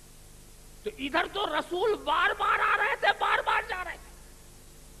 تو ادھر تو رسول بار بار آ رہے تھے، بار بار جا رہے تھے،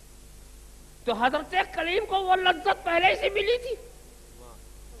 تو حضرت کلیم کو وہ لذت پہلے ہی سے ملی تھی،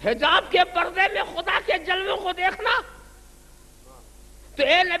 حجاب کے پردے میں خدا کے جلووں کو دیکھنا۔ تو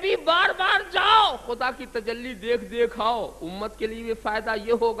اے نبی بار بار جاؤ، خدا کی تجلی دیکھ دیکھ آؤ۔ امت کے لیے فائدہ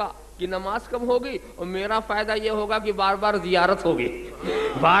یہ ہوگا کہ نماز کم ہوگی، اور میرا فائدہ یہ ہوگا کہ بار بار زیارت ہوگی،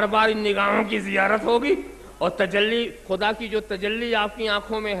 بار بار ان نگاہوں کی زیارت ہوگی، اور تجلی خدا کی جو تجلی آپ کی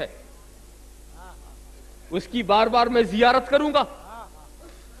آنکھوں میں ہے اس کی بار بار میں زیارت کروں گا۔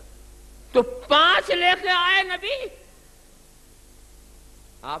 تو 5 لے کے آئے نبی۔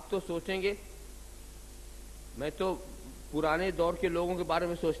 آپ تو سوچیں گے، میں تو پرانے دور کے لوگوں کے بارے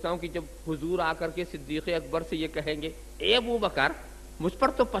میں سوچتا ہوں کہ جب حضور آ کر کے صدیق اکبر سے یہ کہیں گے، اے ابو بکر مجھ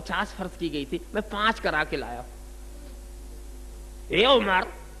پر تو 50 فرض کی گئی تھی، میں 5 کرا کے لایا، اے عمر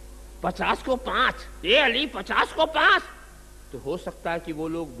 50 کو 5، اے علی 50 کو 5، تو ہو سکتا ہے کہ وہ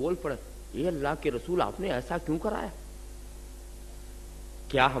لوگ بول پڑے، اے اللہ کے رسول آپ نے ایسا کیوں کرایا؟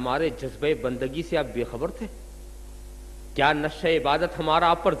 کیا ہمارے جذبہ بندگی سے آپ بے خبر تھے؟ کیا نشہ عبادت ہمارا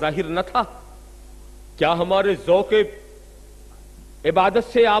آپ پر ظاہر نہ تھا؟ کیا ہمارے ذوق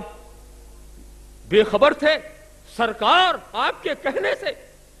عبادت سے آپ بے خبر تھے؟ سرکار آپ کے کہنے سے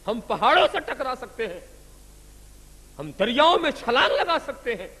ہم پہاڑوں سے ٹکرا سکتے ہیں، ہم دریاؤں میں چھلانگ لگا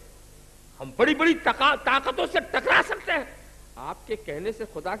سکتے ہیں، ہم بڑی بڑی طاقتوں سے ٹکرا سکتے ہیں، آپ کے کہنے سے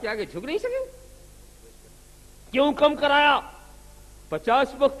خدا کے آگے جھک نہیں سکیں؟ کیوں کم کرایا؟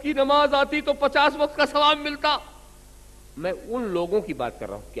 50 وقت کی نماز آتی تو 50 وقت کا ثواب ملتا۔ میں ان لوگوں کی بات کر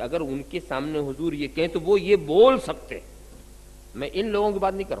رہا ہوں کہ اگر ان کے سامنے حضور یہ کہیں تو وہ یہ بول سکتے، میں ان لوگوں کی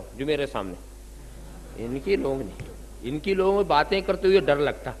بات نہیں کر رہا ہوں جو میرے سامنے، ان کی لوگ نہیں، ان کی لوگوں میں باتیں کرتے ہوئے ڈر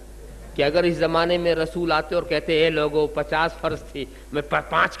لگتا کہ اگر اس زمانے میں رسول آتے اور کہتے اے لوگوں 50 فرض تھی میں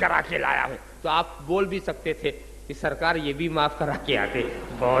 5 کرا کے لایا ہوں، تو آپ بول بھی سکتے تھے کہ سرکار یہ بھی معاف کرا کے آتے،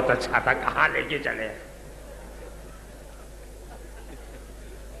 بہت اچھا تھا، کہاں لے کے چلے۔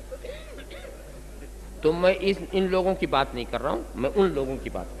 تو میں ان لوگوں کی بات نہیں کر رہا ہوں، میں ان لوگوں کی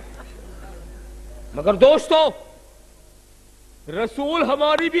بات کر رہا ہوں۔ مگر دوستو، رسول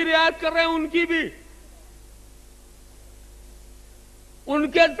ہماری بھی رعایت کر رہے ہیں، ان کی بھی، ان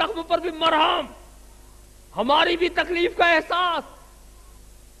کے زخم پر بھی مرہم، ہماری بھی تکلیف کا احساس۔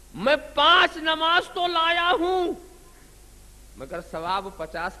 میں 5 نماز تو لایا ہوں مگر ثواب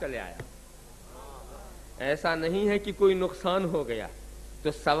 50 کا لے آیا۔ ایسا نہیں ہے کہ کوئی نقصان ہو گیا،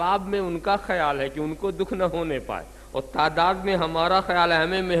 تو ثواب میں ان کا خیال ہے کہ ان کو دکھ نہ ہونے پائے، اور تعداد میں ہمارا خیال ہے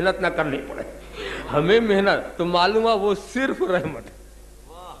ہمیں محنت نہ کرنی پڑے، ہمیں محنت، تو معلوم ہے وہ صرف رحمت ہے،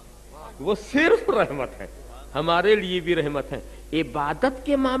 وہ صرف رحمت ہے، ہمارے لیے بھی رحمت ہے۔ عبادت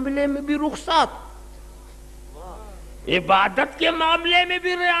کے معاملے میں بھی رخصت، عبادت کے معاملے میں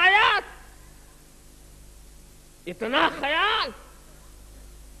بھی رعایت، اتنا خیال۔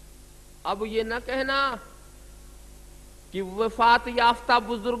 اب یہ نہ کہنا کہ وفات یافتہ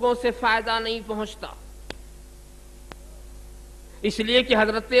بزرگوں سے فائدہ نہیں پہنچتا، اس لیے کہ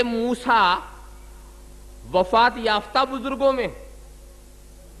حضرت موسیٰ وفات یافتہ بزرگوں میں،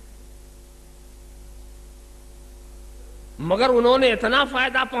 مگر انہوں نے اتنا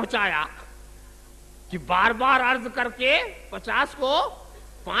فائدہ پہنچایا کہ بار بار عرض کر کے 50 کو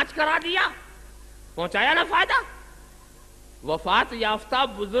 5 کرا دیا، پہنچایا نا فائدہ۔ وفات یافتہ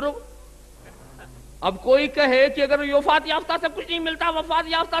بزرگ، اب کوئی کہے کہ اگر وفات یافتہ سے کچھ نہیں ملتا، وفات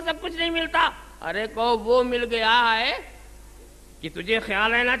یافتہ سے کچھ نہیں ملتا، ارے کہو وہ مل گیا ہے کہ تجھے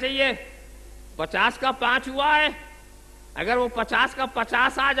خیال رہنا چاہیے 50 کا 5 ہوا ہے، اگر وہ 50 کا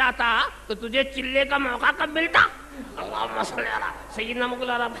 50 آ جاتا تو تجھے چلے کا موقع کب ملتا؟ اللہم صلی علی سیدنا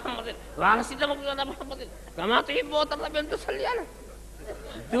مولانا محمد وعلی سیدنا مولانا محمد کما تحب وترضى بنت صلی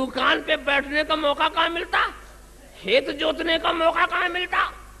علیہ۔ دکان پہ بیٹھنے کا موقع کہاں ملتا؟ کھیت جوتنے کا موقع کہاں ملتا؟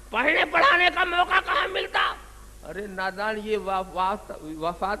 پڑھنے پڑھانے کا موقع کہاں ملتا؟ ارے نادان، یہ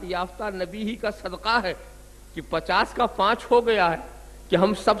وفات یافتہ نبی ہی کا صدقہ ہے کہ 50 کا 5 ہو گیا ہے کہ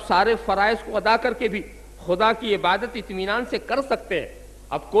ہم سب سارے فرائض کو ادا کر کے بھی خدا کی عبادت اطمینان سے کر سکتے ہیں۔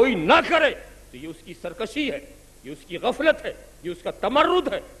 اب کوئی نہ کرے تو یہ اس کی سرکشی ہے، یہ اس کی غفلت ہے، یہ اس کا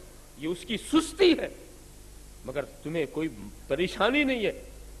تمرد ہے، یہ اس کی سستی ہے، مگر تمہیں کوئی پریشانی نہیں ہے،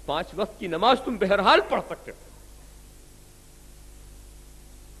 5 وقت کی نماز تم بہرحال پڑھ سکتے ہو۔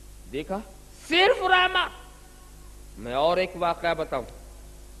 دیکھا، صرف رحمت۔ میں اور ایک واقعہ بتاؤں،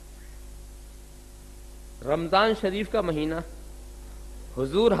 رمضان شریف کا مہینہ،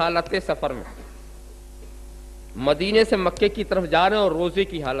 حضور حالت سفر میں مدینے سے مکے کی طرف جا رہے ہیں اور روزے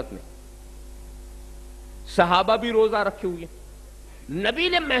کی حالت میں، صحابہ بھی روزہ رکھے ہوئے۔ نبی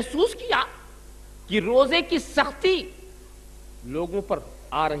نے محسوس کیا کہ روزے کی سختی لوگوں پر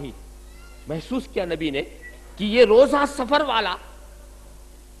آ رہی، محسوس کیا نبی نے کہ یہ روزہ سفر والا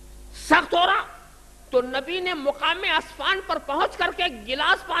سخت ہو رہا تو نبی نے مقام اسفان پر پہنچ کر کے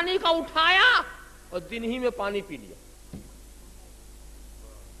گلاس پانی کا اٹھایا اور دن ہی میں پانی پی لیا.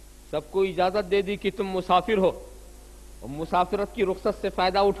 سب کو اجازت دے دی کہ تم مسافر ہو اور مسافرت کی رخصت سے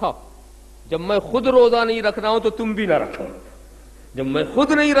فائدہ اٹھاؤ. جب میں خود روزہ نہیں رکھ رہا ہوں تو تم بھی نہ رکھو, جب میں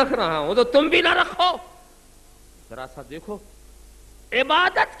خود نہیں رکھ رہا ہوں تو تم بھی نہ رکھو. ذرا سا دیکھو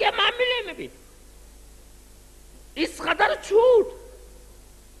عبادت کے معاملے میں بھی اس قدر چھوٹ,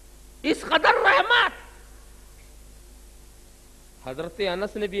 اس قدر رحمت. حضرت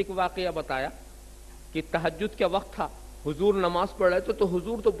انس نے بھی ایک واقعہ بتایا کہ تہجد کا وقت تھا, حضور نماز پڑھ رہے تھے تو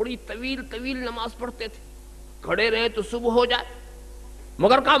حضور تو بڑی طویل طویل نماز پڑھتے تھے, کھڑے رہے تو صبح ہو جائے,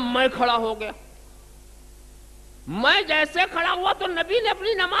 مگر کہا میں کھڑا ہو گیا. میں جیسے کھڑا ہوا تو نبی نے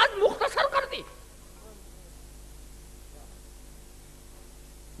اپنی نماز مختصر کر دی.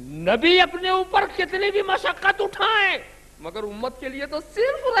 نبی اپنے اوپر کتنی بھی مشقت اٹھائیں مگر امت کے لیے تو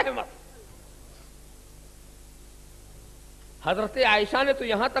صرف رحمت. حضرت عائشہ نے تو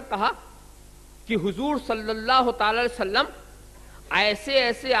یہاں تک کہا کہ حضور صلی اللہ تعالی علیہ وسلم ایسے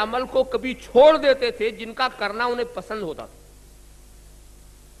ایسے عمل کو کبھی چھوڑ دیتے تھے جن کا کرنا انہیں پسند ہوتا تھا.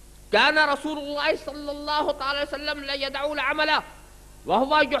 كان رسول الله صلى الله تعالى وسلم لا يدعو العمل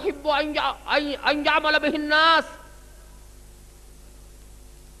وهو يحب ان يعمل به الناس.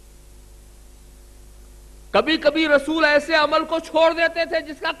 کبھی کبھی رسول ایسے عمل کو چھوڑ دیتے تھے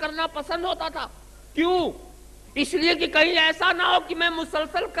جس کا کرنا پسند ہوتا تھا. کیوں؟ اس لیے کہ کہیں ایسا نہ ہو کہ میں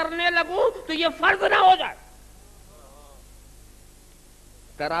مسلسل کرنے لگوں تو یہ فرض نہ ہو جائے.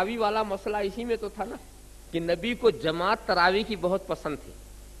 تراویح والا مسئلہ اسی میں تو تھا نا کہ نبی کو جماعت تراویح کی بہت پسند تھی.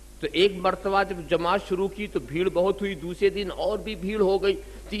 تو ایک مرتبہ جب جماعت شروع کی تو بھیڑ بہت ہوئی, دوسرے دن اور بھی بھیڑ ہو گئی,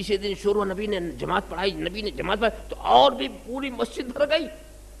 تیسرے دن شروع نبی نے جماعت پڑھائی, نبی نے جماعت پڑھائی تو اور بھی پوری مسجد بھر گئی.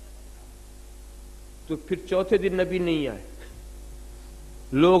 تو پھر چوتھے دن نبی نہیں آئے,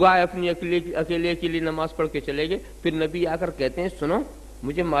 لوگ آئے اپنی اکیلے کے لیے نماز پڑھ کے چلے گئے. پھر نبی آ کر کہتے ہیں سنو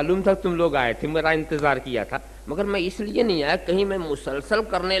مجھے معلوم تھا تم لوگ آئے تھے, میرا انتظار کیا تھا, مگر میں اس لیے نہیں آیا کہیں میں مسلسل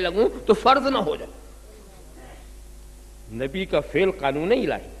کرنے لگوں تو فرض نہ ہو جائے. نبی کا فعل قانون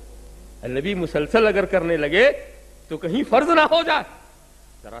الہی, نبی مسلسل اگر کرنے لگے تو کہیں فرض نہ ہو جائے.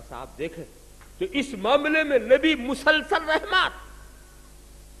 ذرا سا آپ دیکھیں تو اس معاملے میں نبی مسلسل رحمت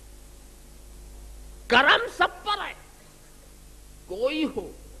کرم سب پر ہے. کوئی ہو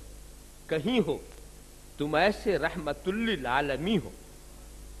کہیں ہو تم ایسے رحمت للعالمین ہو,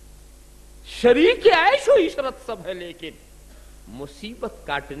 شریک عیش و عشرت سب ہے لیکن مصیبت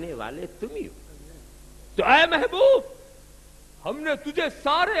کاٹنے والے تم ہی ہو. تو اے محبوب ہم نے تجھے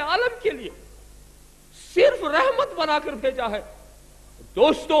سارے عالم کے لیے صرف رحمت بنا کر بھیجا ہے.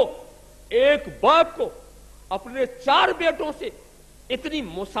 دوستو ایک باپ کو اپنے 4 بیٹوں سے اتنی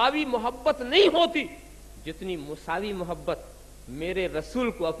مساوی محبت نہیں ہوتی جتنی مساوی محبت میرے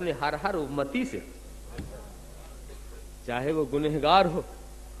رسول کو اپنے ہر امتی سے, چاہے وہ گنہگار ہو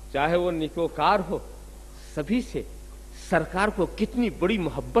چاہے وہ نیکوکار ہو, سبھی سے سرکار کو کتنی بڑی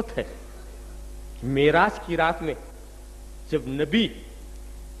محبت ہے. معراج کی رات میں جب نبی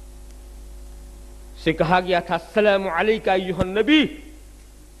سے کہا گیا تھا السلام علیکہ ایھا النبی,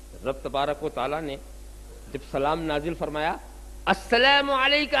 رب تبارک و تعالی نے جب سلام نازل فرمایا السلام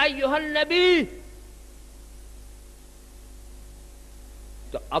علیکہ ایھا النبی,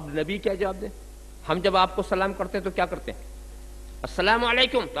 تو اب نبی کیا جواب دیں؟ ہم جب آپ کو سلام کرتے ہیں تو کیا کرتے ہیں؟ السلام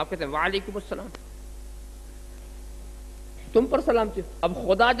علیکم, تو آپ کہتے ہیں وعلیکم السلام, تم پر سلام تھی. اب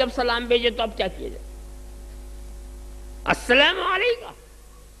خدا جب سلام بھیجے تو اب کیا کیا جائے؟ السلام علیکم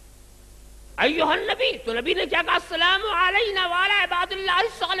ایھا النبی, تو نبی نے کیا کہا السلام علینا وعلی عباد اللہ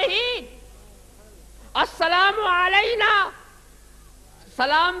الصالحین. السلام علینا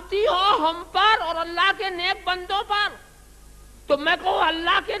سلامتی ہو ہم پر اور اللہ کے نیک بندوں پر. تو میں کہوں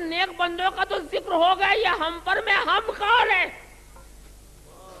اللہ کے نیک بندوں کا تو ذکر ہو گیا, یا ہم پر میں ہم کون ہے؟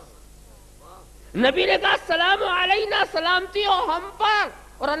 نبی نے کہا السلام علینا سلامتی ہو ہم پر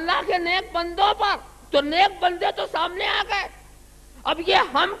اور اللہ کے نیک بندوں پر. تو نیک بندے تو سامنے آ گئے, اب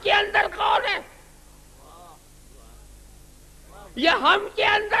یہ ہم کے اندر کون ہے؟ یہ ہم کے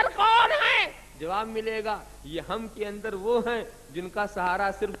اندر کون ہے؟ جواب ملے گا یہ ہم کے اندر وہ ہیں جن کا سہارا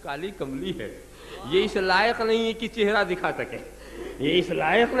صرف کالی کملی ہے. یہ اس لائق نہیں ہے کہ چہرہ دکھا سکیں, یہ اس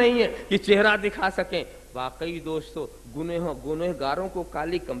لائق نہیں ہے کہ چہرہ دکھا سکیں. واقعی دوستو گنہگاروں کو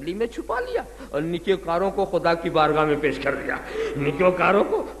کالی کملی میں چھپا لیا اور نیکوکاروں کو خدا کی بارگاہ میں پیش کر دیا. نیکوکاروں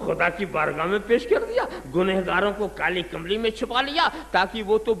کو خدا کی بارگاہ میں پیش کر دیا, گنہگاروں کو کالی کملی میں چھپا لیا تاکہ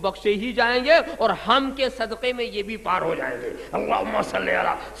وہ تو بخشے ہی جائیں گے اور ہم کے صدقے میں یہ بھی پار ہو جائیں گے. اللہم صلی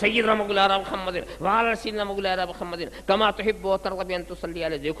علی سیدنا مولانا محمد وعلی سیدنا مولانا محمد کما تحب و ترضى ان تصلی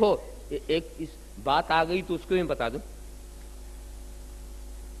علیہ. دیکھو ایک اس بات آ گئی تو اس کو میں بتا دوں.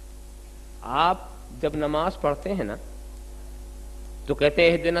 آپ جب نماز پڑھتے ہیں نا تو کہتے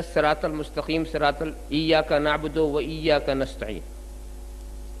ہیں اہدنا الصراط المستقیم صراط ایاک نعبد و ایاک نستعین،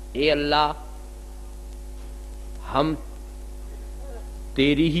 اے اللہ ہم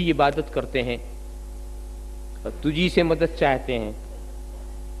تیری ہی عبادت کرتے ہیں اور تجھی سے مدد چاہتے ہیں،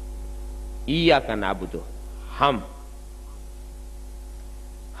 ایاک نعبد، ہم،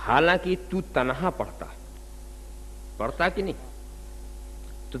 حالانکہ تو تنہا پڑھتا کہ نہیں،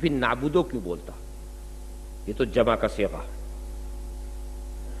 تو پھر نعبدو کیوں بولتا؟ یہ تو جمع کا صیغہ،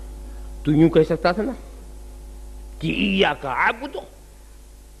 تو یوں کہہ سکتا تھا نا کہ ایاک اعبدو،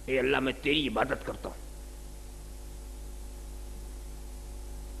 اے اللہ میں تیری عبادت کرتا ہوں،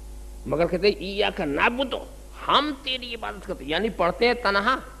 مگر کہتے ہیں ایاک نعبدو، ہم تیری عبادت کرتے ہیں، یعنی پڑھتے ہیں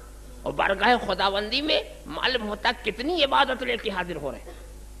تنہا اور بارگاہ خداوندی میں معلوم ہوتا کتنی عبادت لے کے حاضر ہو رہے ہیں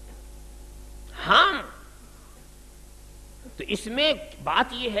ہم۔ تو اس میں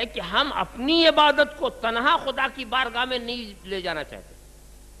بات یہ ہے کہ ہم اپنی عبادت کو تنہا خدا کی بارگاہ میں نہیں لے جانا چاہتے،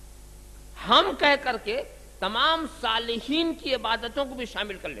 ہم کہہ کر کے تمام صالحین کی عبادتوں کو بھی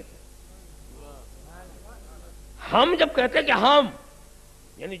شامل کر لیتے ہیں۔ ہم جب کہتے ہیں کہ ہم،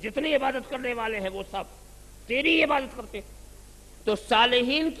 یعنی جتنے عبادت کرنے والے ہیں وہ سب تیری عبادت کرتے ہیں، تو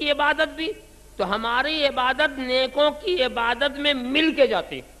صالحین کی عبادت بھی تو ہماری عبادت نیکوں کی عبادت میں مل کے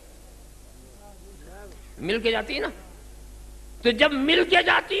جاتی ہے، مل کے جاتی ہے نا۔ تو جب مل کے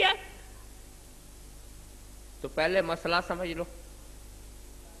جاتی ہے تو پہلے مسئلہ سمجھ لو،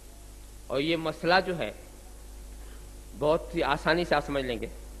 اور یہ مسئلہ جو ہے بہت ہی آسانی سے آپ سمجھ لیں گے۔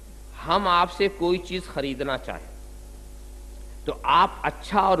 ہم آپ سے کوئی چیز خریدنا چاہیں تو آپ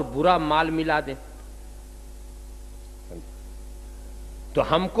اچھا اور برا مال ملا دیں تو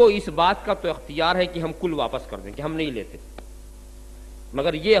ہم کو اس بات کا تو اختیار ہے کہ ہم کل واپس کر دیں کہ ہم نہیں لیتے،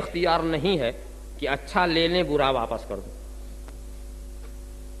 مگر یہ اختیار نہیں ہے کہ اچھا لے لیں برا واپس کر دیں۔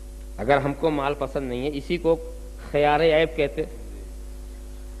 اگر ہم کو مال پسند نہیں ہے، اسی کو خیار عیب کہتے،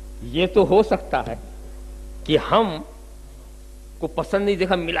 یہ تو ہو سکتا ہے کہ ہم کو پسند نہیں،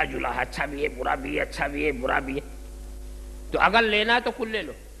 دیکھا ملا جلا ہے، اچھا بھی ہے برا بھی ہے، اچھا بھی ہے برا بھی ہے، تو اگر لینا ہے تو کل لے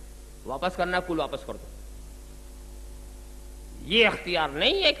لو، واپس کرنا ہے کل واپس کر دو۔ یہ اختیار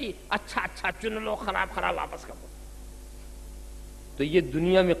نہیں ہے کہ اچھا اچھا چن لو، خراب خراب واپس کر دو۔ تو یہ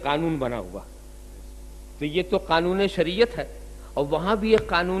دنیا میں قانون بنا ہوا، تو یہ تو قانون شریعت ہے، اور وہاں بھی ایک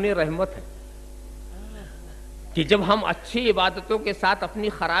قانون رحمت ہے کہ جب ہم اچھی عبادتوں کے ساتھ اپنی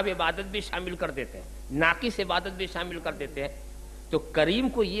خراب عبادت بھی شامل کر دیتے ہیں، ناقص عبادت بھی شامل کر دیتے ہیں، تو کریم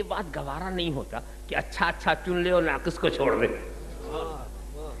کو یہ بات گوارا نہیں ہوتا کہ اچھا اچھا چن لے اور ناقص کو چھوڑ دے،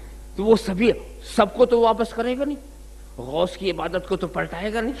 تو وہ سب کو تو واپس کرے گا نہیں، غوث کی عبادت کو تو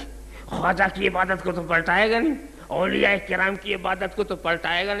پلٹائے گا نہیں، خواجہ کی عبادت کو تو پلٹائے گا نہیں، اولیاء کرام کی عبادت کو تو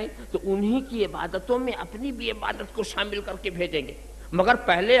پلٹائے گا نہیں، تو انہی کی عبادتوں میں اپنی بھی عبادت کو شامل کر کے بھیجیں گے، مگر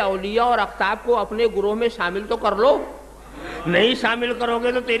پہلے اولیاء اور اقطاب کو اپنے گروہ میں شامل تو کر لو، نہیں شامل کرو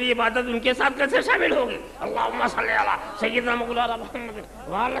گے تو تیری عبادت ان کے ساتھ کیسے شامل ہوگی؟ اللہم صلی علی سیدنا مولانا محمد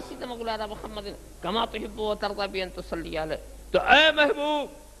وعلی سیدنا مولانا محمد کما تحب و ترضی بان تصلی علیہ۔ تو اے محبوب،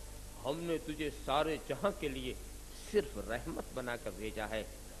 ہم نے تجھے سارے جہاں کے لیے صرف رحمت بنا کر بھیجا ہے،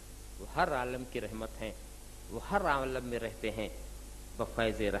 وہ ہر عالم کی رحمت ہیں، وہ ہر عالم میں رہتے ہیں،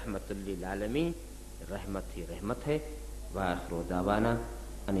 بفیض رحمت للعالمین، رحمت ہی رحمت ہے۔ وآخر دعوانا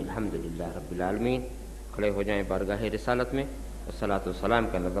ان الحمدللہ رب العالمین۔ کھڑے ہو جائیں بارگاہ رسالت میں، والصلاۃ والسلام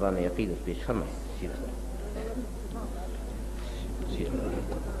کا نذرانہ عقیدت پیش فرمائیں۔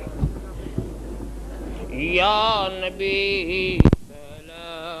 یا نبی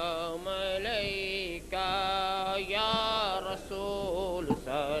سلام علیکہ، یا رسول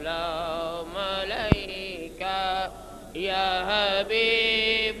سلام علیکہ، یا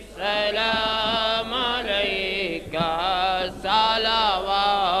حبیب سلام علیکہ،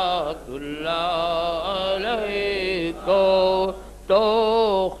 صلوات اللہ علیکہ،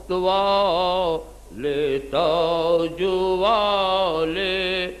 تخت والے تاج والے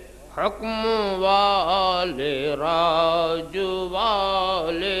حکم والے راج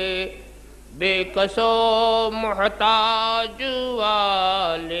والے بے کس و محتاج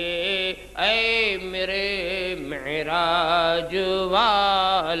والے، اے میرے معراج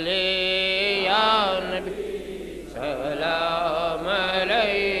والے، یا نبی سلام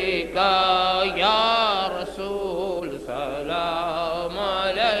علیکہ، یا رسول سلام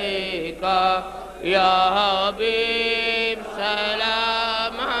علیکہ، یا حبیب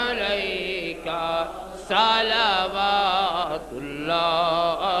سلام علیکہ، صلوات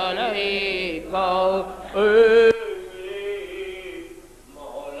اللہ علیکہ، اے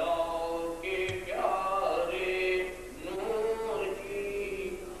مولا کے پیارے نور کی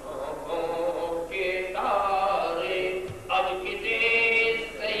آنکھوں کے تارے، اب کتنے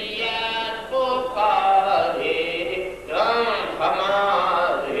سید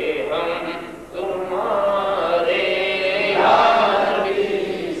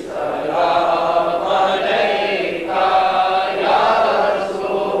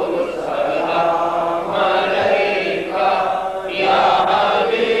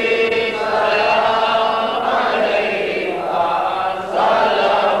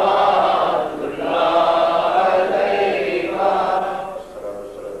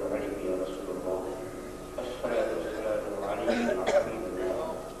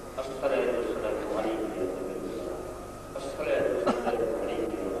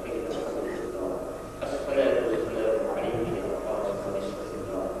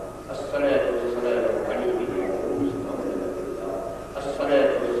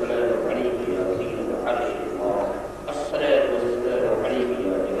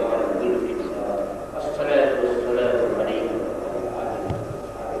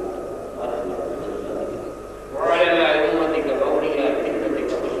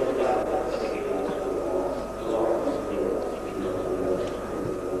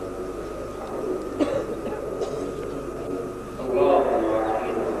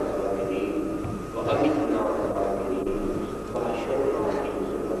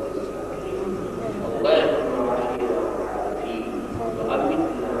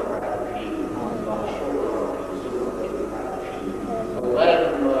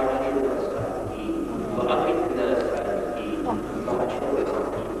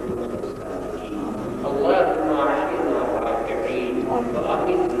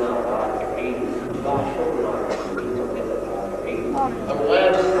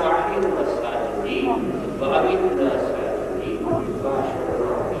وأمتنا سالمين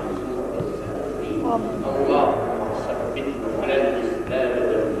وأشرنا في سوء السالمين. اللهم ثبتنا على الإسلام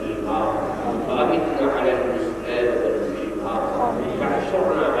والإيمان وأمتنا على الإسلام والإيمان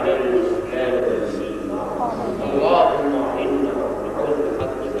واحشرنا على الإسلام والإيمان. اللهم إنا نعوذ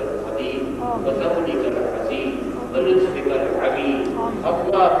بحقك القديم وثولك العزيز ولطفك العميد.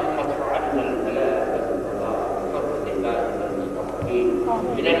 اللهم ادفع عنا البلاء والقضاء بفضل عبادك المصطفين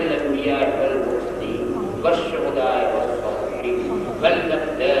من الأنبياء والمرسلين والشهداء والصالحين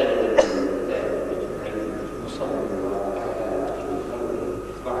والأبدان والمولدات أجمعين. وصلى الله على محمد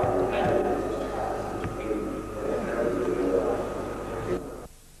وعلى آله وصحبه.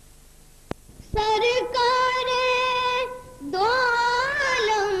 सरकार